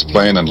fly this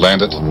plane and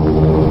land it?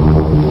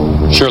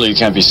 Surely you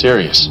can't be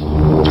serious.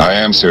 I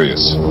am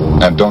serious.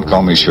 And don't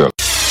call me Shirley.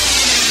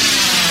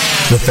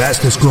 The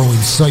fastest growing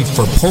site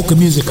for polka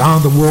music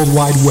on the World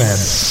Wide Web,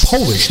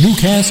 Polish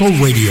Newcastle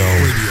Radio.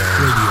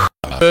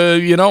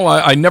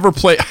 I never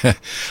play.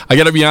 I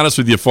got to be honest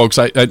with you, folks.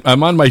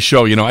 I'm on my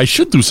show. I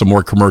should do some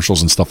more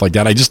commercials and stuff like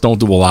that. I just don't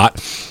do a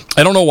lot.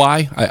 I don't know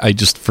why. I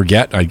just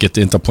forget. I get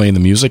into playing the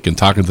music and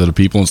talking to the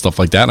people and stuff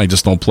like that, and I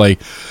just don't play.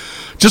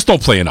 Just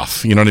don't play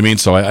enough. You know what I mean?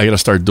 So I got to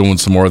start doing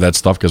some more of that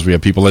stuff because we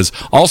have people.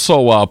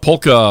 Also,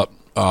 Polka.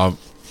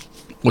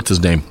 What's his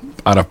name?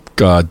 Out of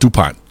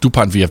DuPont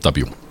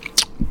VFW.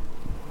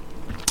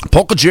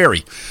 Polka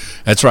Jerry.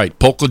 That's right,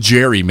 Polka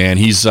Jerry, man.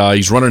 He's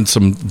running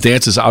some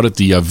dances out at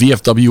the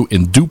VFW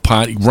in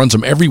DuPont. He runs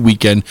them every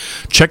weekend.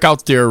 Check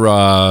out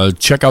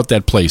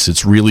that place.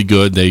 It's really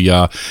good. They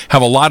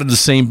have a lot of the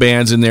same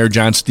bands in there,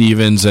 John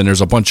Stevens, and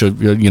there's a bunch of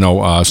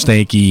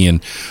Stanky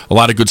and a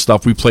lot of good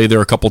stuff. We play there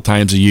a couple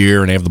times a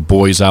year, and they have the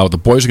boys out. The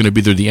boys are going to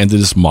be there the end of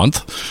this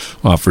month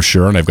for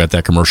sure, and I've got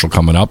that commercial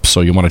coming up, so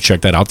you want to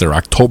check that out. Their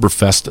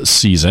Oktoberfest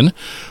season.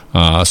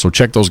 So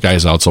check those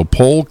guys out. So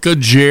Polka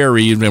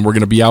Jerry, and we're going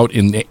to be out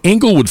in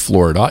Englewood,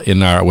 Florida,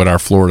 with our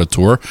Florida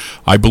tour.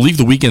 I believe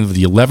the weekend of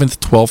the 11th,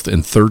 12th,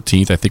 and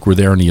 13th. I think we're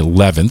there on the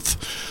 11th.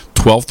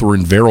 12th, we're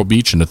in Vero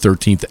Beach, and the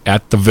 13th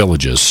at the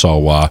Villages. So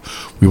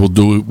we will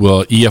do.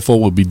 EFO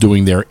will be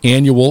doing their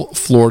annual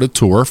Florida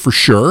tour for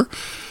sure.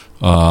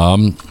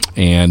 And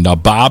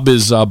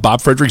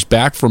Bob Frederick's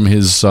back from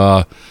his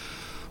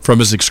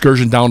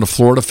excursion down to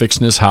Florida,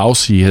 fixing his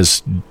house. He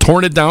has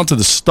torn it down to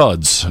the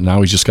studs.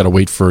 Now he's just got to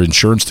wait for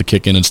insurance to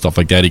kick in and stuff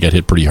like that. He got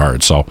hit pretty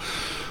hard. So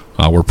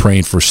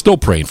we're still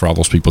praying for all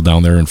those people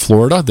down there in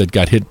Florida that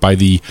got hit by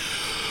the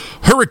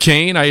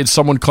hurricane. I had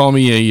someone call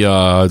me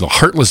the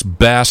heartless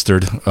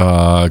bastard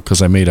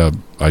because I made a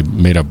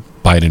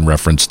Biden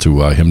reference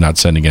to him not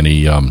sending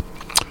any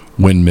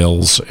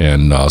windmills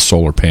and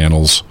solar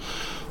panels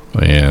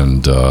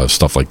and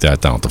stuff like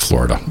that down to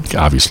Florida.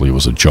 Obviously, it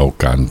was a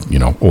joke on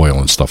oil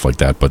and stuff like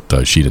that,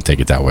 but she didn't take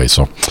it that way.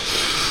 So,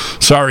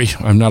 sorry,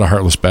 I'm not a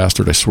heartless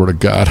bastard. I swear to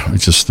God, I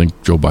just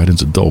think Joe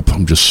Biden's a dope.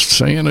 I'm just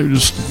saying. I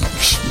just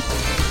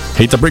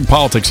hate to bring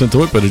politics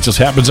into it, but it just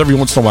happens every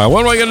once in a while.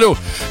 What am I gonna do?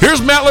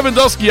 Here's Matt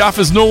Lewandowski off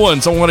his new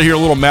one. So I want to hear a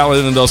little Matt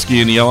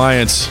Lewandowski in the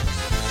Alliance.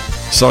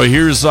 So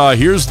here's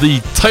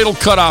the title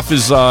cut off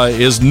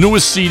his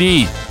newest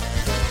CD.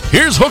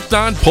 Here's Hooked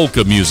on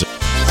Polka Music.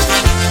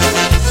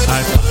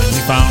 I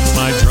finally found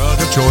my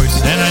drug of choice,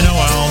 and I know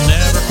I'll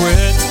never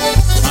quit.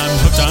 I'm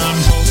hooked on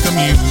polka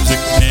music,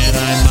 and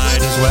I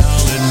might as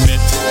well admit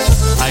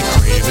I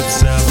crave it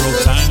several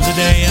times a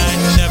day. I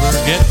never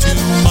get too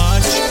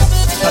much.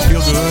 I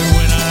feel good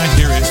when I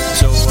hear it,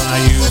 so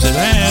I use it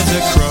as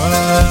a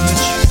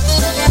crutch.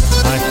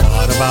 I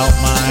thought about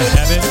my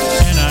habit,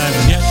 and I've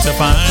yet to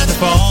find a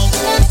fault.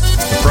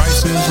 The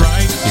price is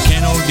right, you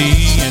can't OD,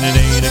 and it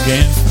ain't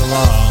against the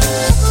law.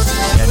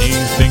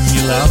 Anything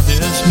you love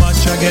this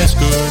much, I guess,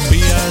 could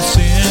be a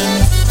sin.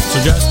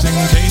 So just in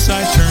case,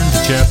 I turn to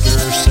chapter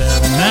 7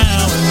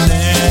 now and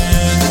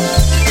then.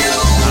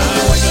 I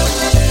wake up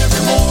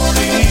every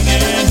morning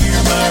and hear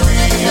my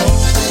radio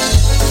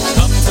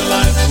come to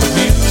life with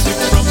music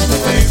from the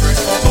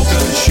favorite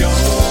polka show.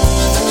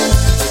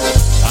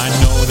 I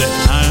know that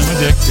I'm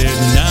addicted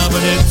now,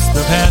 but it's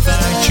the path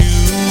I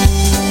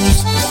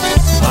choose.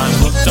 I'm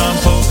hooked on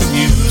polka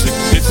music,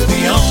 it's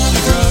the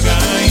only drug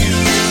I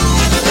use.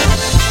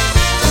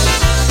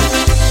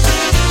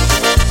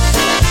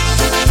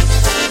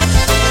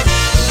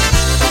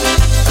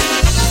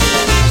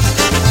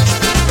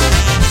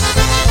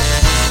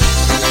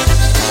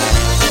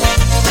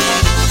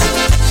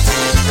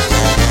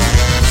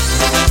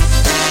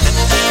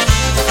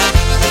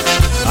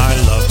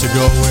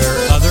 Go where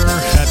other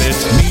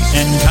habits meet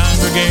and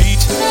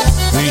congregate.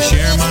 We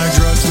share my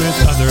drugs with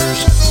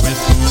others with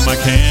whom I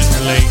can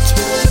relate.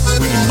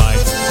 We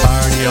might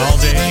party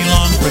all day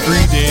long for 3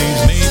 days,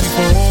 maybe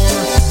 4.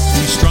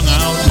 Be strung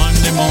out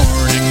Monday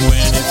morning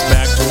when it's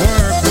back to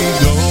work we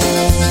go.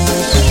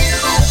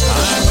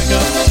 I wake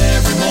up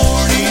every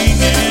morning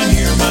and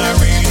hear my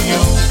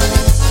radio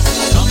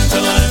come to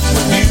life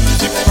with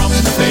music from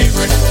the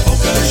favorite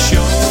polka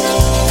show.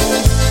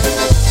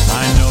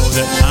 I know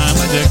that I'm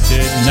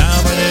addicted now,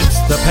 but it's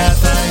the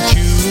path I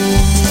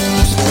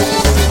choose.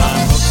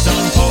 I'm hooked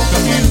on polka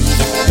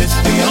music, it's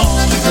the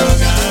only drug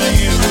I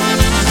use.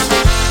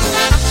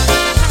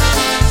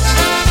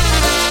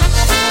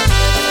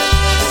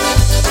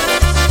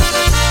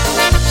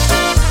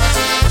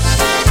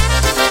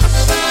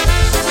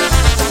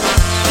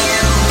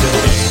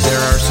 Today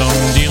there are some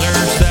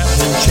dealers that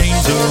will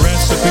change the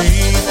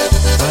recipe,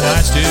 but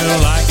I still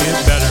like it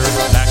better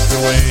back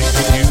the way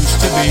it used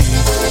to be.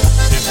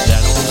 If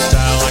that old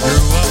style I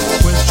grew up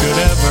with should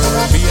ever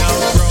be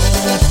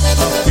outgrown,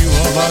 a few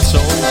of us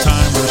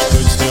old-timers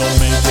could still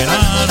make it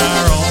on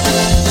our own.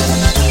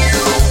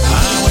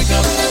 I wake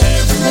up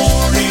every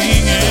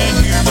morning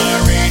and hear my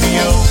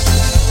radio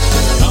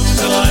come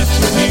to life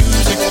with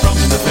music from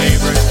the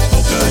favorite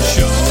polka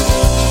show.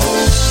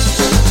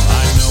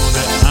 I know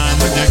that I'm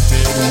addicted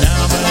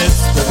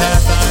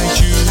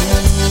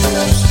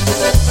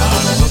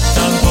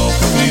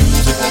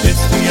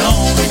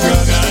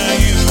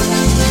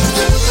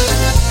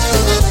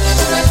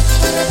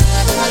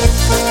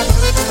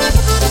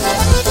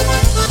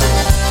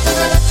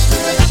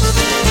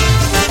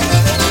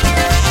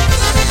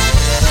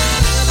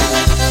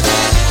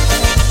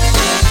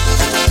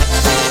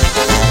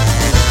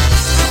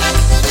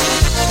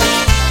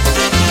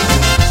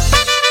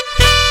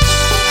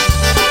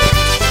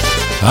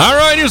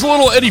here's a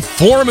little Eddie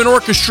Foreman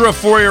orchestra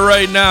for you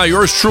right now.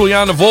 Yours truly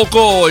on the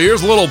vocal.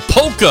 Here's a little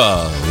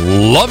polka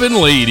loving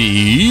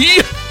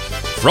lady.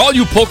 For all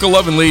you polka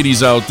loving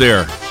ladies out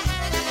there.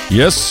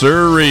 Yes,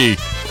 sirree.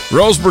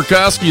 Rose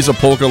Burkowski's a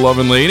polka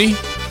loving lady.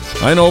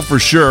 I know for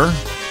sure.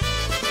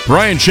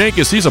 Brian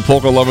Chankis, he's a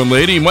polka loving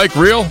lady. Mike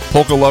Reel,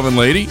 polka loving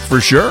lady,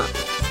 for sure.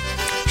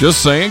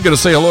 Just saying. Gonna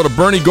say hello to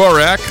Bernie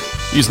Gorak.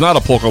 He's not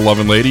a polka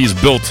loving lady. He's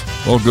built.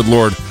 Oh, good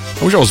Lord.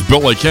 I wish I was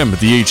built like him at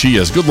the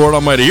HES. Good Lord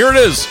Almighty. Here it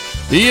is.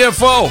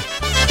 EFO.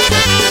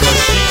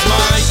 She's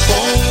my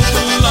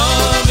polka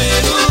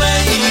loving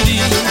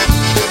lady.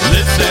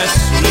 Lips as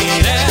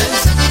sweet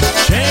as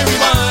cherry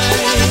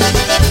wine.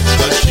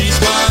 But she's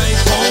my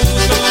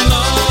polka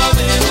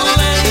loving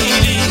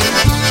lady.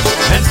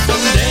 And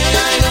someday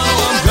I know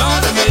I'm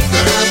gonna make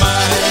her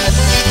mine.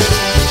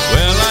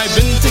 Well, I've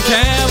been to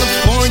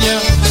California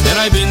and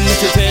I've been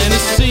to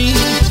Tennessee.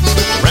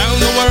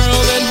 Around the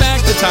world and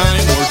back a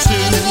time or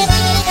two.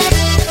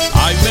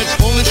 I've met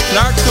Polish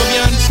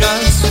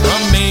Krakowiankas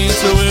from Maine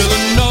to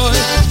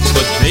Illinois,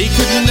 but they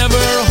could never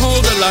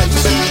hold a light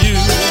to you.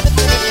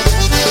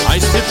 I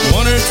sipped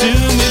one or two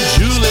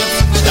mid-juleps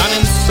down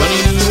in sunny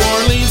New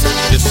Orleans,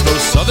 disco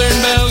southern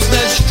bells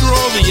that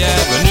stroll the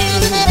avenue.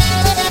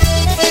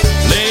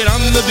 Laid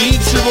on the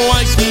beach of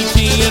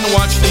Waikiki and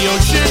watched the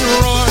ocean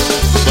roar,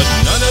 but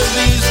none of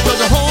these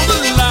could hold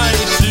a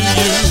light to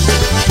you.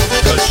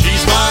 'Cause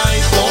she's my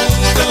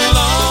polka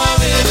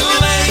loving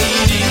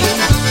lady,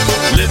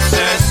 lips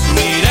as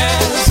sweet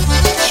as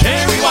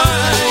cherry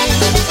wine.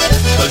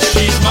 'Cause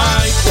she's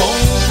my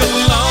polka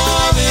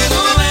loving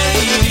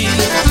lady,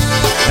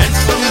 and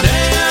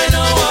someday I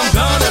know I'm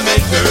gonna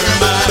make her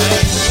mine.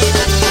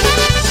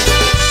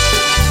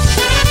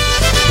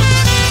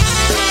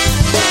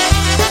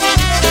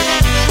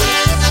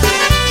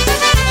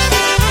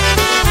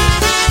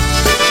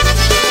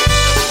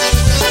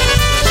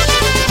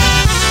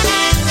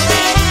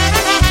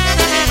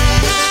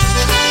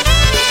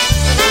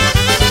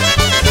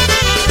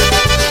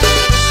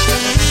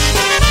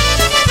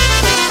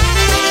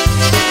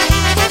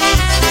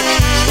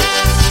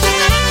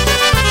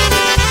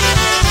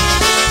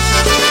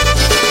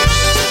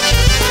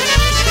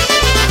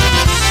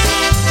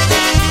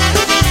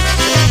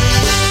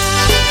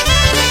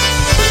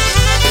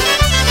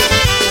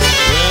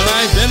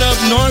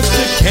 North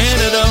to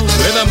Canada,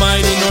 where the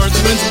mighty north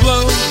winds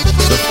blow,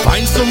 to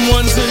find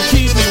someone to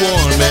keep me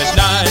warm at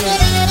night.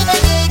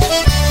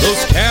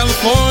 Those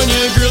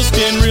California girls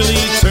can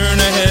really turn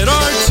a head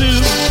or two,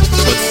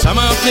 but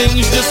somehow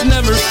things just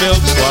never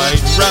felt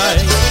quite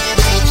right.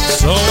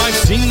 So I've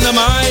seen the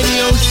mighty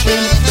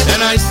ocean,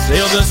 and I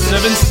sailed the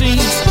seven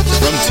seas,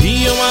 from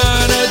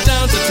Tijuana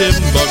down to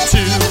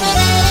Timbuktu.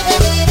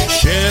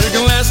 Shared a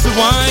glass of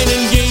wine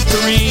in Gay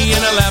Paris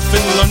and a laugh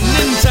in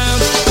London town.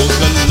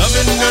 Polka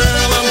loving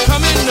girl, I'm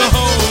coming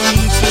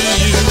home to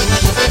you.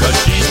 'Cause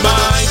she's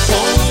my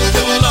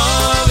polka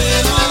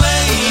loving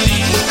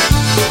lady,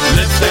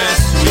 lips as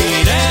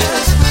sweet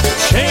as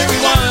cherry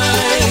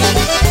wine.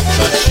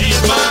 'Cause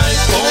she's my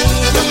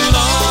polka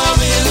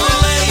loving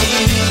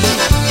lady,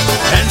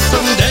 and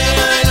someday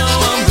I know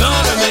I'm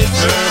gonna make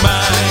her mine.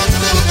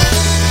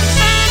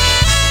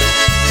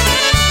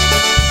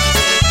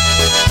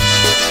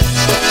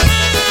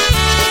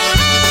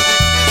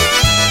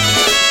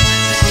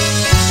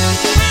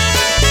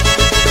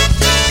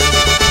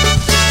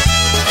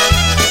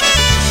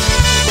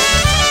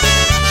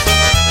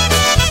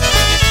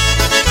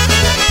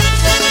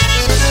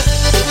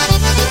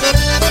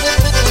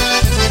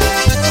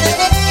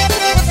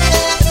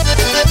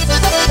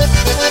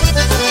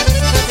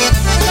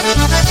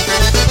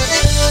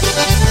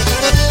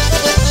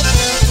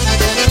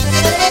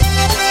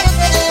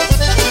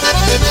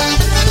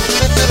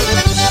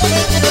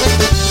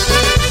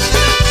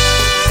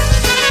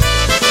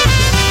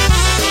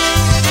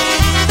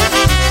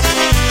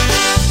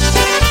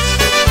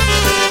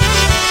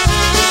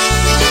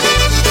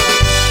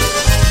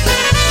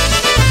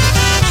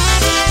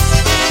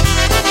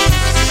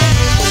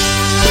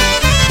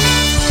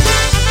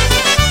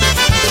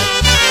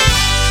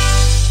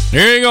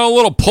 There you go, a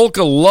little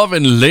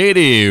polka-loving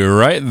lady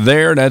right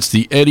there. That's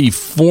the Eddie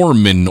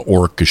Foreman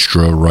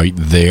Orchestra right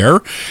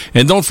there.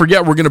 And don't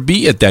forget, we're going to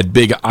be at that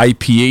big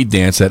IPA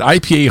dance, that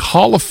IPA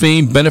Hall of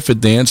Fame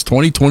Benefit Dance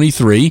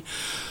 2023.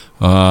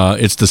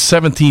 It's the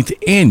 17th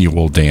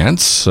annual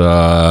dance,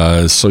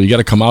 so you got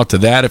to come out to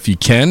that if you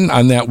can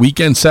on that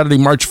weekend, Saturday,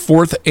 March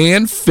 4th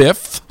and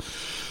 5th.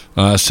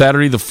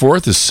 Saturday the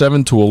 4th is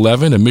 7 to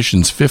 11.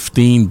 Admission's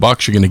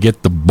 $15. You're going to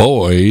get the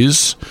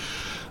boys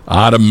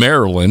out of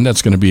Maryland.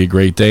 That's going to be a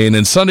great day. And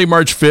then Sunday,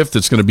 March 5th,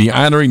 it's going to be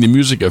honoring the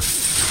music of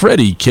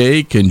Freddie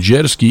K.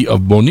 Konjewski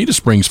of Bonita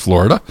Springs,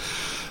 Florida,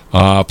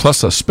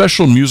 plus a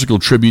special musical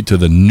tribute to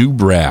the New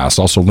Brass.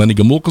 Also, Lenny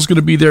Gamulka's going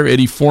to be there,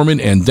 Eddie Foreman,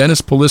 and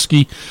Dennis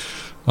Poliski.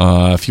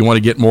 If you want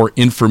to get more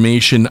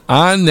information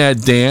on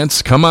that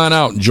dance, come on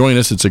out and join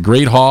us. It's a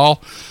great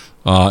hall.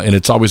 and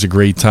it's always a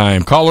great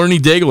time. Call Ernie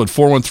Daigle at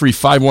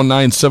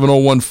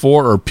 413-519-7014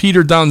 or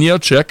Peter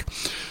Danielczyk,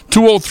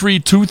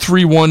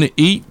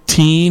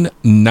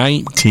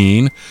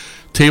 203-231-1819.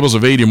 Tables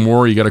of 8 and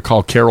more. You got to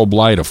call Carol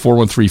Blythe at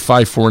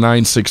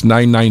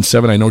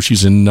 413-549-6997. I know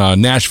she's in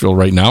Nashville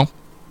right now.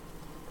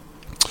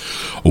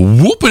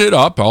 Whooping it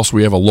up. Also,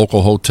 we have a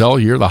local hotel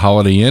here, the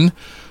Holiday Inn.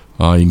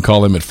 You can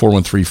call them at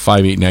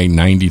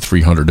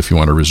 413-589-9300 if you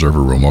want to reserve a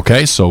room,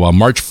 okay? So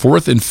March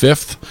 4th and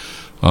 5th.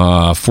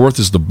 4th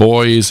is the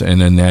boys,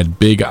 and then that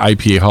big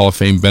IPA Hall of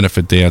Fame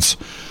benefit dance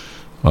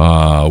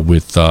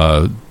with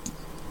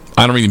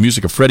honoring the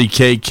music of Freddie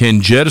K.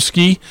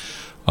 Kenjerski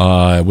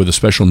with a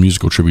special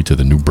musical tribute to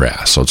the New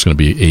Brass. So it's going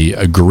to be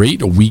a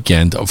great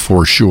weekend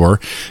for sure.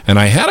 And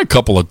I had a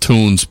couple of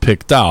tunes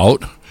picked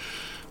out,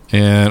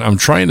 and I'm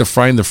trying to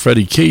find the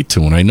Freddie K.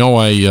 tune. I know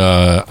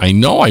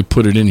I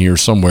put it in here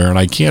somewhere, and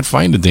I can't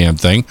find the damn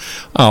thing.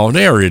 Oh,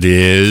 there it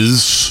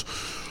is.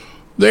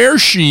 There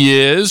she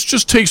is.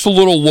 Just takes a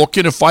little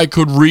looking if I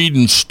could read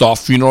and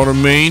stuff, you know what I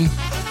mean?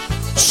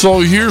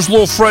 So here's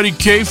little Freddie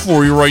K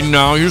for you right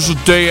now. Here's the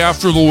day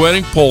after the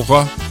wedding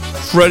polka.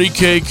 Freddie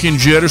K.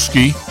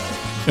 Kenjerski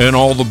and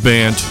all the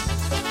band.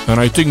 And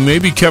I think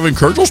maybe Kevin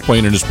Kurgel's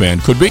playing in his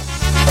band. Could be.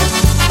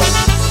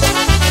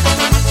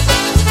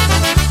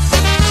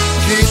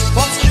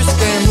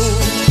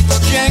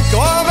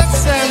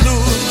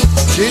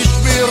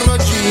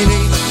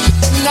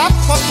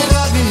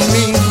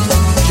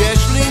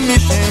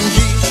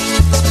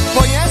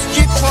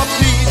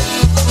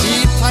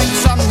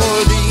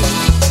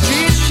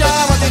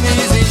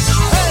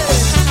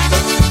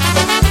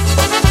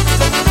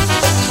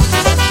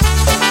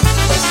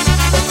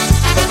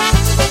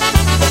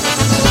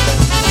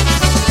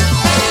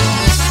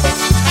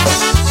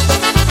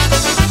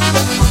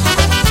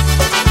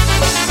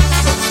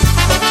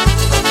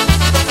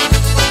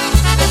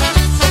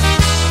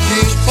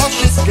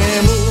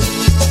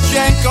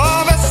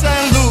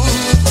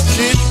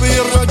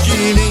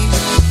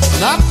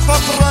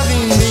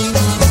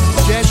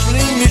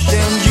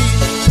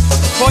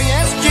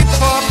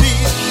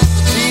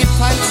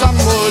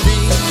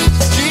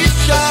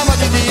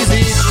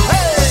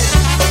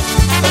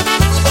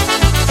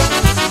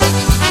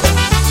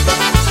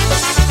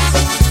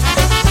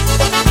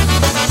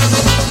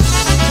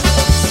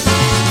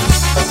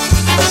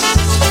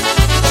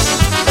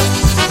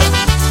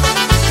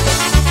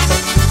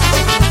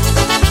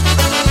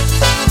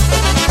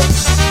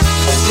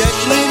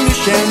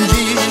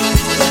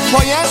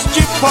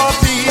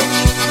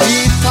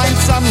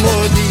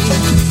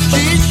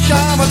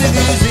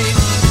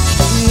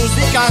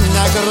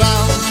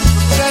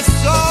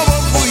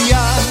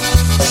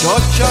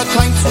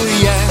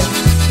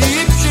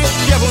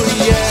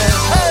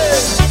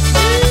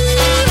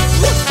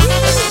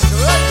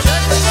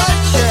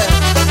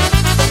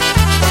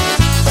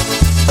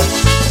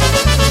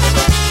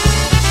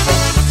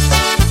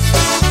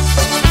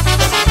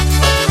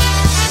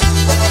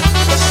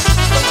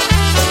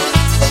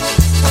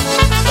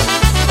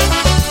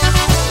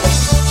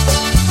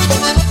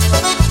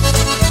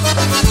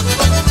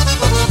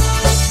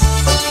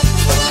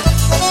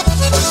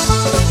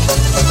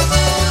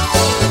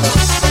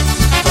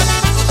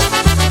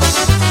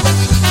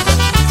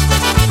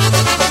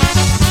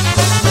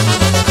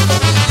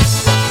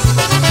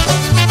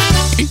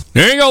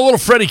 There you go, a little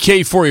Freddie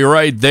K for you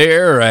right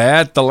there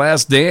at The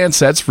Last Dance,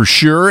 that's for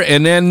sure.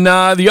 And then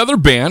the other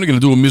band are going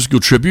to do a musical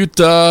tribute.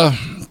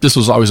 This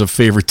was always a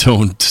favorite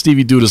tune.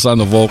 Stevie Dudas on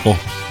the vocal.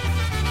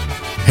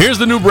 Here's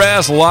the New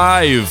Brass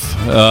live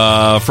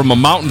from a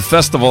mountain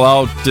festival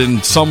out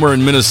in somewhere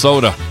in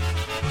Minnesota.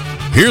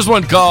 Here's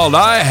one called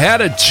I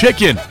Had a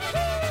Chicken.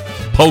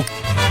 Poke.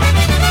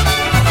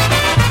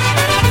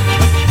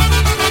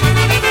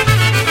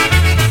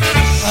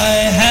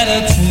 I had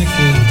a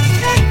chicken,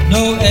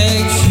 no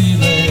eggs she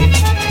laid.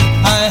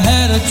 I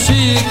had a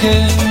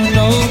chicken,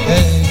 no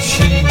eggs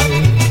she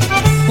laid.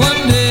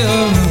 One day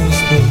a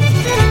rooster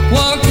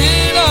walked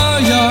in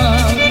our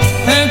yard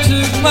and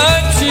took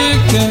my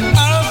chicken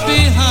out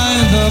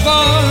behind the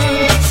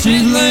barn.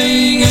 She's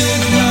laying it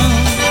now,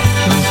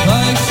 just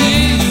like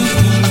she used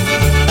to.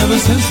 Ever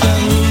since that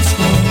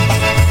rooster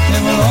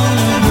came along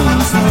and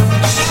moved her.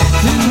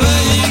 She's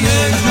laying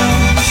it now,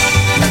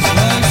 just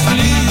like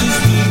she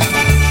used to.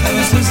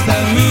 Ever since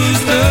that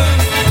rooster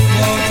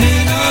walked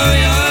in our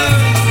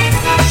yard.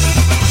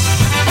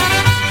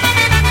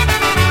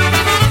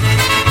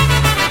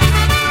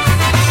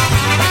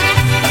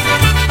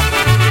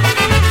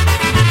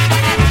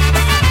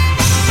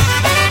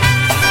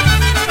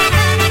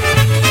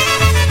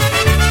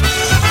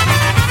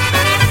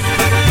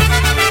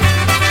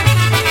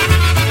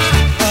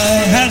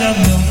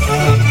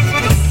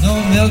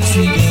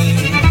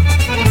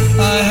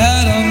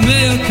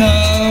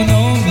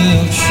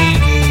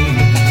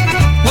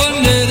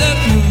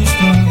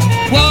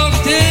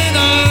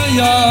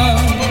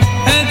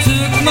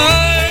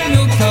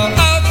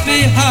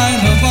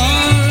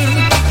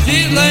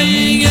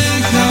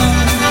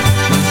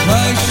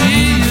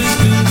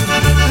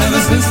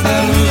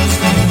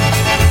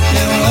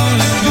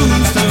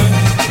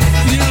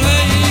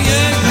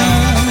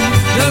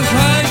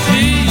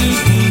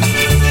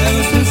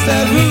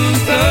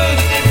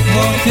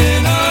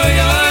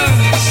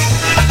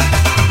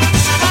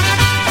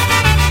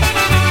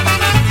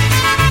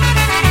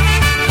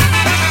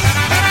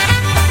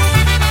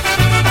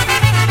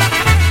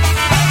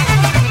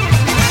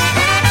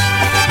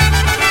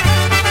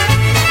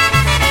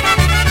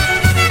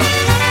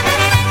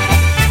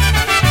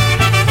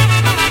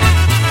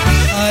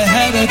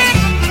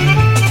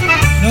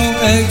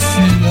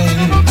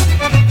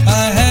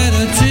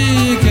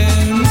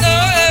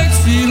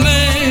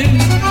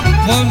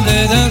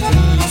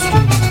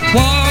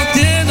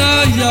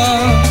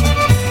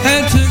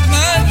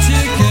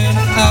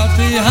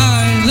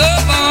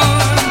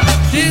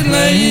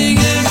 laying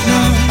eggs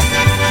now,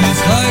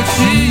 just like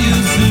she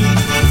used to,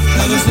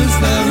 ever since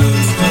that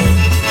rooster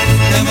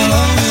came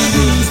along and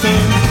bruised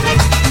her.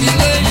 She's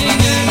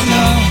laying eggs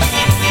now,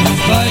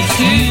 just like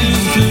she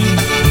used to,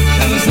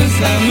 ever since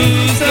that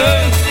rooster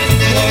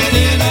walked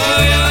in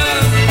our yard.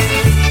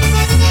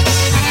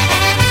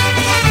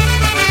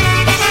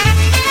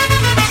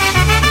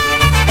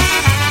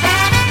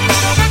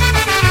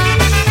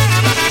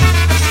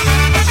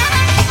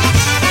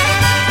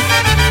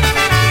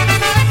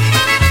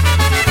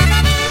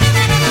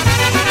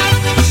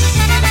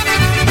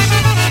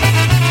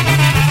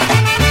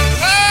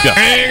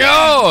 There you go.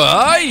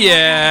 Oh,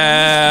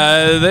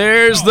 yeah.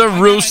 There's the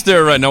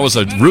rooster. No, it was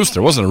a rooster.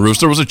 It wasn't a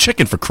rooster. It was a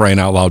chicken, for crying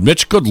out loud,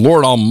 Mitch. Good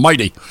Lord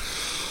Almighty.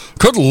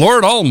 Good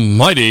Lord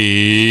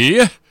Almighty.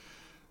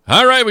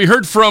 All right, we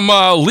heard from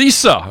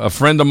Lisa, a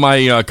friend of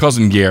my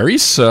cousin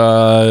Gary's.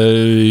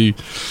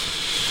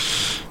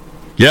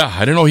 Yeah, I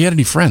didn't know he had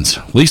any friends.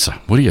 Lisa,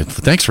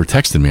 thanks for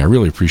texting me. I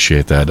really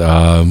appreciate that.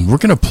 We're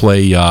going to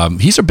play,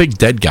 he's a big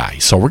Dead guy,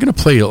 so we're going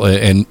to play,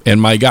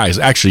 and my guys,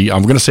 actually,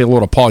 I'm going to say hello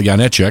to Paul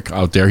Janecek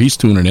out there. He's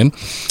tuning in.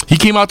 He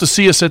came out to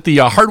see us at the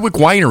Hardwick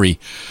Winery.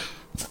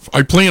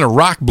 I play in a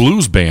rock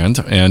blues band,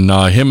 and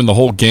him and the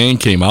whole gang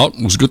came out.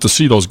 It was good to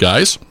see those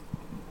guys.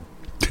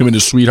 Him and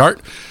his sweetheart.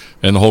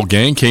 And the whole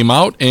gang came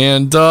out,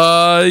 and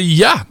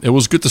yeah, it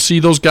was good to see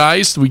those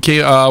guys. We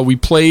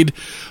played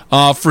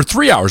for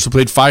 3 hours. We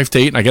played 5 to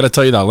 8, and I got to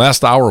tell you, that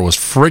last hour was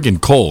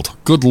friggin' cold.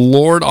 Good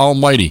Lord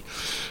Almighty!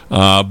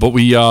 But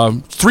we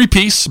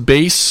 3-piece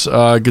bass,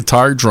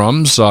 guitar,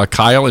 drums.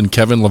 Kyle and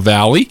Kevin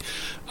LaValle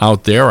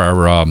out there.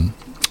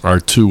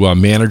 Our two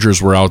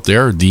managers were out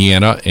there,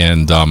 Deanna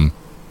and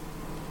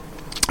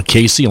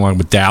Casey, along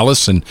with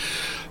Dallas and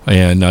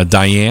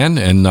Diane,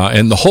 and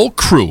the whole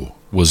crew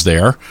was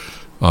there.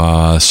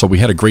 So we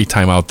had a great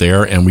time out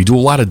there, and we do a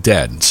lot of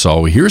Dead.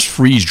 So here's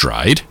Freeze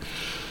Dried.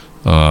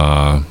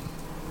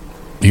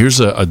 Here's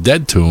a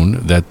Dead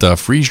tune that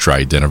Freeze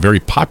Dried did, a very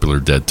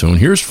popular Dead tune.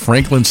 Here's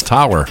Franklin's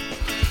Tower.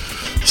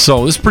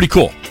 So this is pretty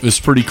cool.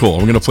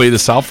 We're going to play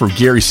this out for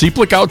Gary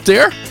Seeplick out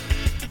there,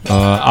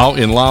 out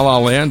in La La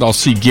Land. I'll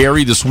see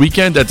Gary this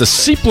weekend at the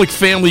Seeplick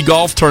Family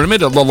Golf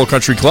Tournament at Ludlow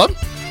Country Club.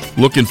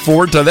 Looking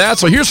forward to that.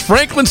 So here's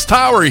Franklin's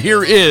Tower.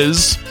 Here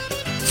is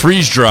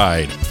Freeze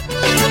Dried.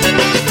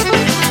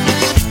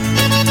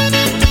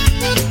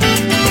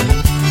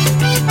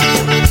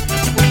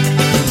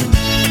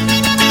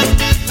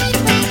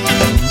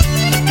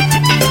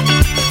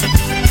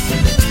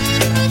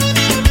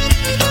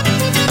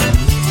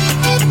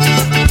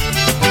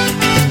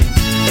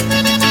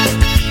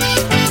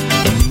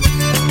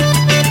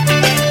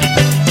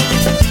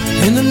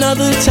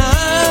 Another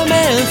time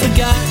and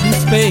forgotten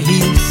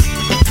space,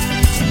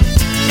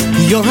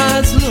 your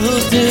eyes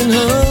looked in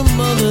her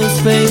mother's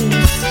face.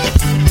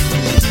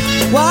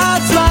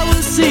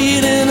 Wildflower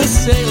seed in a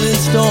sailing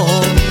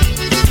storm,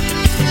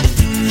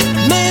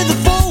 may the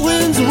four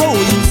winds roll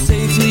you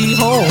safely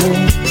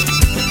home.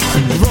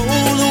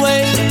 Roll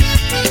away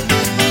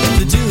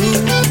the dew,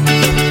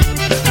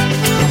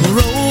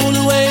 roll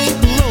away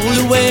the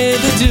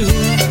dew.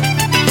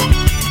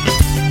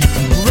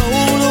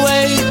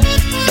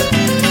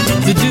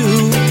 The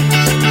dew,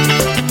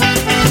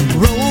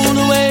 roll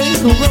away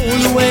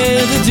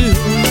the dew.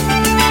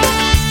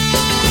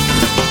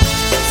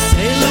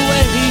 Sail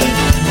away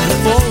the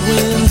four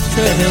winds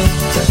trail.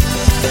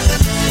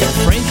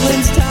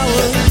 Franklin's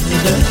Tower,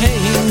 there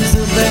hangs a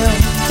bell.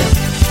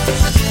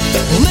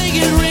 Make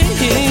it ring,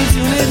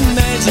 tune it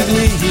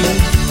magically.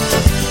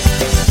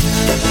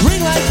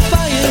 Ring like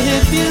fire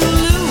if you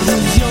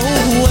lose your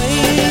way.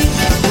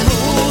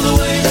 Roll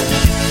away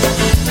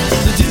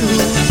the dew.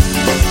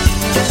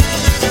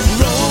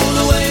 Roll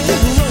away the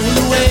dew. Roll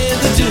away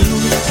the dew.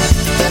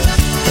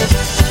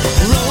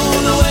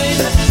 Roll away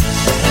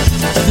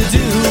the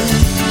dew.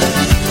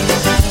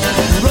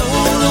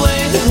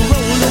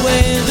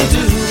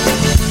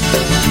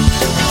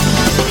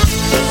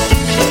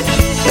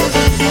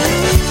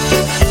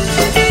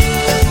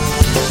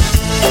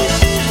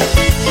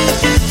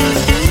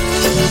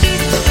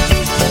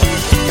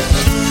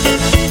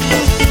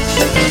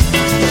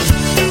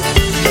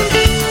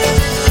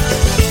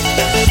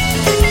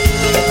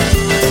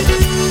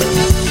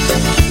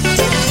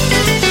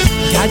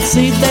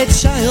 Save that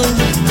child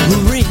who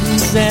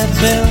rings that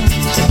bell.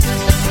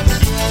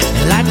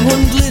 Like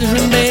one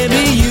glittering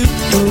baby, you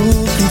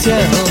can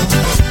tell.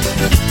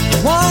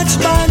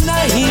 Watch by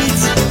night,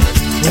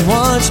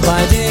 watch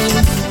by day.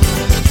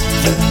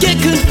 You get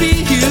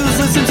confused,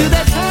 listen to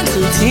that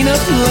concertina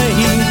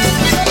play.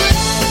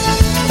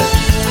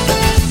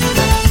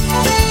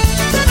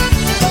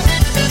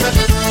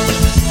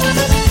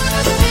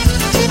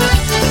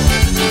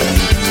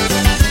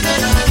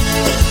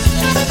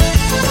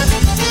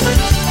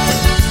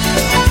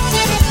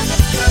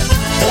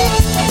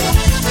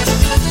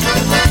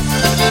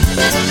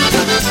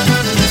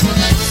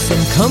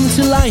 Come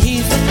to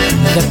life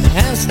that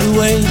passed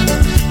away.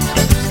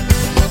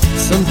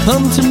 Some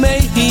come to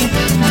make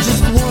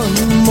just one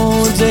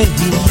more day.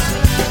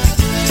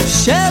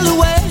 Shell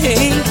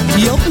away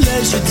your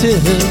pleasure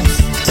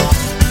tips.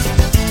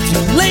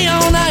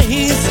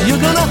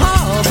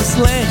 Texas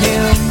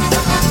land.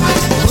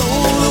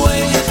 Roll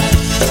away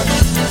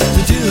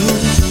the dew.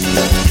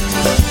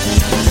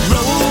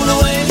 Roll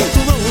away the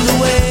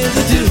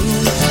dew.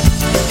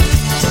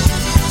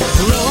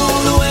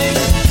 Roll away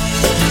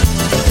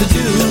the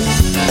dew.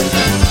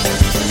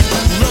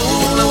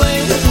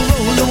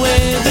 Roll away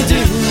the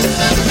dew.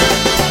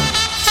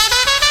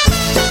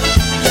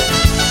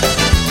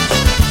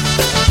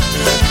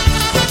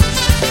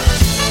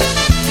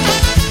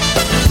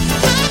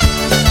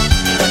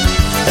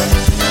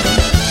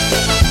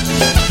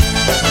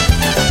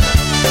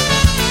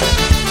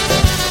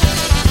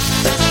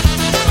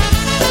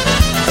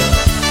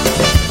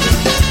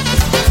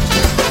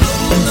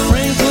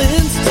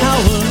 Franklin's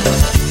tower,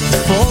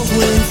 fall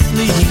with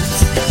leaves,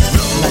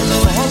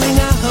 falling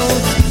out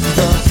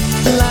the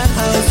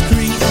lighthouse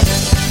creek.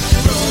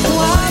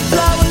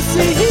 Wildflower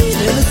seed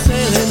in a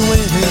sailing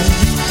wind.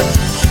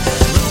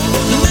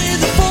 May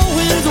the four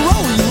winds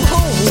roll you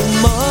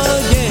home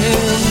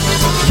again.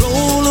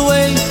 Roll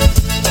away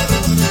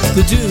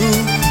the dew.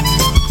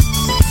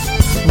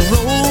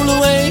 Roll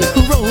away the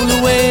dew. Roll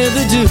away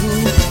the dew.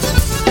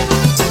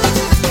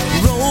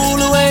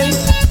 Roll away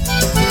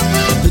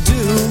the dew. Roll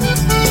away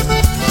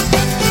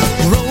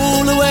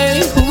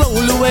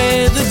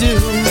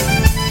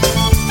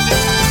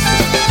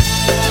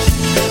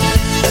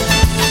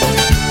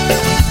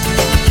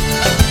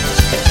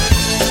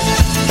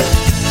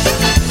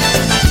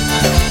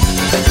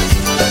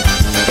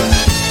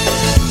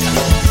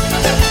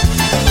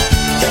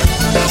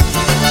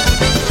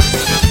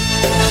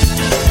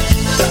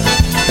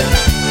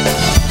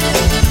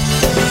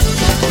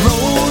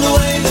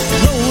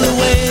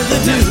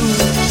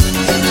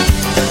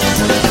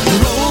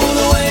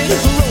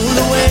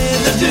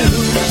the dew.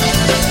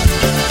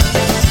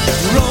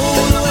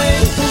 Roll away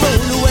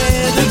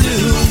the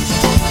dew.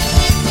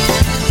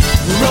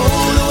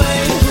 Roll away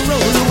the dew.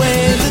 Roll away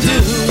the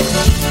dew.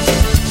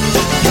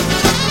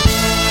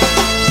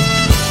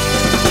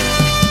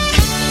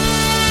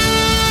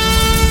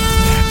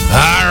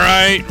 All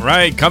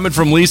right. Coming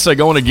from Lisa,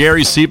 going to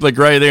Gary Seeplick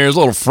right there. There's a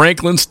little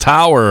Franklin's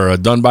Tower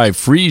done by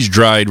Freeze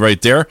Dried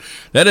right there.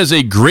 That is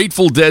a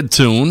Grateful Dead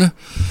tune,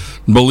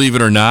 believe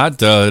it or not.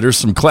 There's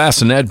some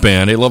class in that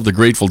band. They love the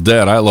Grateful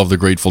Dead. I love the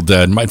Grateful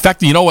Dead. In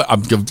fact, you know what?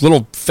 I'm giving a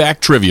little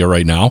fact trivia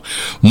right now.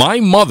 My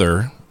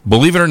mother,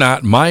 believe it or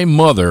not, my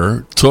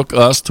mother took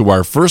us to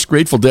our first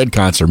Grateful Dead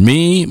concert.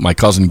 Me, my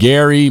cousin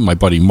Gary, my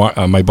buddy Mark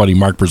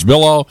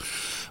Brisbillo,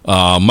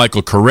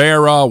 Michael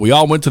Carrera. We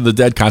all went to the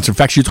Dead concert. In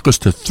fact, she took us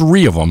to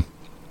 3 of them.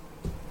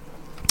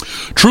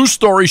 True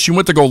story. She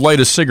went to go light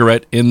a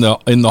cigarette in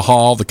the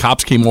hall. The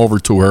cops came over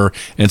to her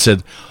and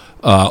said,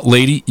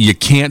 "Lady, you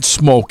can't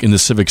smoke in the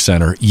Civic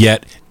Center."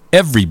 Yet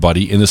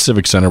everybody in the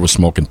Civic Center was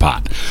smoking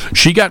pot.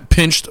 She got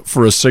pinched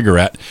for a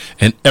cigarette,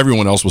 and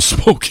everyone else was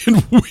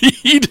smoking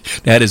weed.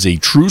 That is a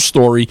true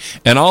story.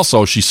 And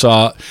also, she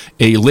saw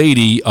a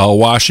lady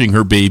washing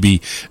her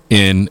baby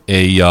in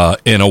a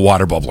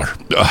water bubbler.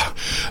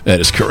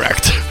 That is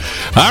correct.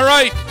 All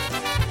right.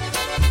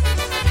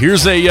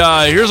 Here's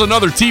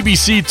another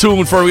TBC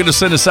tune before we're going to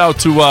send us out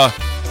to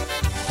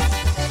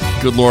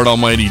good Lord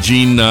Almighty,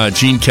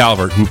 Jean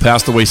Calvert, who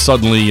passed away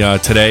suddenly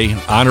today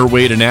on her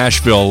way to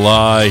Nashville.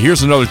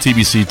 Here's another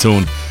TBC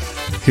tune.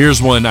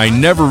 Here's one I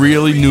never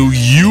really knew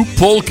you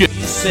polka.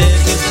 You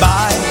said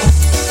goodbye.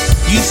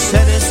 You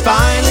said it's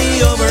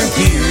finally over.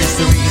 Here's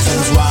the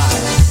reasons why.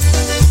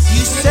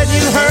 You said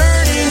you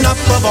heard enough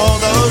of all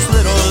those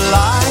little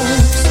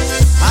lies.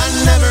 I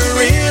never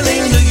really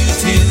knew you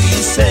till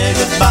you said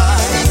goodbye.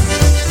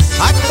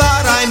 I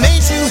thought I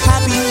made you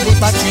happy,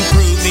 but you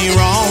proved me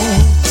wrong.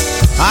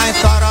 I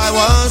thought I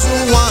was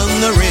the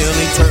one that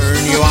really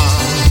turned you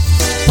on.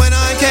 When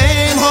I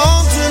came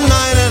home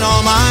tonight and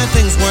all my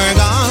things were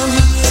gone,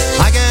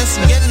 I guess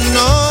getting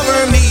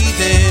over me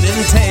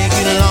didn't take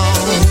you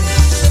long.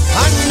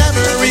 I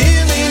never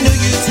really knew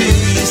you till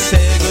you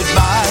said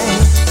goodbye.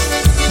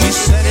 You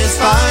said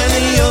it's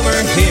finally over,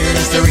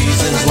 here's the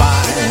reasons why.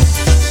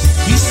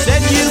 You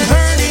said you've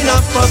heard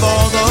enough of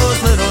all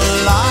those little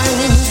lies.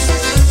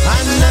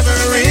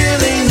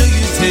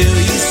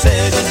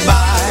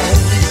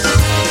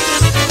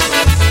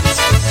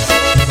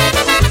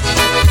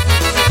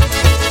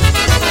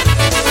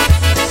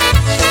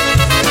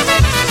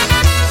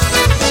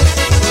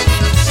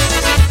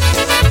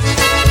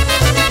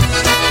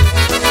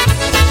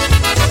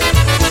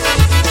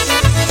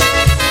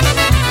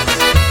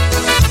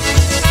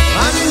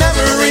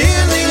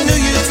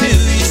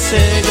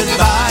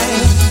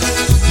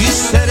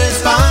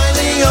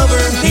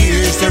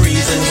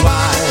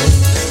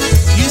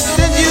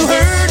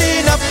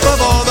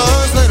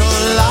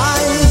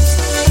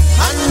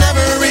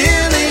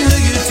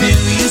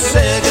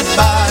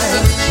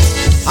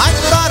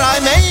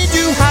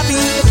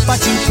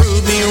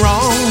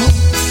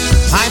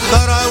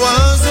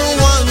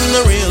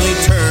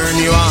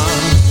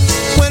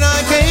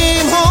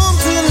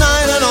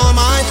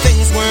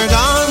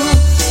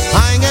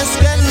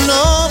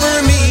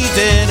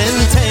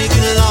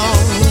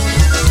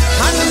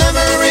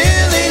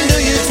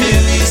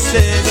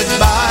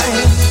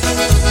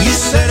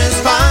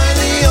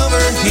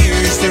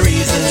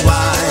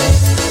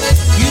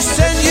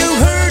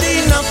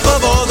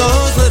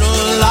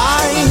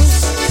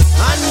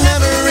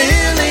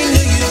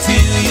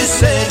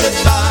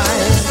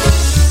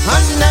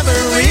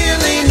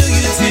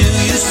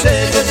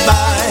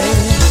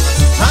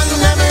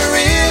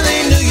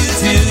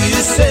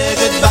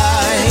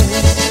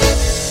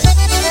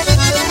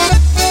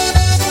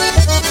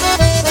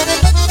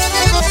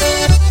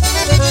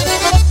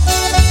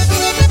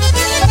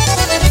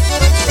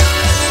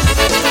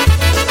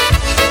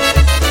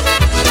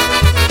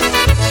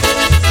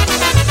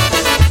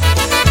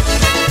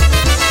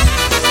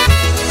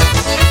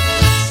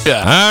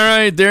 polka. All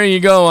right, there you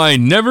go. I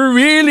never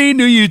really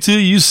knew you till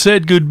you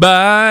said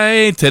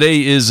goodbye.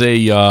 Today is a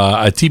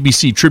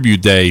TBC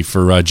tribute day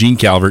for Gene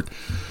Calvert.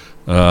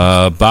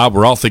 Bob,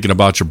 we're all thinking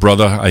about your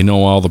brother. I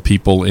know all the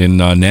people in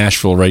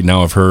Nashville right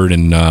now have heard,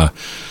 and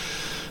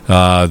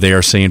they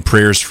are saying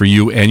prayers for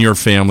you and your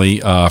family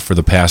for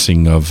the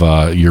passing of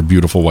your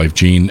beautiful wife,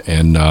 Jean.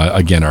 And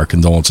again, our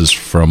condolences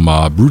from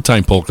Brew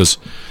Time Polkas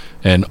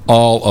and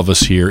all of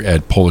us here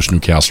at Polish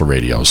Newcastle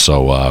Radio.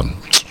 So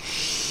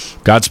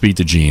Godspeed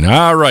to Jean.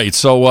 All right,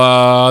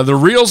 so the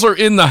reels are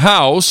in the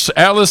house.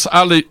 Alex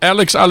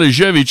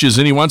Alejevich is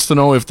in. He wants to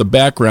know if the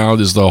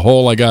background is the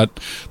hole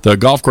the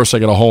golf course I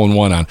got a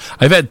hole-in-one on.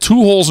 I've had 2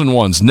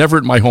 holes-in-ones, never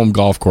at my home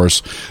golf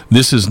course.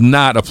 This is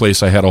not a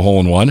place I had a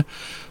hole-in-one.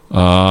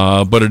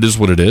 But it is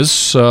what it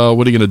is. What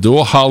are you going to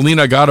do?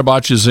 Halina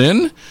Garabach is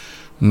in.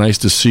 Nice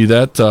to see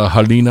that.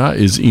 Halina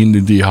is in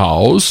the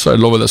house. I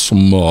love that so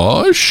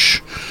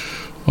much.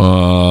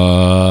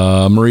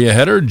 Maria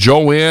Heder,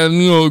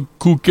 Joanne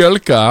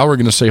Kukelka. We're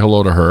going to say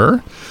hello to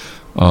her.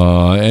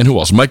 And who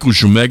else? Michael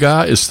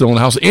Jumega is still in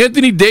the house.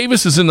 Anthony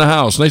Davis is in the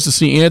house. Nice to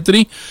see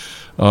Anthony.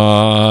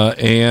 I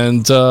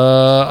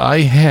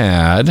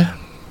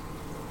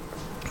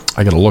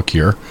got to look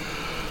here.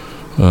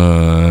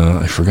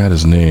 I forgot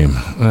his name.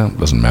 Well,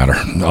 doesn't matter.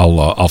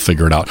 I'll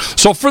figure it out.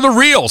 So for the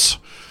reels,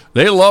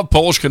 they love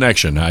Polish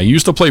Connection. I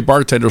used to play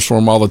bartenders for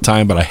them all the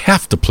time, but I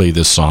have to play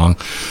this song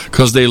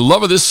because they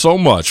love this so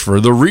much. For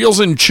the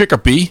reels in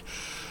Chicopee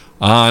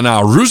on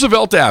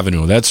Roosevelt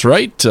Avenue. That's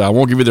right. I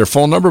won't give you their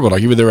phone number, but I'll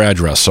give you their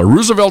address.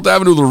 Roosevelt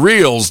Avenue, the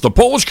reels, the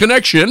Polish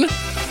Connection.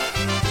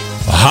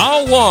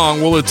 How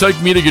long will it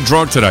take me to get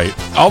drunk tonight?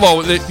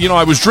 Although,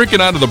 I was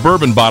drinking out of the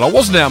bourbon bottle. It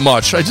wasn't that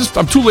much.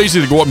 I'm too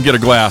lazy to go up and get a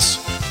glass.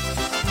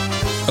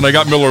 And I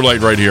got Miller Lite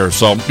right here.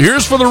 So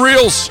here's for the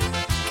reels.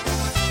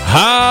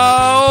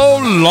 How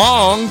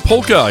long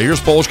polka? Here's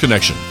Polish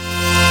Connection.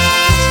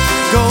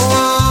 Go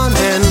on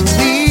and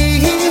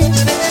leave.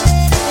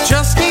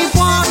 Just keep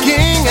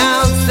walking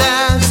out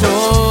that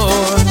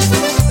door.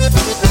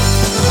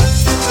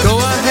 Go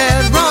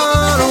ahead,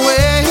 run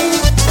away.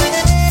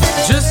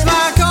 Just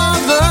like all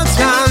the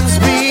times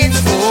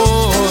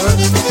before.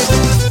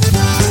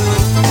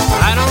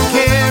 I don't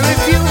care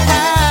if you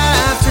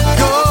have to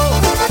go.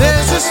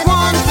 There's just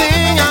one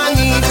thing I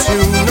need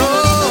to know.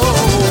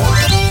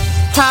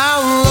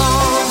 How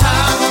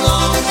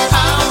long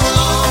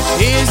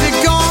is it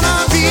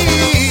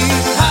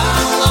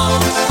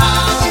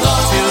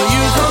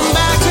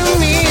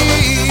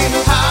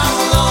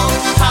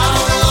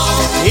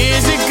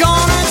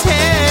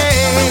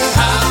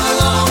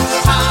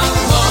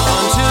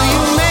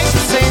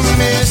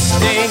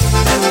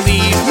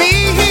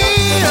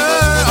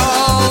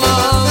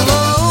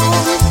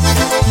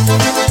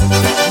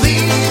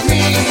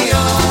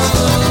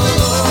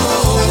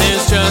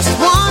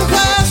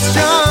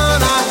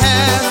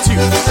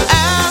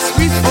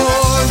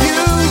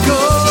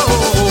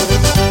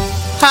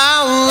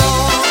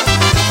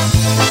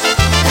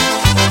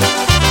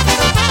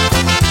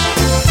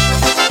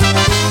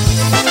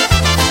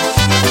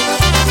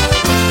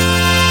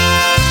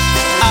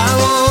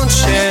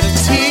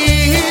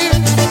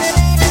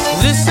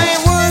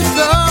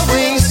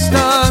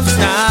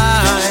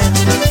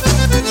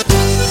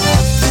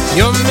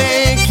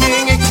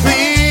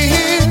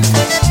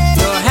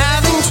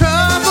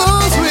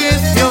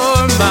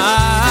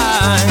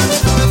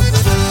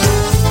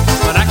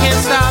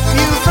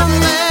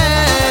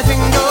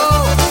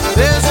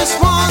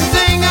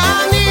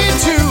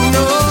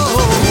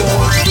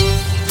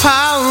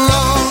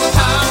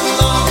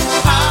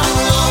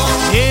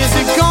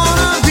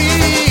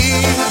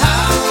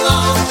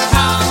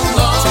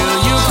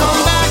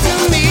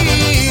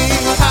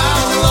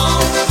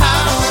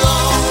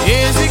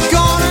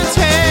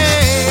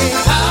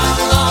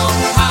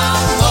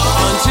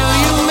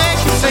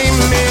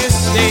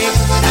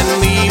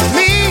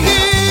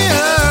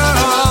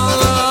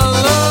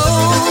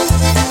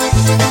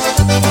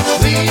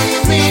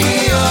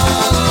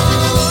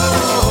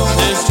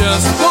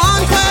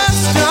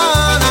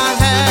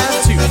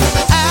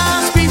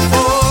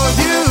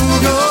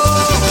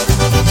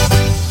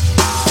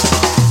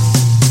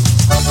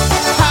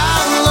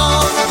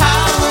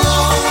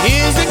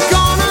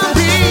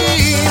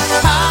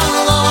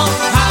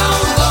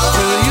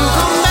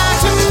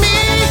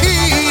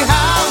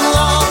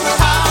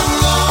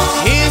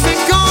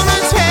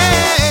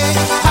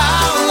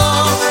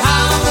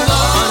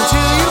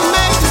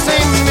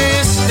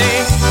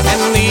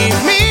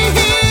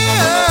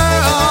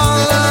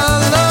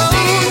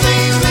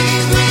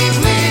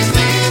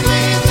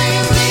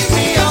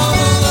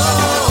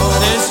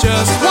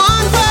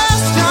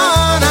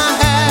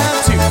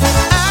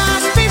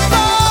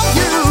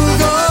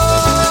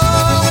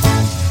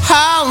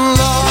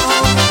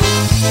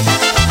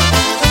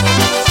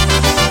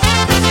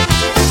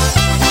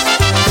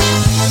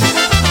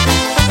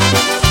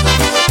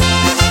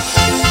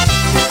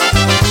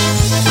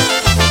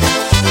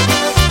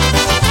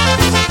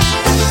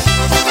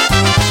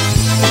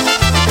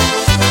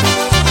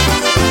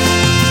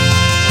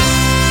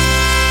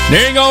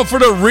long for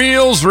the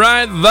reels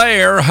right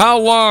there? How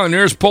long?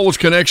 There's Polish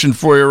Connection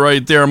for you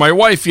right there. My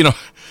wife,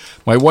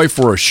 my wife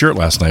wore a shirt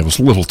last night. It was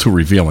a little too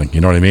revealing.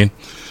 You know what I mean?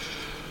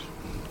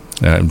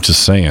 I'm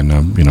just saying,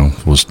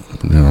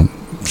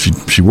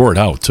 she wore it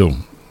out too.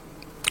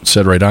 It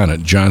said right on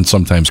it, John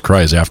sometimes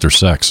cries after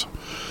sex.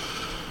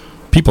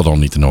 People don't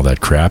need to know that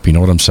crap. You know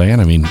what I'm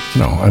saying? I mean,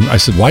 I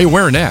said, why are you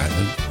wearing that?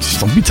 Just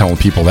don't be telling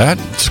people that.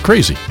 It's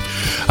crazy.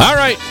 All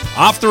right,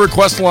 off the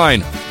request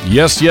line.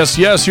 Yes. Here's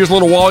a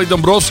little Wally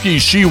Dombrowski.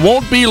 She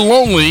won't be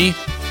lonely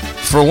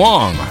for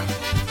long.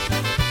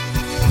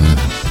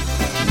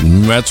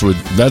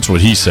 That's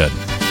what he said.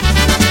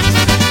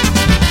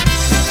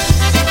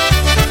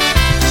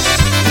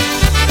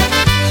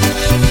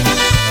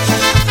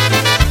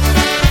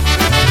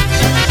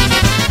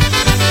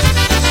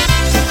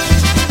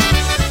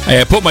 Hey,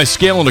 I put my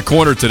scale in the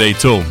corner today,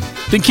 too.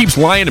 Thing keeps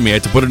lying to me. I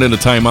had to put it in a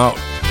timeout.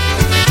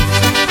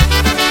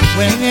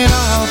 When it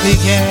all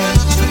began,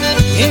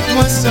 it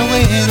was so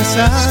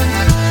innocent.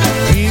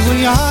 We were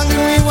young,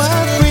 we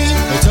were free.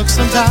 It took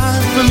some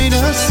time for me to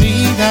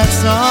see that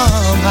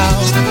somehow,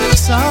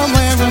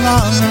 somewhere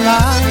along the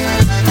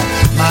line,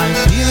 my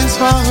feelings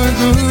for her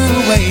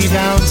grew way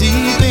down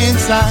deep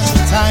inside.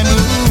 Time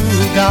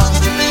moved on,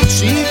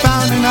 she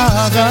found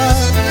another,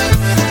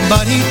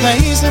 but he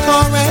plays her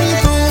for a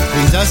fool.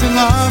 He doesn't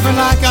love her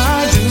like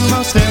I do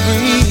most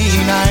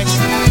every night.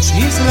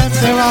 She's left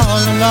there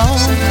all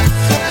alone,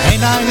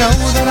 and I know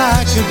that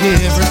I could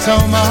give her so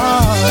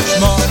much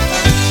more.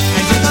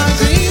 And in my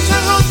dreams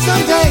I hope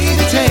someday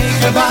to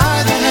take her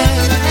by the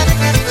hand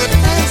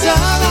and tell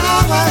her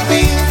how I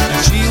feel,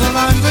 and she will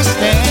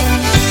understand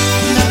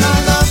that my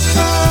love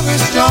for her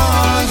is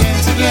strong,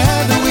 and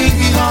together we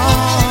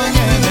belong,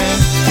 and then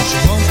she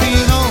won't be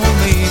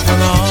lonely for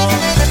long.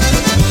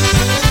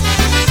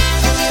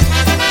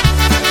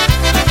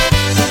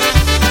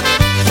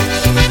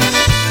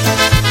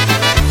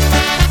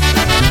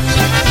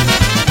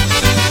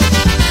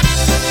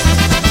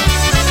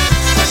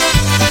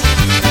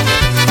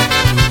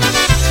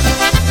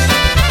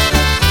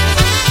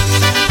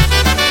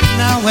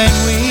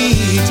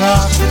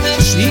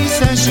 She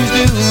says she's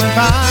doing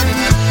fine,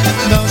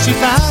 though she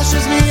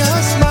flashes me a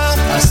smile.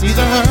 I see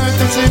the hurt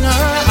that's in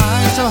her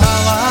eyes. So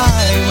how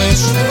I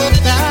wish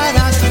that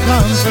I could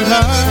comfort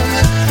her,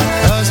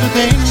 'cause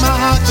within my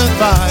heart the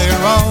fire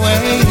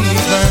always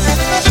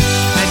burns.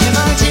 And in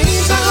my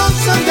dreams I hope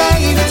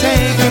someday to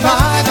take her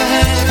by the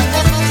hand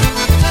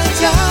and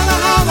tell her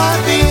how I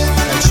feel,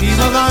 and she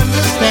will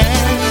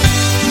understand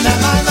that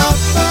my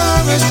love for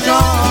her is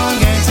strong,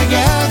 and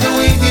together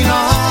we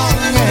belong,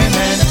 and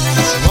then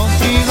she won't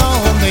be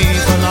lonely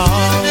for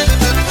long.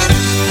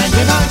 And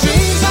in my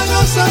dreams I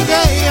know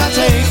someday I'll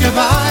take her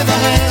by the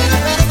hand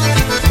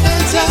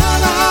and tell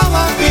her how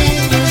I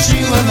feel, and she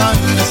will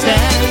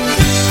understand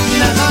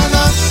that my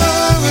love for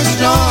her is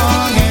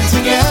strong, and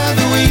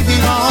together we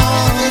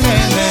belong,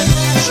 and then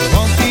she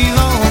won't be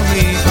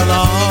lonely for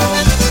long.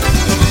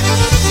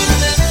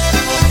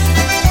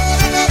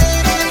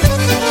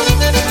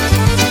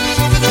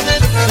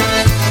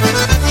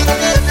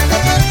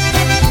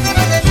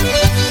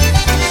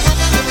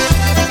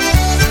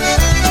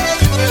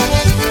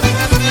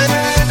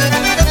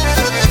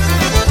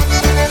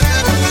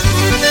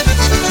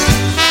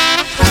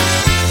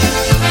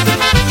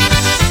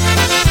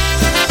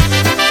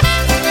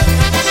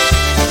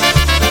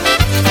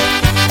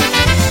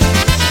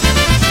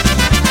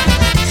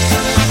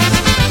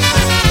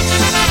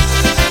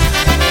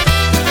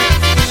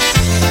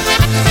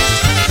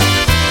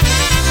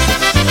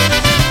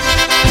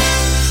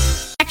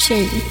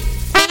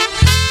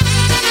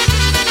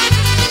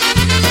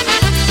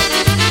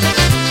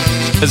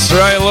 That's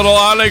right, little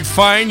Alec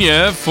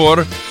Fine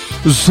for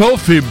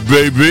Sophie,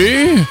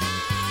 baby.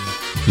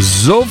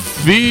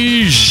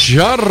 Sophie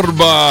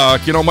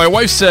Jarbak. My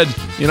wife said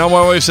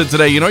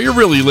today, you're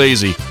really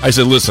lazy. I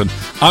said, listen,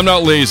 I'm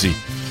not lazy.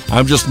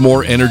 I'm just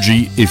more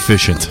energy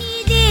efficient.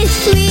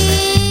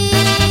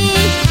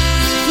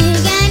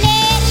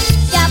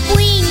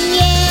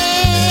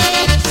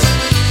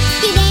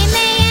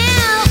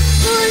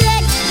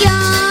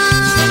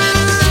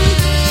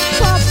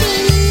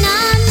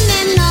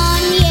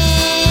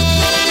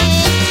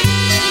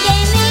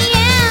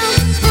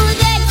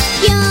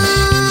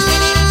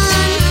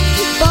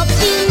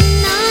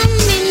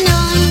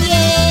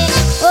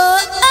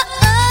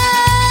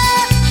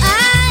 Ale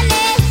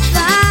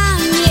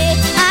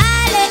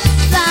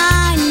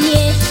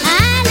fajnie,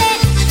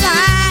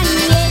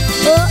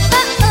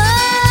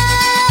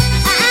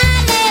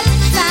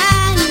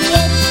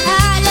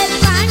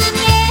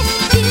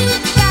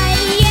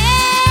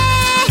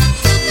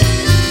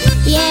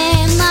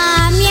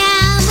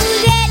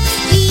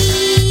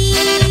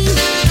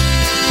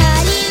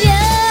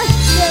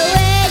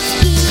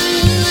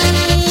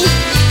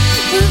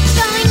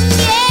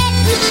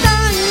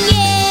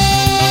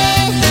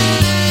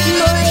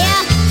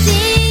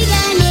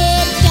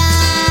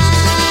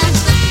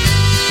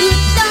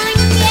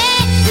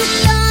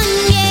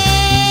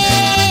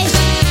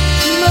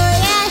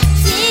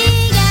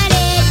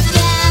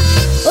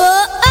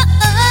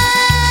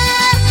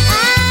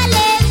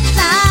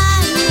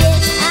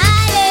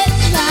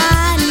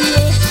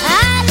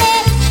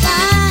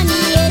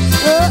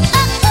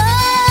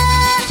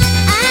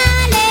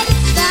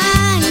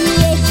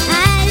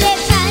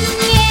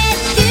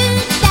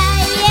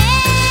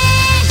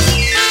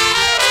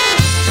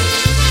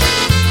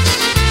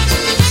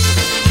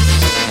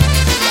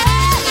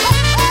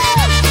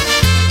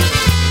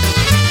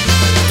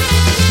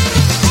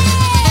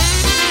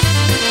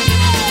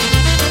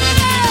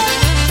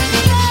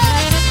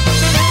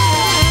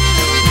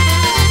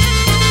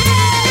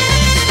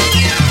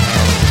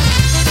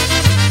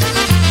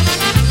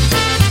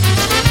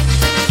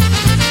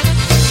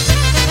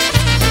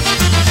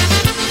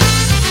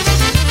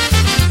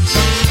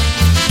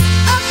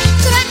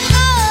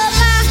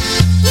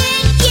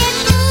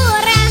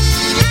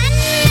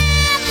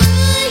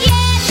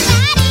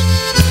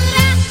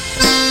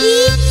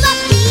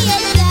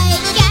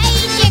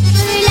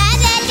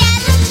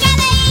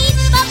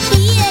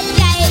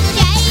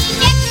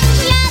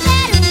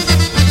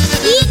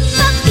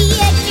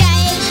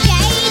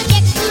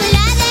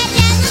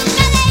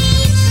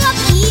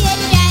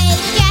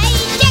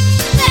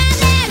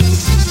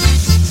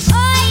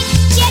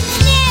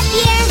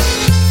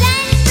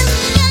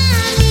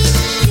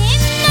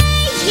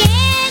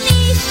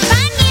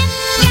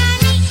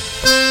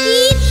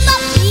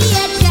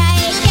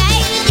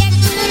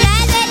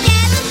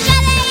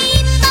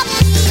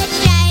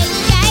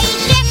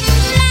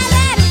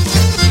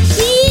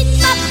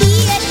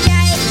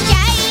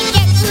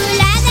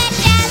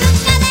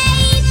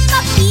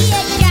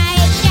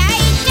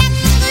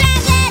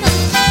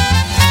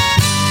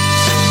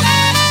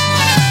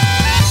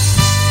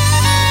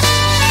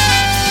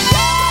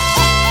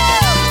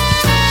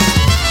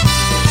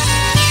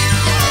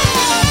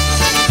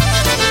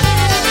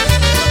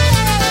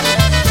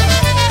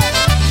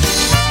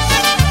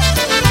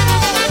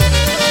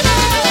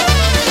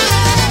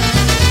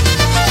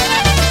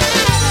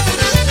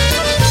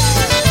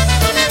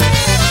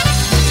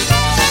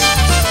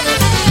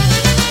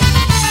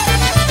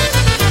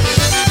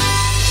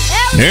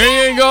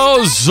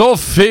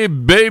 Sophie,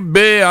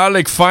 baby, I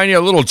like find you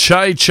a little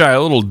chai, a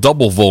little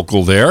double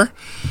vocal there.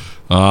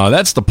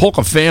 That's the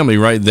Polka family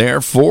right there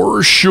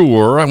for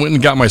sure. I went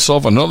and got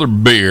myself another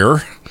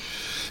beer.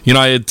 You know,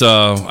 I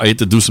had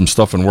to do some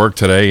stuff in work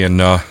today, and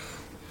I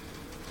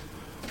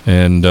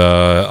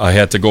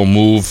had to go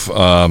move.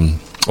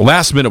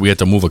 Last minute, we had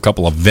to move a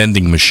couple of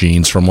vending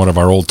machines from one of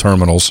our old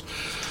terminals,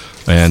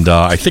 and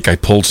I think I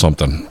pulled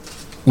something.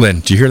 Lynn,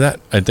 do you hear that?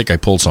 I think I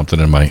pulled something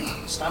in my.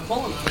 Stop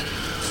pulling on it.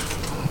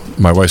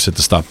 My wife said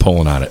to stop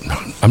pulling on it.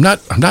 I'm not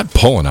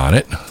pulling on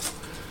it.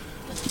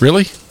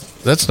 Really?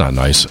 That's not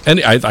nice.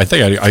 And I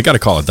think I got to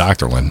call a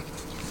doctor, Lynn.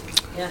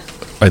 Yeah.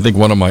 I think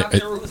one of my.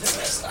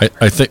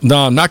 I think no,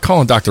 I'm not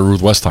calling Dr. Ruth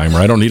Westheimer.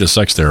 I don't need a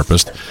sex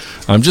therapist.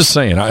 I'm just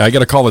saying I got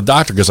to call the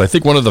doctor because I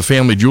think one of the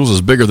family jewels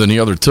is bigger than the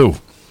other two.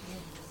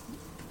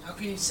 How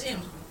can you see him?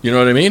 You know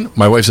what I mean?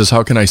 My wife says,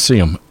 "How can I see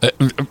him?"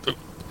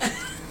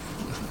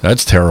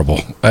 That's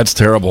terrible. That's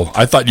terrible.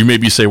 I thought you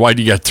maybe say, "Why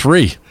do you got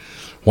three?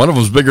 One of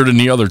them's bigger than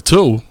the other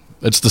two."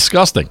 It's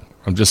disgusting.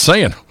 I'm just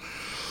saying.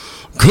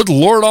 Good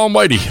Lord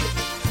Almighty.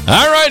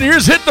 All right,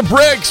 here's Hit the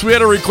Bricks. We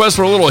had a request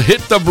for a little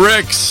Hit the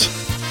Bricks.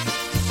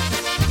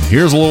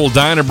 Here's a little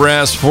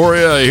Dynabrass for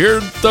you.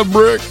 Hit the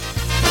Brick.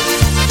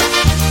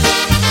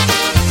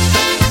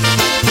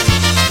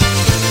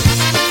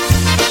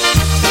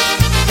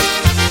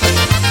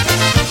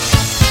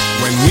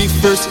 When we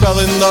first fell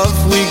in love,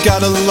 we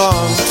got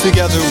along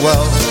together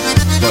well.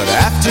 But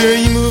after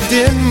you moved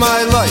in,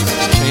 my life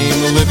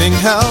became a living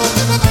hell.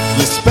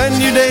 You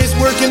spend your days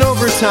working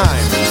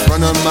overtime in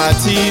front of my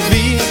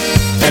TV.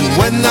 And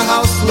when the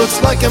house looks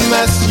like a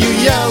mess, you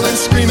yell and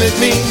scream at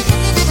me.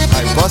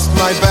 I bust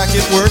my back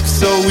at work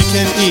so we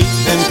can eat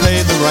and pay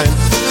the rent.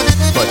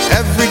 But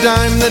every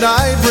dime that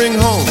I bring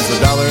home's a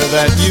dollar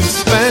that you've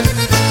spent.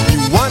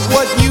 You want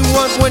what you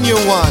want when you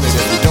want it.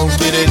 If you don't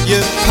get it,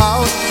 you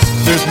pout.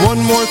 There's one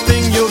more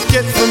thing you'll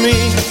get from me.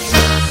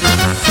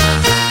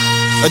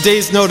 A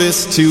day's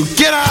notice to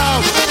get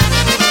out.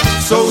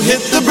 So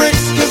hit the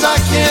bricks, cause I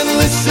can't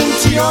listen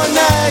to your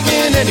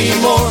nagging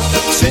anymore.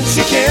 Since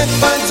you can't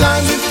find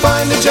time to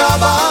find a job,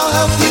 I'll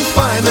help you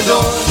find the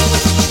door.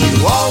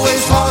 You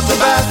always hog the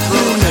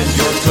bathroom and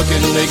your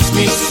cooking makes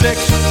me sick.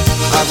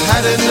 I've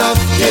had enough,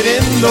 get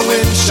in the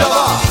wind, shove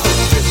off,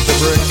 hit the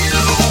bricks.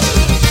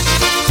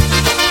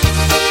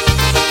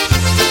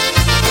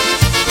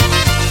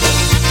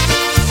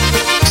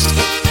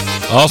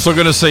 Also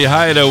going to say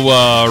hi to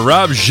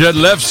Rob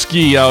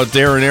Zhedlevsky out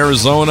there in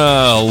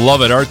Arizona. Love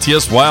it.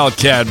 RTS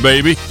Wildcat,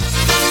 baby.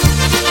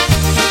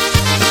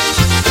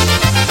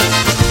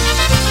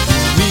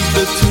 Leave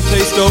the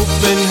toothpaste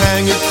open,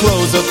 hang your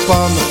clothes up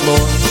on the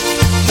floor.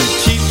 You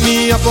keep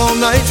me up all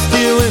night,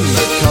 stealing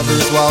the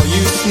covers while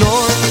you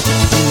snore.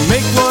 You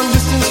make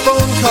long-distance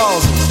phone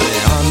calls and stay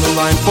on the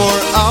line for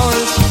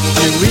hours.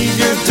 You leave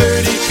your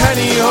dirty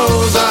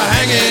pantyhose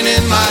hanging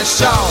in my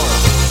shower.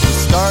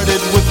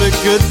 Started with the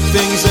good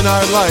things in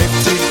our life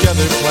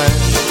together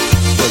planned.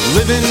 But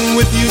living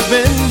with you's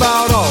been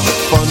about all the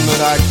fun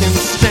that I can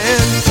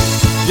stand.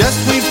 Yes,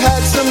 we've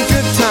had some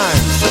good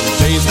times, some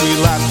days we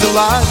laughed a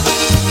lot.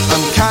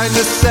 I'm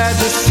kinda sad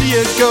to see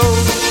it go.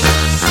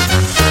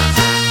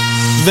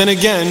 Then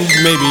again,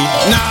 maybe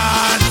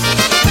not.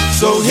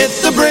 So hit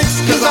the bricks,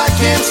 cause I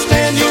can't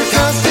stand your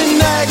constant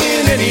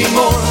nagging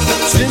anymore.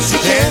 Since you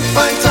can't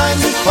find time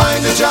to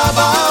find a job,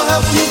 I'll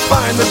help you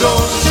find the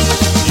door.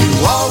 You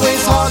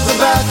always hog the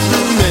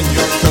bathroom and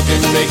your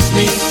cooking makes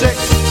me sick.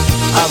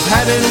 I've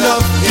had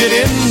enough, get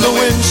in the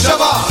wind,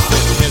 shove off,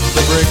 hit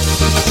the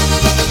bricks.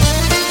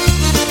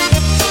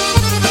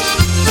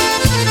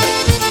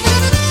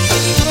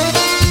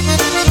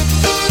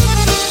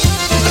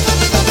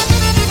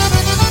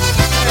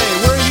 Hey,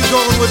 where are you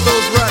going with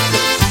those records?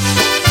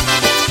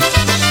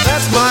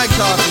 That's my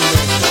coffee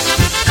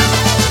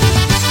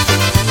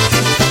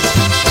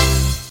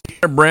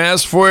maker.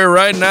 Brass for you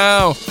right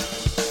now.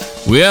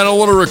 We had a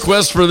little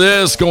request for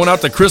this going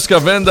out to Chris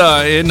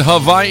Gavenda in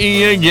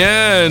Hawaii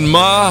again.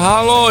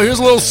 Mahalo. Here's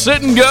a little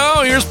sit and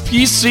go. Here's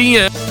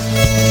PCN.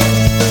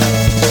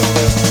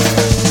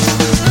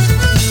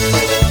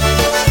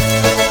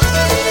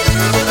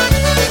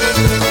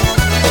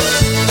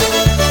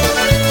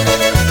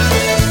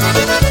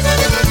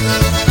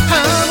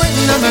 I'm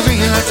waiting on the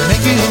green light to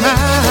make you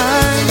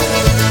mine,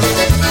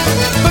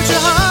 but your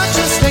heart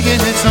just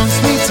taking its own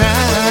sweet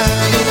time.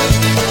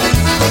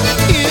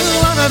 You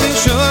wanna be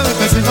sure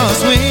because it goes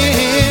swim.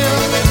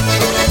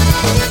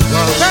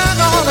 Well, grab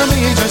hold of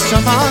me, just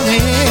jump on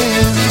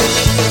in.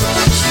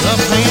 The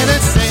plan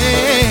is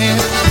set,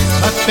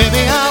 but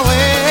baby I'll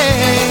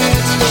wait.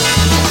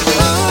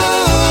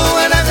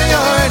 Ooh, whenever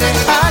you're ready,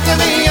 I can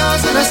be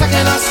yours in a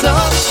second or so.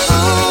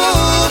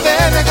 Ooh,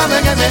 baby, come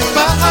and get me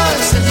by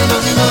us.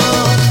 No.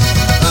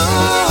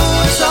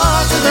 Ooh, it's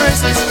all to the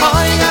races.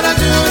 All you gotta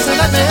do is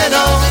let me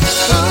know.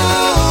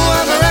 Ooh,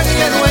 I'm ready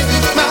and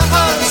waiting. My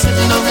heart's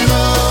sitting on the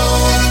low.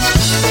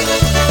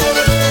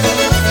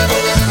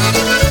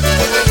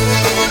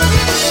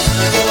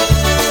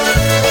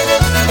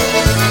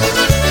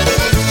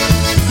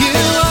 You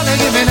wanna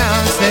give me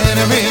now instead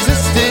of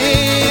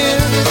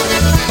resisting.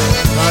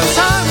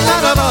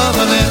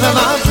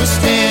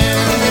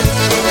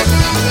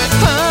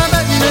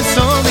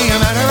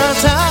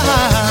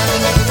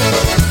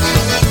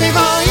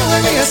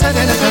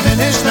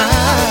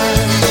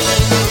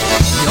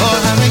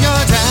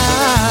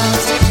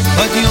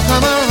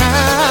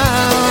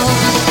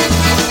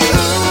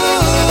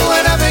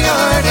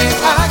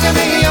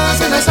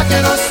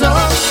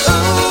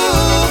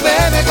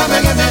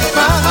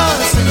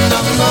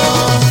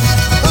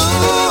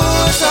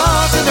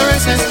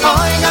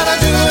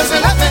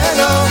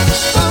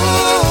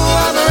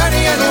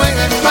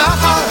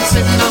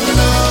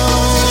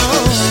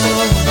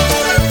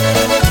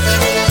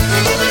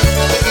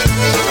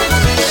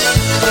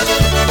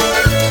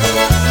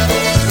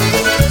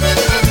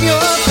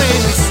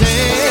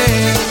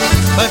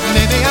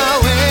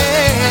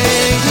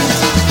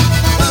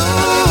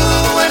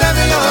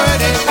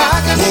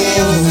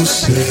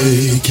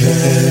 Say,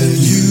 can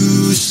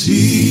you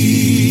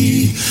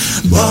see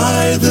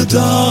by the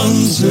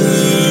dawn's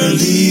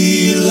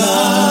early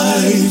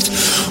light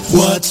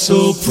what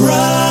so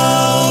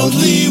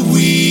proudly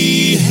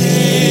we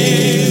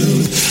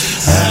hailed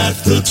at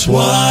the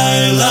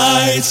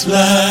twilight's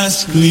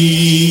last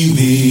gleaming,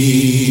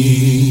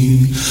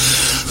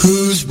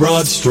 whose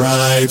broad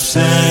stripes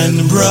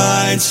and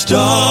bright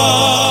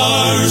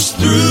stars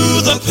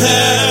through the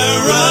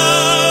perilous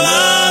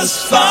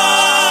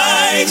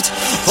fight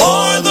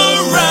o'er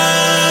the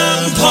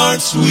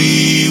ramparts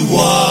we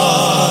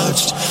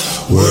watched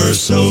were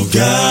so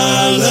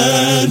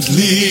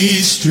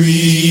gallantly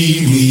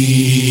streaming,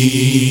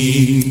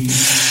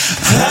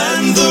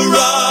 and the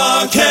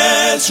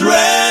rocket's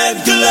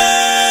red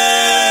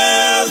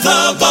glare,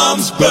 the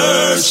bombs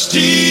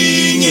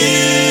bursting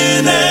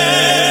in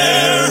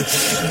air,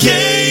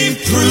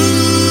 gave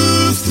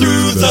proof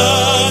through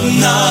the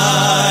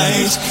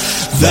night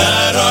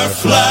that our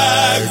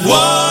flag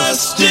was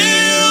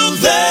still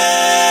there.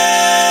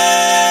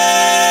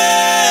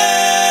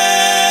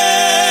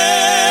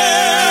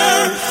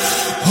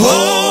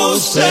 Oh,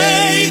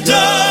 say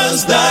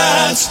does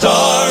that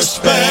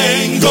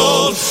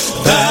star-spangled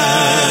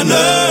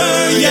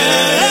banner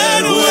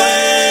yet wave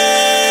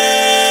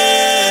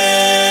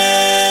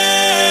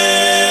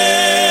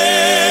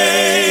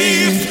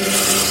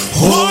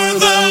o'er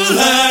the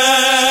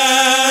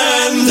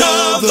land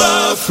of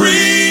the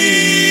free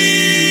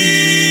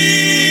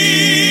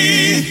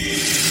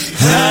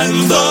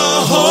and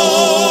the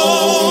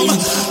home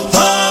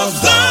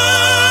of the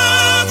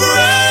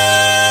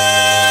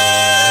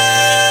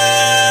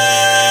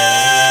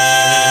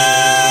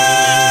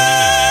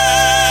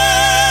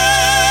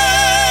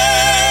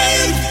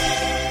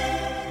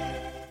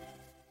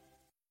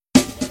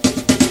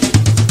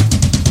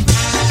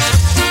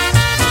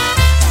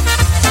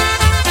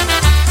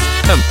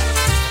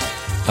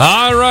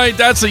All right,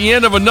 that's the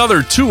end of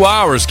another 2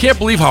 hours. Can't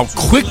believe how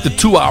quick the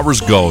 2 hours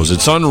goes.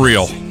 It's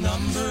unreal.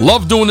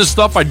 Love doing this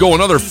stuff. I'd go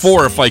another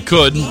 4 if I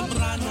could.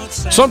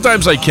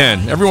 Sometimes I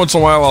can. Every once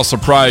in a while I'll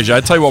surprise you. I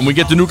tell you what, when we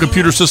get the new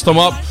computer system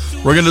up,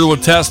 we're going to do a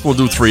test. We'll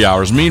do 3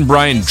 hours. Me and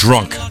Brian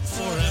drunk.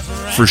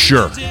 For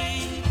sure.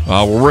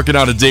 We're working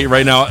out a date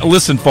right now.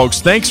 Listen,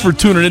 folks, thanks for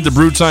tuning in to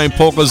Brew Time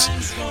Polkas.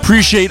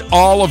 Appreciate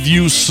all of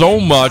you so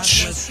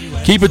much.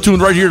 Keep it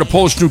tuned right here to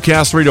Polish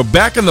Newcastle Radio.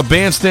 Back in the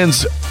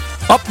bandstands.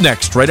 Up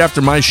next, right after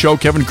my show,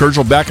 Kevin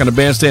Kurgel back on the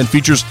bandstand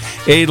features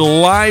a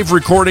live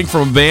recording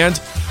from a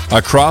band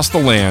across the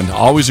land.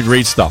 Always a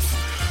great stuff.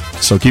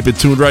 So keep it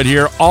tuned right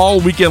here all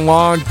weekend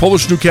long.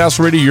 Polish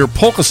Newcastle Radio, your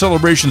polka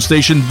celebration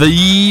station,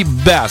 the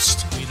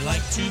best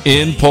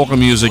in polka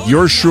music.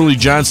 Yours truly,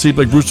 John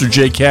Seeblick, Brewster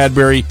J.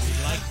 Cadbury,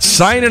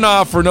 signing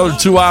off for another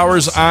 2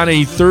 hours on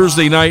a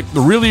Thursday night.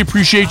 Really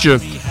appreciate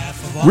you.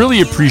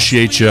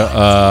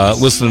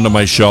 Listening to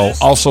my show.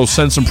 Also,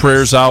 send some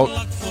prayers out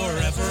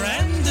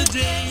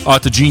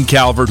to Jean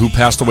Calvert, who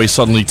passed away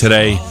suddenly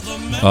today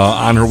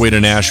on her way to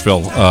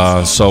Nashville.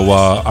 So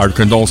our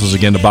condolences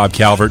again to Bob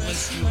Calvert.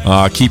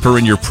 Keep her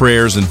in your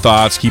prayers and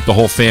thoughts. Keep the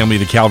whole family,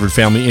 the Calvert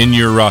family, in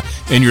your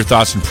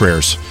thoughts and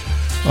prayers.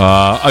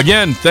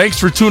 Again, thanks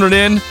for tuning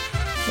in.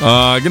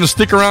 Going to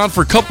stick around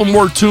for a couple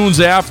more tunes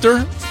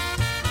after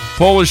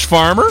Polish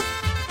Farmer.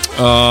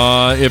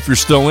 If you're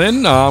still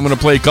in, I'm going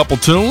to play a couple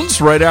tunes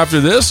right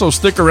after this, so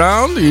stick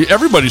around.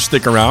 Everybody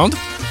stick around.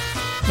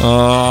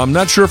 I'm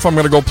not sure if I'm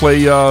going to go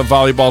play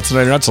volleyball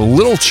tonight or not. It's a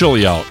little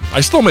chilly out.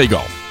 I still may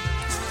go.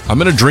 I'm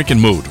in a drinking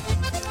mood.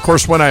 Of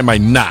course, when I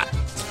might not.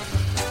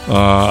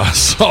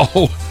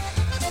 So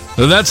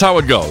that's how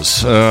it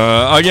goes.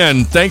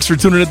 Again, thanks for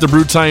tuning in to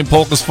Brew Time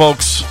Polkas,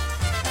 folks.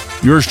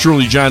 Yours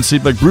truly, John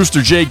Seeblick.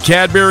 Brewster J.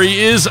 Cadbury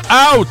is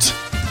out.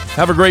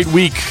 Have a great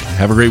week.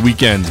 Have a great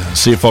weekend.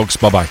 See you, folks.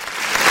 Bye-bye.